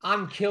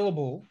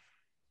 unkillable,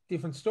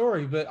 different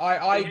story. But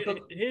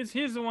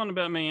here's the one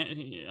about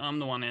me. I'm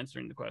the one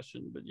answering the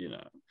question, but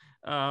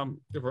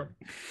different.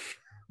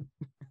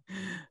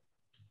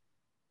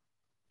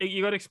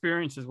 You got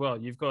experience as well.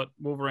 You've got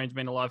Wolverine's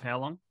been alive how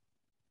long?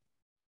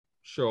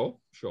 Sure.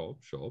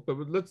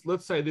 But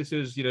let's say this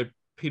is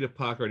Peter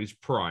Parker at his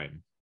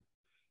prime,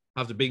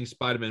 after being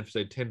Spider-Man for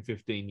say 10,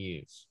 15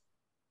 years.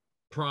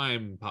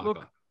 Prime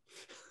Parker.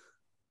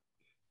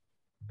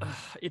 Look,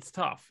 it's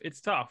tough.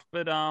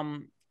 But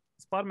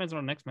Spider-Man's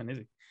not an X-Men, is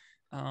he?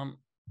 No.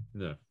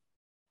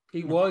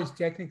 He was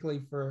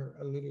technically for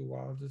a little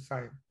while, just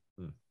saying.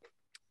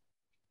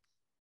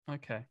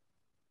 Okay.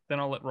 Then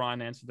I'll let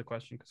Ryan answer the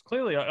question because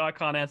clearly I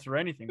can't answer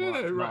anything.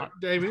 Right,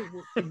 David,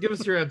 give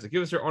us your answer.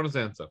 Give us your honest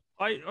answer.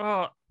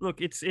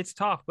 Look, it's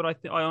tough, but I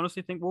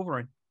honestly think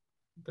Wolverine.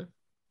 Okay.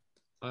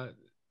 Look,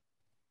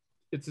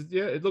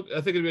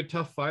 I think it'd be a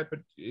tough fight, but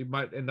it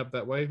might end up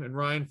that way. And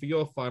Ryan, for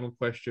your final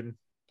question,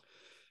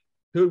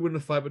 who would win a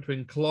fight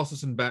between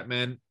Colossus and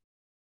Batman?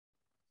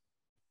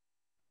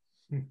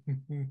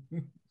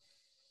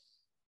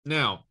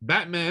 Now,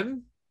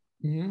 Batman.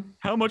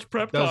 How much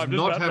prep does time?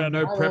 Not have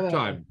no prep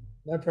time.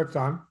 No prep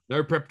time.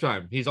 No prep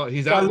time. He's out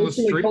on the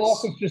streets.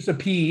 Colossus just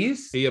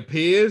appears. He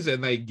appears,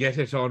 and they get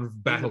it on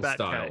battle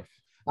style.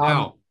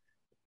 Now,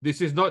 this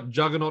is not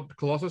Juggernaut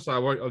Colossus.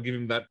 I'll give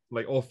him that,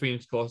 or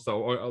Phoenix Colossus,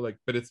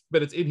 but it's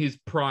in his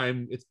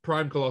prime. It's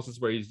prime Colossus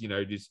where he's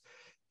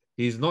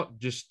not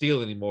just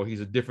steel anymore.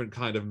 He's a different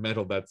kind of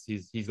metal.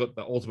 He's got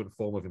the ultimate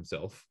form of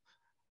himself.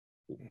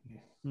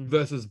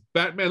 Versus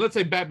Batman. Let's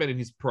say Batman in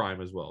his prime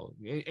as well.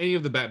 Any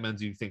of the Batmans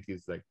you think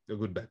is like a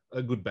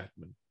good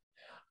Batman?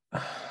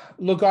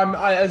 Look,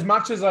 as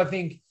much as I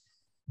think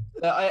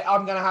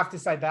I'm going to have to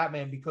say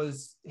Batman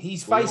because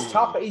he's faced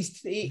tough. He's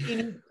in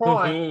his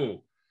prime.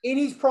 In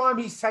his prime,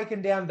 he's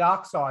taken down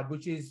Darkseid,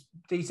 which is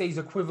DC's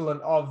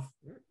equivalent of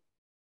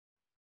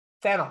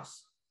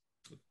Thanos.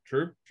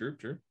 True.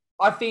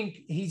 I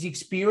think his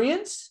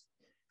experience,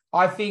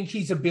 I think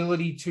his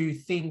ability to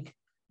think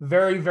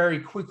very, very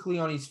quickly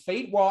on his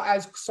feet, while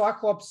as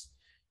Cyclops,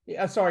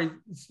 sorry,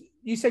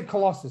 you said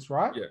Colossus,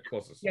 right? Yeah,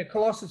 Colossus. Yeah,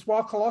 Colossus.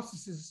 While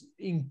Colossus is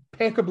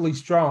impeccably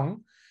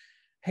strong,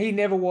 he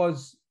never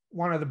was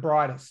one of the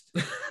brightest.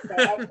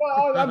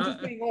 I'm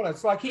just being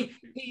honest. Like he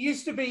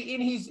used to be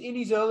in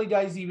his early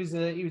days. He was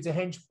a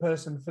hench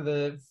person for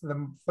the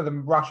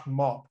Russian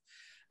mob.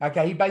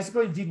 Okay, he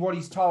basically did what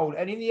he's told,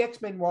 and in the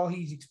X-Men, while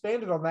he's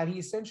expanded on that, he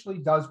essentially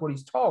does what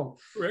he's told.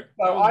 Correct.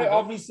 So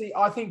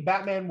I think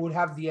Batman would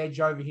have the edge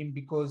over him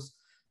because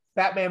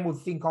Batman would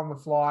think on the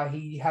fly.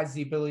 He has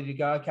the ability to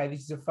go, okay,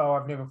 this is a foe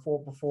I've never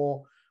fought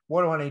before.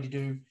 What do I need to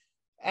do?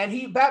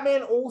 And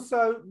Batman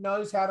also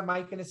knows how to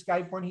make an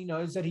escape when he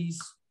knows that he's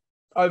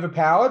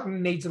overpowered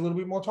and needs a little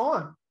bit more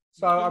time.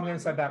 So I'm going to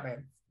say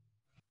Batman.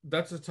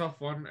 That's a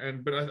tough one,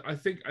 but I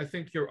think I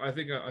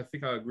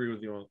agree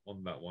with you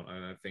on that one,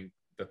 and I think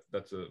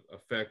that's a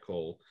fair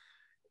call.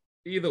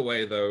 Either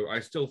way, though, I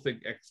still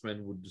think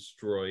X-Men would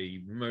destroy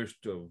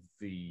most of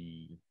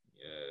the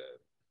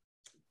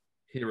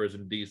heroes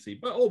in DC,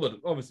 but all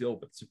but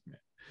Superman.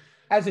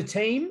 As a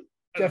team,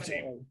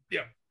 definitely.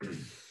 Yeah.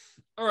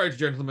 All right,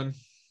 gentlemen.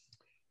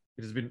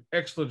 It has been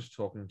excellent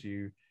talking to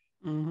you.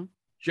 Mm-hmm.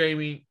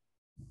 Jamie,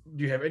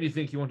 do you have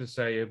anything you want to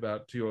say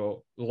to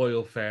your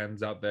loyal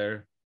fans out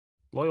there?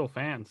 Loyal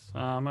fans.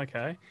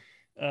 Okay.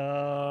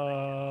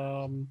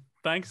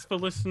 Thanks for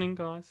listening,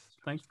 guys.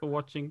 Thanks for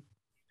watching.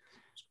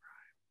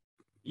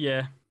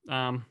 Yeah.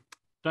 Don't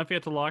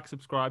forget to like,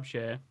 subscribe,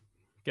 share.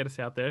 Get us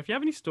out there. If you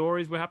have any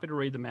stories, we're happy to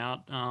read them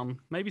out.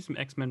 Maybe some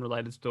X-Men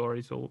related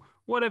stories or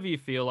whatever you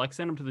feel like.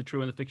 Send them to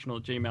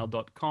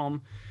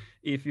thetrueandthefictional@gmail.com.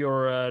 if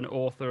you're an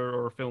author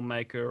or a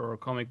filmmaker or a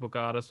comic book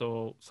artist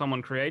or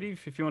someone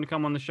creative, if you want to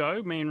come on the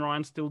show, me and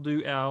Ryan still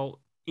do our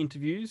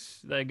interviews.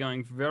 They're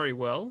going very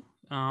well.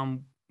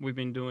 We've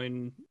been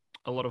doing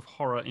a lot of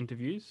horror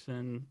interviews,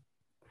 and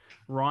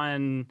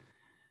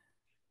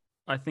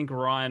I think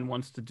Ryan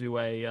wants to do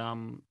a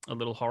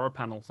little horror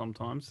panel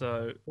sometime.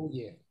 So,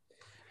 yeah.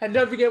 And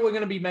don't forget, we're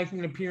going to be making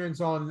an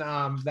appearance on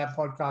that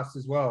podcast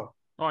as well.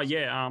 Oh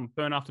yeah,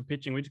 Burn After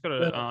Pitching. We just got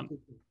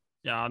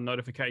a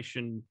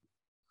notification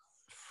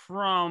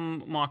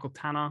from Michael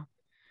Tanner,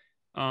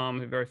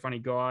 a very funny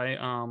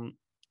guy.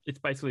 It's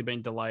basically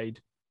been delayed,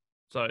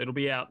 so it'll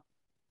be out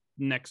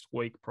next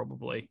week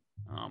probably.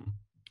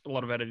 A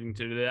lot of editing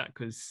to do that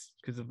because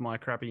of my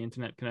crappy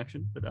internet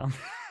connection, but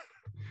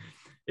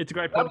it's a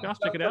great podcast.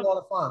 Check it out.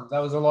 That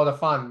was a lot of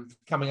fun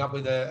coming up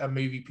with a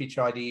movie pitch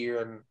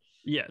idea. And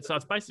yeah, so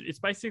it's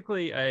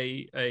basically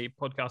a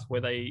podcast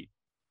where they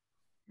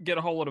get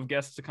a whole lot of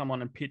guests to come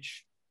on and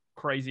pitch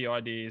crazy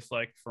ideas,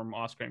 like from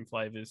ice cream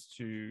flavors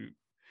to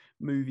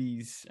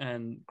movies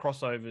and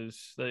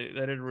crossovers. They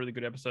did a really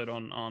good episode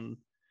on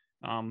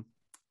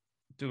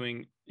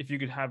doing if you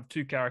could have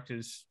two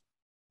characters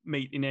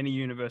meet in any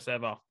universe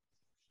ever,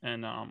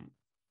 and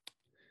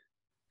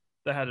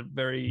they had a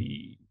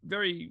very,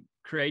 very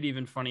creative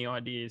and funny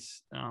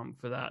ideas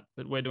for that.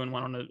 But we're doing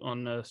one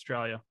on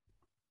Australia.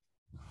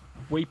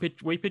 We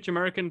pitch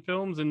American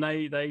films, and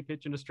they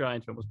pitch an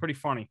Australian film. It was pretty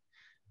funny.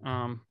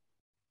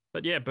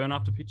 But yeah, Burn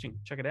After Pitching.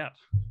 Check it out.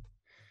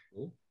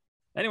 Cool.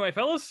 Anyway,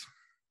 fellas,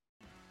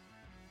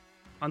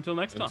 until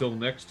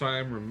next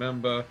time,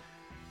 remember,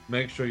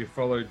 make sure you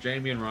follow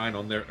Jamie and Ryan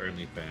on their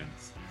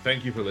OnlyFans.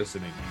 Thank you for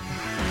listening.